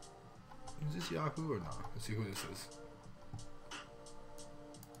 Is this Yahoo or not? Let's see who this is.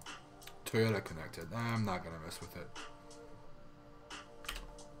 Toyota connected. I'm not gonna mess with it.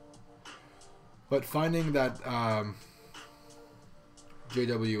 But finding that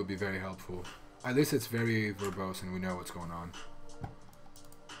JW would be very helpful. At least it's very verbose and we know what's going on.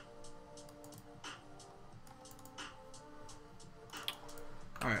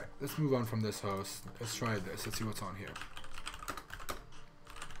 Alright, let's move on from this host. Let's try this. Let's see what's on here.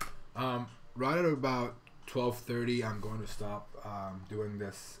 Right at about 12:30, I'm going to stop doing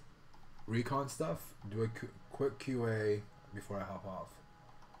this Recon stuff. Do a quick QA before I hop off.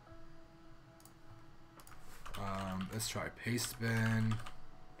 Let's try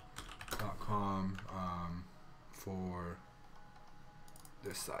pastebin.com for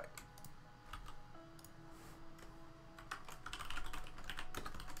this site.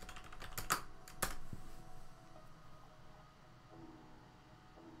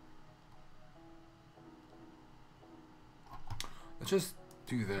 Let's just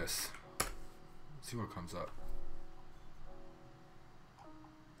do this. See what comes up.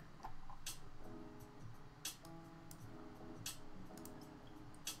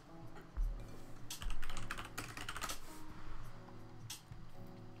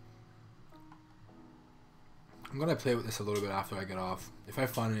 I'm gonna play with this a little bit after I get off. If I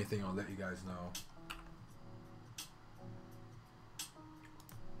find anything, I'll let you guys know.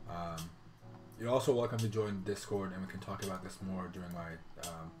 You're also welcome to join Discord, and we can talk about this more during my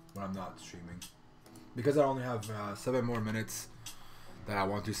when I'm not streaming. Because I only have 7 more minutes that I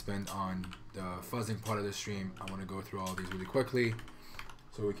want to spend on the fuzzing part of the stream, I want to go through all these really quickly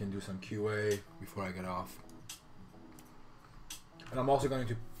so we can do some QA before I get off. And I'm also going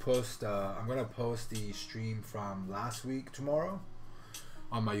to post, I'm going to post the stream from last week tomorrow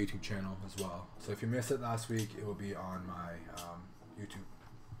on my YouTube channel as well. So if you missed it last week, it will be on my YouTube.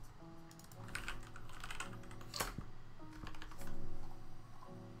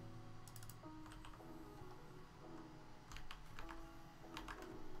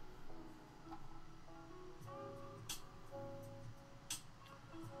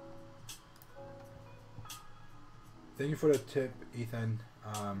 Thank you for the tip, Ethan.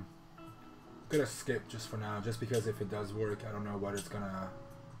 I'm gonna skip just for now, just because if it does work, I don't know what it's gonna,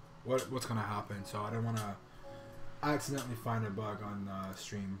 what's gonna happen. So I don't want to accidentally find a bug on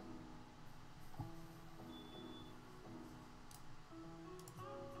stream.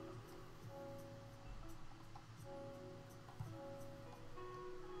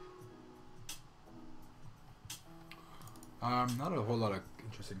 Not a whole lot of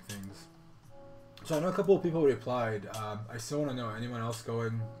interesting things. So I know a couple of people replied. I still want to know, anyone else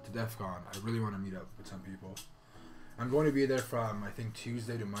going to DEF CON? I really want to meet up with some people. I'm going to be there from, I think,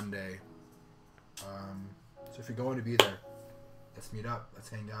 Tuesday to Monday. So if you're going to be there, let's meet up. Let's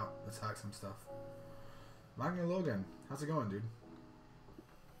hang out. Let's hack some stuff. Magna Logan, how's it going, dude?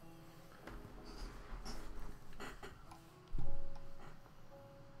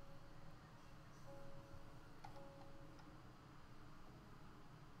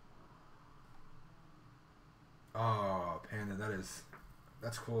 Oh, Panda,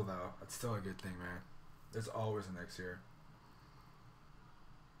 that's cool though. That's still a good thing, man. There's always a next year.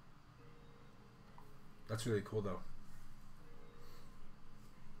 That's really cool though.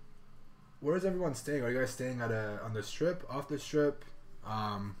 Where is everyone staying? Are you guys staying at on the strip, off the strip?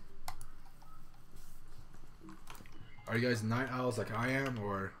 Are you guys night owls like I am,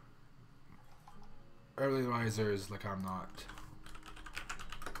 or early risers like I'm not?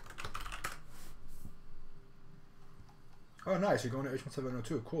 Oh, nice. You're going to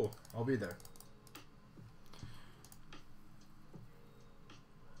H1702. Cool. I'll be there.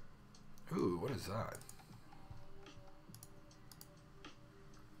 Ooh, what is that?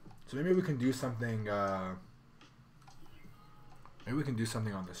 So maybe we can do something, maybe we can do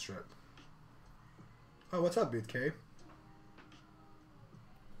something on this strip. Oh, what's up, BitK?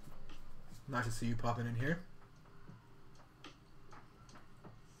 Nice to see you popping in here.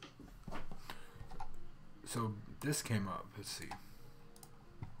 So this came up. Let's see.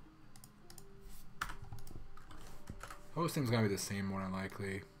 Hosting's gonna be the same, more than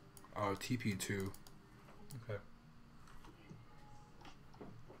likely. Oh, TP2. Okay.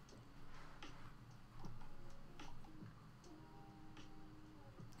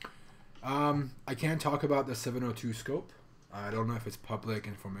 I can't talk about the 702 scope. I don't know if it's public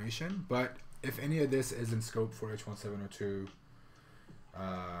information, but if any of this is in scope for H1702,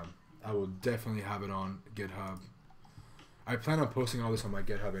 I will definitely have it on GitHub. I plan on posting all this on my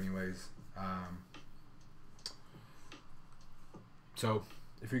GitHub anyways. So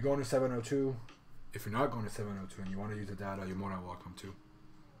if you're going to 702, if you're not going to 702 and you want to use the data, you're more than welcome to.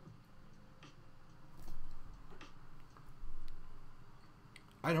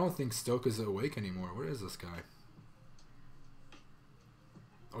 I don't think Stoke is awake anymore. Where is this guy?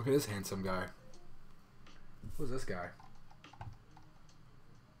 Okay, this handsome guy. Who's this guy?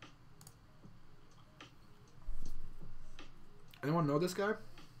 Anyone know this guy?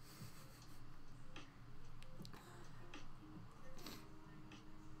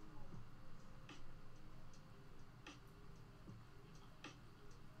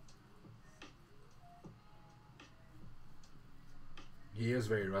 He is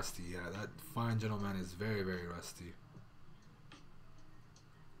very rusty. Yeah, that fine gentleman is very, very rusty.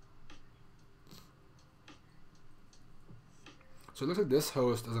 So it looks like this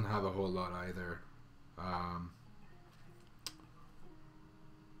host doesn't have a whole lot either.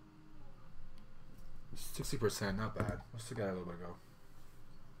 60%, not bad. Let's still got a little bit to go.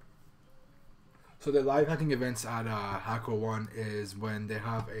 So the live hacking events at HackerOne is when they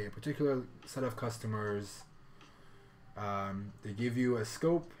have a particular set of customers. They give you a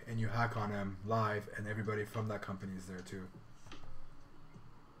scope and you hack on them live, and everybody from that company is there too.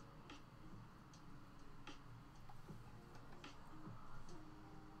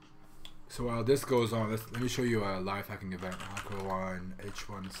 So while this goes on, let me show you a live hacking event, HackerOne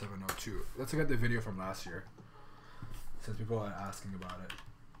H1702. Let's look at the video from last year. since people are asking about it.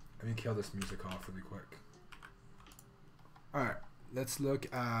 Let me kill this music off really quick. Alright, let's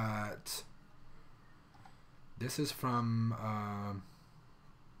look at... This is from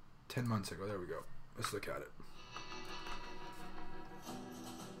 10 months ago. There we go. Let's look at it.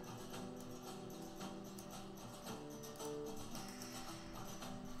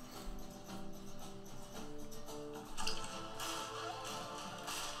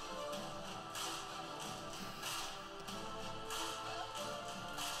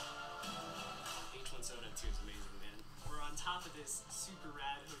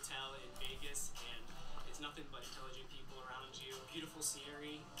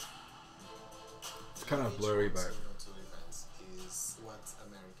 Kind of blurry, but events is what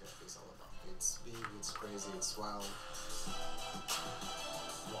America is all about. It's big, it's crazy, it's wild.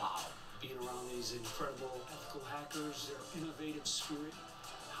 Wow, being around these incredible ethical hackers, their innovative spirit,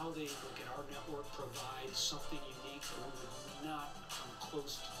 how they look at our network, provide something unique that we would not come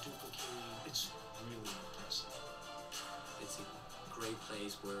close to duplicating. It's really impressive. It's a great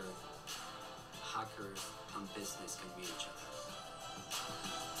place where hackers and business can meet each other.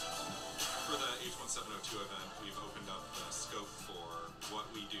 For the H1702 event, we've opened up the scope for what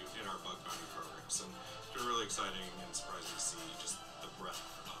we do in our bug bounty programs, and it's been really exciting and surprising to see just the breadth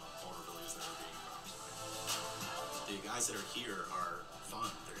of vulnerabilities that are being found tonight. The guys that are here are fun,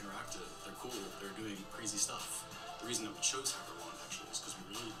 they're interactive, they're cool, they're doing crazy stuff. The reason that we chose HackerOne actually is because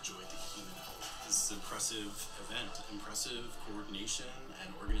we really enjoyed the human element. This is an impressive event, impressive coordination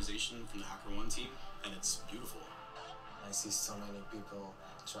and organization from the HackerOne team, and it's beautiful. I see so many people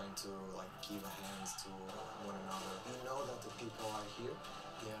trying to like give hands to one another. You know that the people are here,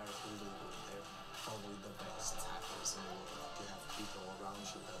 they are really good. They're probably the best hackers in the world. You have people around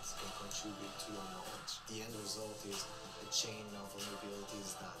you that can contribute to your knowledge. The end result is a chain of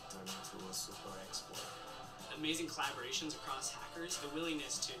vulnerabilities that turn into a super exploit. Amazing collaborations across hackers, the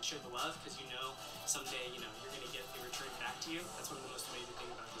willingness to share the love, because you know someday you're going to get the return back to you. That's one of the most amazing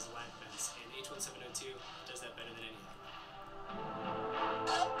things about these live events, and H1702 does that better than anything.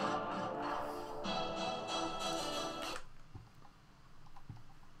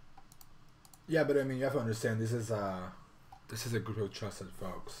 Yeah, but I mean, you have to understand this is a group of trusted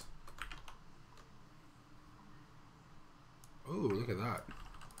folks. Oh, look at that.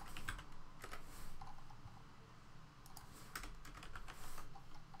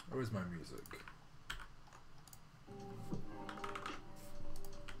 Where's my music?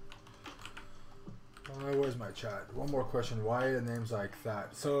 Where's my chat? One more question. Why are the names like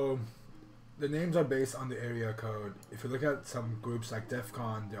that? So, the names are based on the area code. If you look at some groups like DEF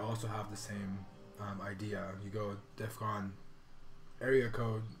CON, they also have the same idea. You go DEF CON area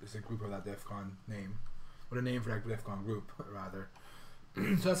code is a group of that DEF CON name, or a name for that DEF CON group, rather.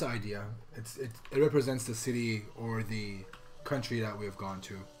 So that's the idea. It represents the city or the country that we have gone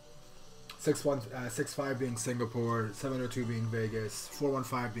to. 65 being Singapore, 702 being Vegas,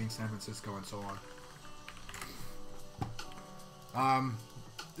 415 being San Francisco, and so on.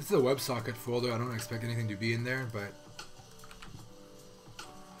 This is a WebSocket folder. I don't expect anything to be in there, but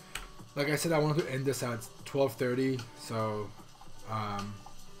like I said, I wanted to end this at 12:30, so I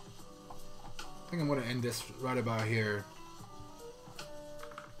think I'm going to end this right about here.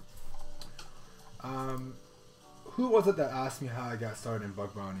 Who was it that asked me how I got started in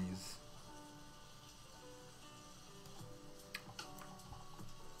bug bounties?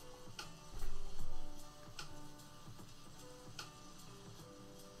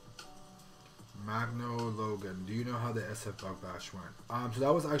 Magno Logan, do you know how the SF Bug Bash went? So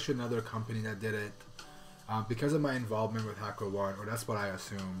that was actually another company that did it. Because of my involvement with HackerOne, or that's what I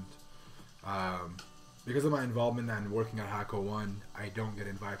assumed. Because of my involvement and working at HackerOne, I don't get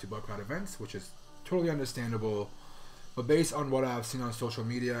invited to bug bounty events, which is totally understandable. But based on what I've seen on social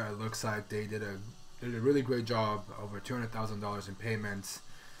media, it looks like they did a really great job, over $200,000 in payments.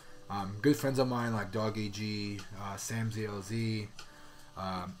 Good friends of mine like Dog AG, Sam ZLZ,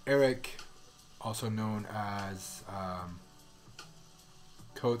 Eric, also known as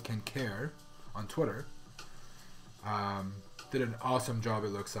Code Can Care on Twitter, did an awesome job, it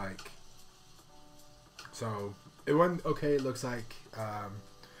looks like. So it went okay, it looks like.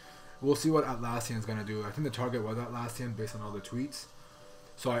 We'll see what Atlassian is going to do. I think the target was Atlassian based on all the tweets.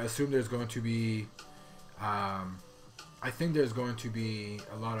 So I assume there's going to be, I think there's going to be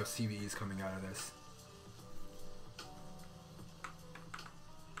a lot of CVEs coming out of this.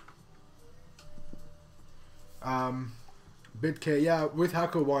 BitK, yeah, with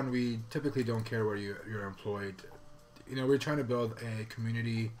HackerOne, we typically don't care where you're employed. You know, we're trying to build a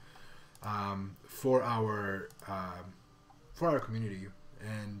community for our community,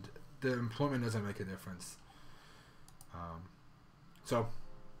 and the employment doesn't make a difference. So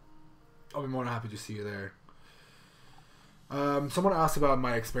I'll be more than happy to see you there. Someone asked about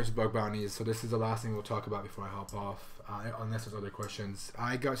my experience with bug bounties, so this is the last thing we'll talk about before I hop off, unless there's other questions.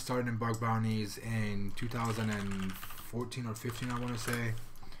 I got started in bug bounties in 2014 or 15, I want to say.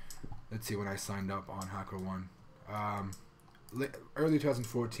 Let's see when I signed up on HackerOne. Early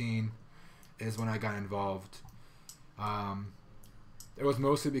 2014 is when I got involved. It was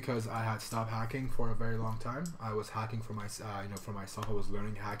mostly because I had stopped hacking for a very long time. I was hacking for for myself. I was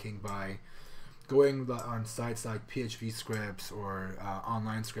learning hacking by going on sites like PHP scripts or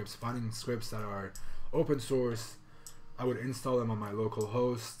online scripts, finding scripts that are open source. I would install them on my local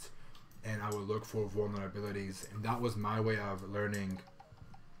host, and I would look for vulnerabilities, and that was my way of learning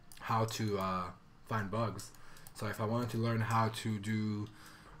how to find bugs. So if I wanted to learn how to do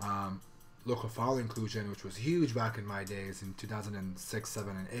local file inclusion, which was huge back in my days in 2006,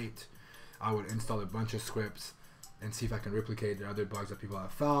 7, and 8, I would install a bunch of scripts and see if I can replicate the other bugs that people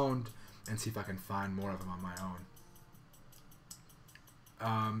have found, and see if I can find more of them on my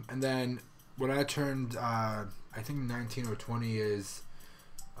own. And then when I turned, I think 19 or 20 is,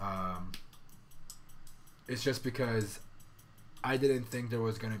 it's just because I didn't think there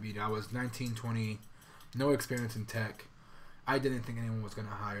was going to be, I was 19, 20, no experience in tech. I didn't think anyone was going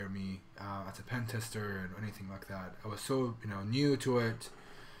to hire me as a pen tester or anything like that. I was so, new to it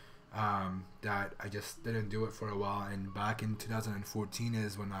that I just didn't do it for a while. And back in 2014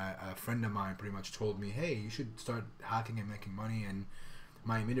 is when a friend of mine pretty much told me, hey, you should start hacking and making money. And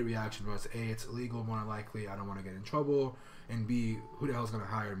my immediate reaction was, A, it's illegal, more than likely, I don't want to get in trouble, and B, who the hell is going to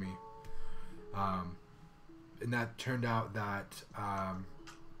hire me? And that turned out that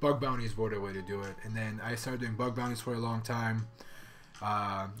bug bounties were the way to do it. And then I started doing bug bounties for a long time.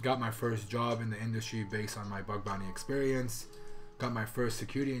 Got my first job in the industry based on my bug bounty experience. Got my first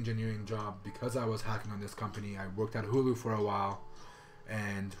security engineering job because I was hacking on this company. I worked at Hulu for a while,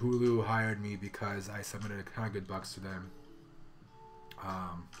 and Hulu hired me because I submitted kind of good bugs to them.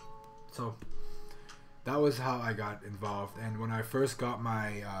 So that was how I got involved. And when I first got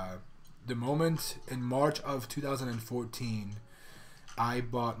my the moment in March of 2014, I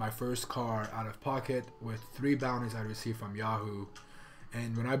bought my first car out of pocket with 3 bounties I received from Yahoo.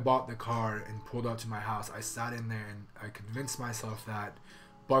 And when I bought the car and pulled up to my house, I sat in there and I convinced myself that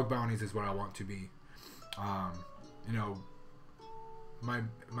bug bounties is where I want to be.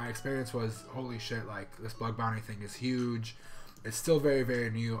 My experience was, holy shit, like, this bug bounty thing is huge. It's still very, very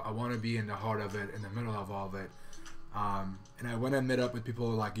new. I want to be in the heart of it, in the middle of all of it. And I went and met up with people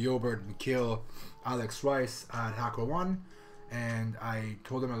like Yobert, Nikhil, Alex Rice at HackerOne, and I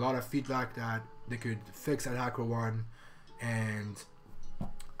told them a lot of feedback that they could fix at HackerOne. And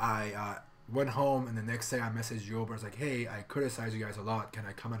I went home, and the next day I messaged Yobert. I was like, hey, I criticize you guys a lot. Can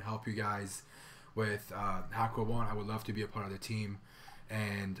I come and help you guys with HackerOne? I would love to be a part of the team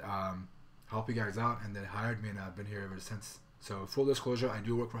and help you guys out. And they hired me, and I've been here ever since. So full disclosure, I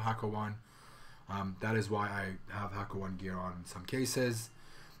do work for HackerOne. That is why I have HackerOne gear on in some cases.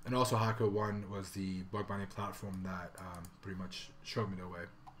 And also HackerOne was the bug bounty platform that pretty much showed me the way.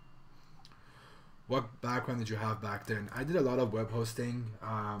 What background did you have back then? I did a lot of web hosting.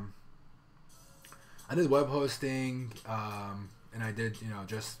 I did web hosting, and I did,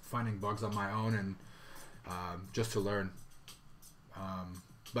 just finding bugs on my own and just to learn.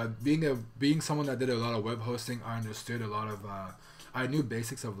 But being someone that did a lot of web hosting, I understood a lot of, I knew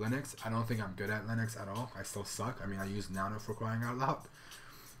basics of Linux. I don't think I'm good at Linux at all. I still suck. I mean, I use Nano for crying out loud.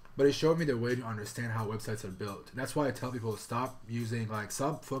 But it showed me the way to understand how websites are built. That's why I tell people to stop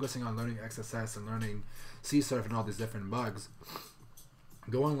focusing on learning XSS and learning CSRF and all these different bugs.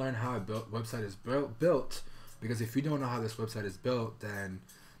 Go and learn how a website is built, because if you don't know how this website is built, then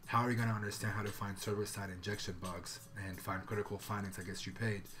how are you going to understand how to find server-side injection bugs and find critical findings that gets you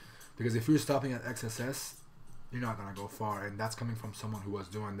paid? Because if you're stopping at XSS, you're not going to go far, and that's coming from someone who was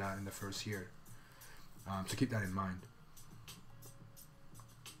doing that in the first year. So keep that in mind.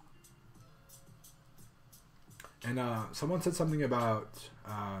 And someone said something about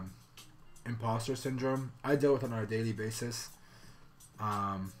imposter syndrome. I deal with it on a daily basis.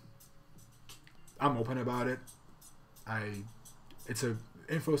 I'm open about it.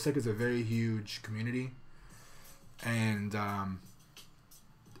 InfoSec is a very huge community, and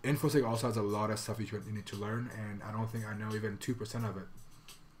InfoSec also has a lot of stuff you need to learn, and I don't think I know even 2% of it.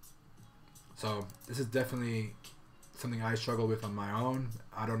 So this is definitely something I struggle with on my own.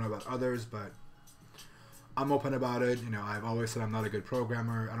 I don't know about others, but I'm open about it. I've always said I'm not a good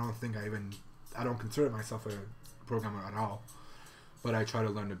programmer. I don't consider myself a programmer at all, but I try to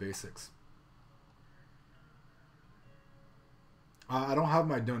learn the basics. I don't have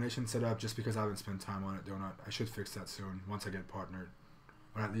my donation set up just because I haven't spent time on it, Donut. I should fix that soon once I get partnered,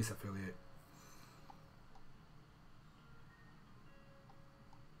 or at least affiliate.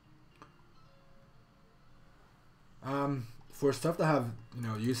 For stuff that have,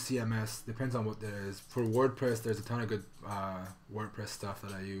 use CMS, depends on what there is. For WordPress, there's a ton of good WordPress stuff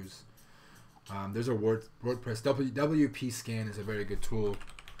that I use. There's a WordPress WP Scan is a very good tool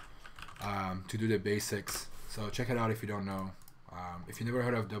to do the basics. So check it out if you don't know. If you never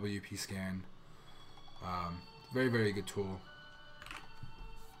heard of WP Scan, very, very good tool.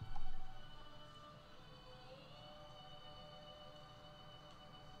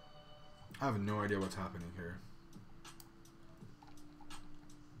 I have no idea what's happening here.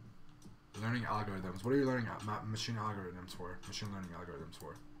 Learning algorithms. What are you learning machine algorithms for? Machine learning algorithms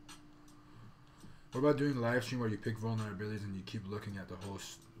for? What about doing live stream where you pick vulnerabilities and you keep looking at the whole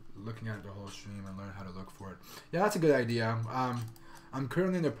stream and learn how to look for it? Yeah, that's a good idea. I'm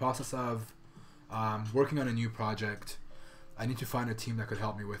currently in the process of working on a new project. I need to find a team that could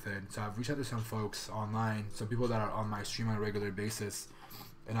help me with it. So I've reached out to some folks online, some people that are on my stream on a regular basis,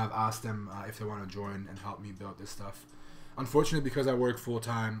 and I've asked them if they want to join and help me build this stuff. Unfortunately, because I work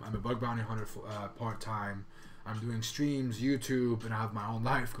full-time, I'm a bug bounty hunter part-time, I'm doing streams, YouTube, and I have my own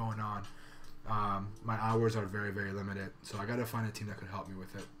life going on. My hours are very, very limited, so I gotta find a team that could help me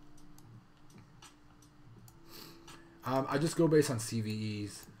with it. I just go based on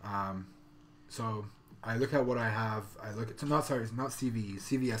CVEs. So I look at what I have. I look at not CVEs,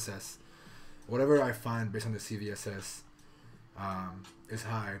 CVSS. Whatever I find based on the CVSS is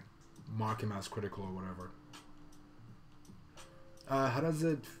high. Mark him as critical or whatever. How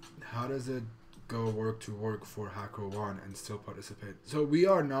does it go work for HackerOne and still participate? So we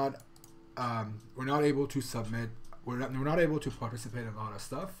are not. We're not able to submit. We're not able to participate in a lot of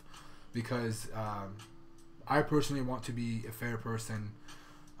stuff because I personally want to be a fair person.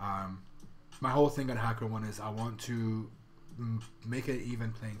 My whole thing at HackerOne is I want to make an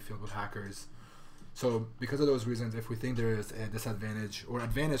even playing field with hackers. So because of those reasons, if we think there is a disadvantage or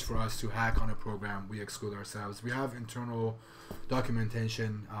advantage for us to hack on a program, we exclude ourselves. We have internal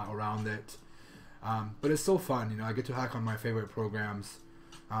documentation around it, but it's still fun. I get to hack on my favorite programs.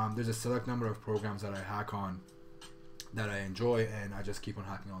 There's a select number of programs that I hack on that I enjoy, and I just keep on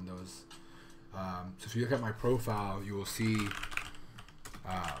hacking on those. So if you look at my profile, you will see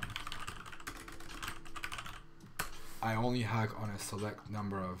I only hack on a select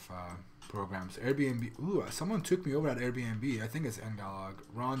number of programs. Airbnb. Ooh, someone took me over at Airbnb. I think it's Ngalog.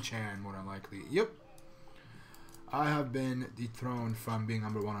 Ron Chan, more than likely. Yep. I have been dethroned from being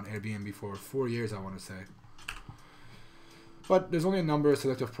 #1 on Airbnb for 4 years, I want to say. But there's only a number of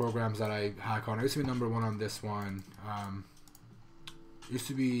selective programs that I hack on. I used to be #1 on this one. Used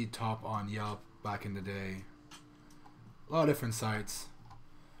to be top on Yelp back in the day. A lot of different sites.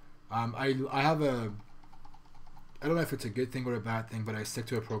 I have a... I don't know if it's a good thing or a bad thing, but I stick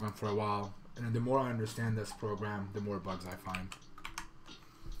to a program for a while. And the more I understand this program, the more bugs I find.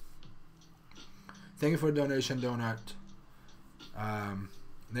 Thank you for the donation, Donut.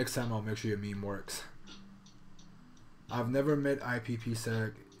 Next time I'll make sure your meme works. I've never met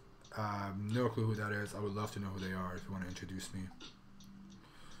IPPSec. No clue who that is. I would love to know who they are if you want to introduce me.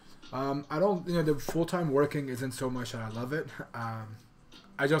 I don't, the full-time working isn't so much that I love it.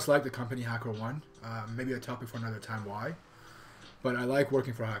 I just like the company HackerOne. Maybe a topic for another time why. But I like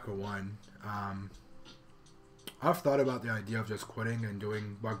working for HackerOne. I've thought about the idea of just quitting and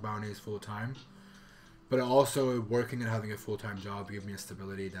doing bug bounties full-time. But also working and having a full-time job gives me a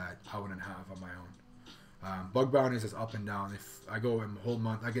stability that I wouldn't have on my own. Bug bounties is up and down. If I go a whole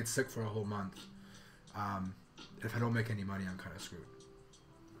month, I get sick for a whole month. If I don't make any money, I'm kind of screwed.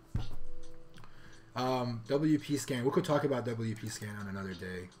 WP Scan. We could talk about WP Scan on another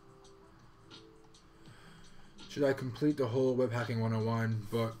day. Should I complete the whole Web Hacking 101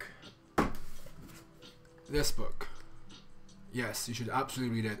 book? This book. Yes, you should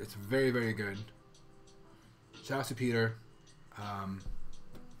absolutely read it. It's very, very good. Shout out to Peter.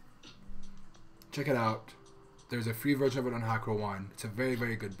 Check it out. There's a free version of it on HackerOne. It's a very,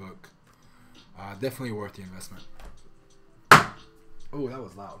 very good book. Definitely worth the investment. Oh, that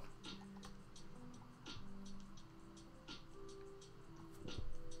was loud.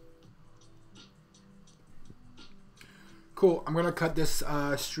 Cool. I'm gonna cut this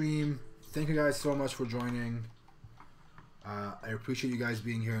stream. Thank you guys so much for joining. I appreciate you guys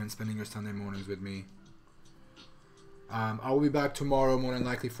being here and spending your Sunday mornings with me. I will be back tomorrow, more than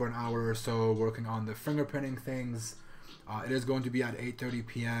likely for an hour or so, working on the fingerprinting things. It is going to be at 8:30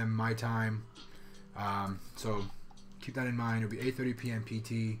 p.m. my time, so keep that in mind. It'll be 8:30 p.m.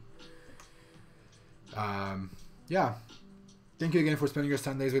 PT. Yeah, thank you again for spending your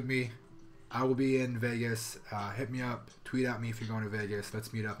Sundays with me. I will be in Vegas. Hit me up. Tweet at me if you're going to Vegas.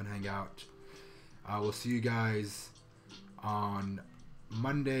 Let's meet up and hang out. I will see you guys on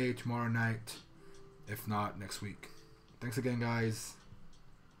Monday, tomorrow night, if not next week. Thanks again, guys,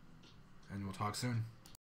 and we'll talk soon.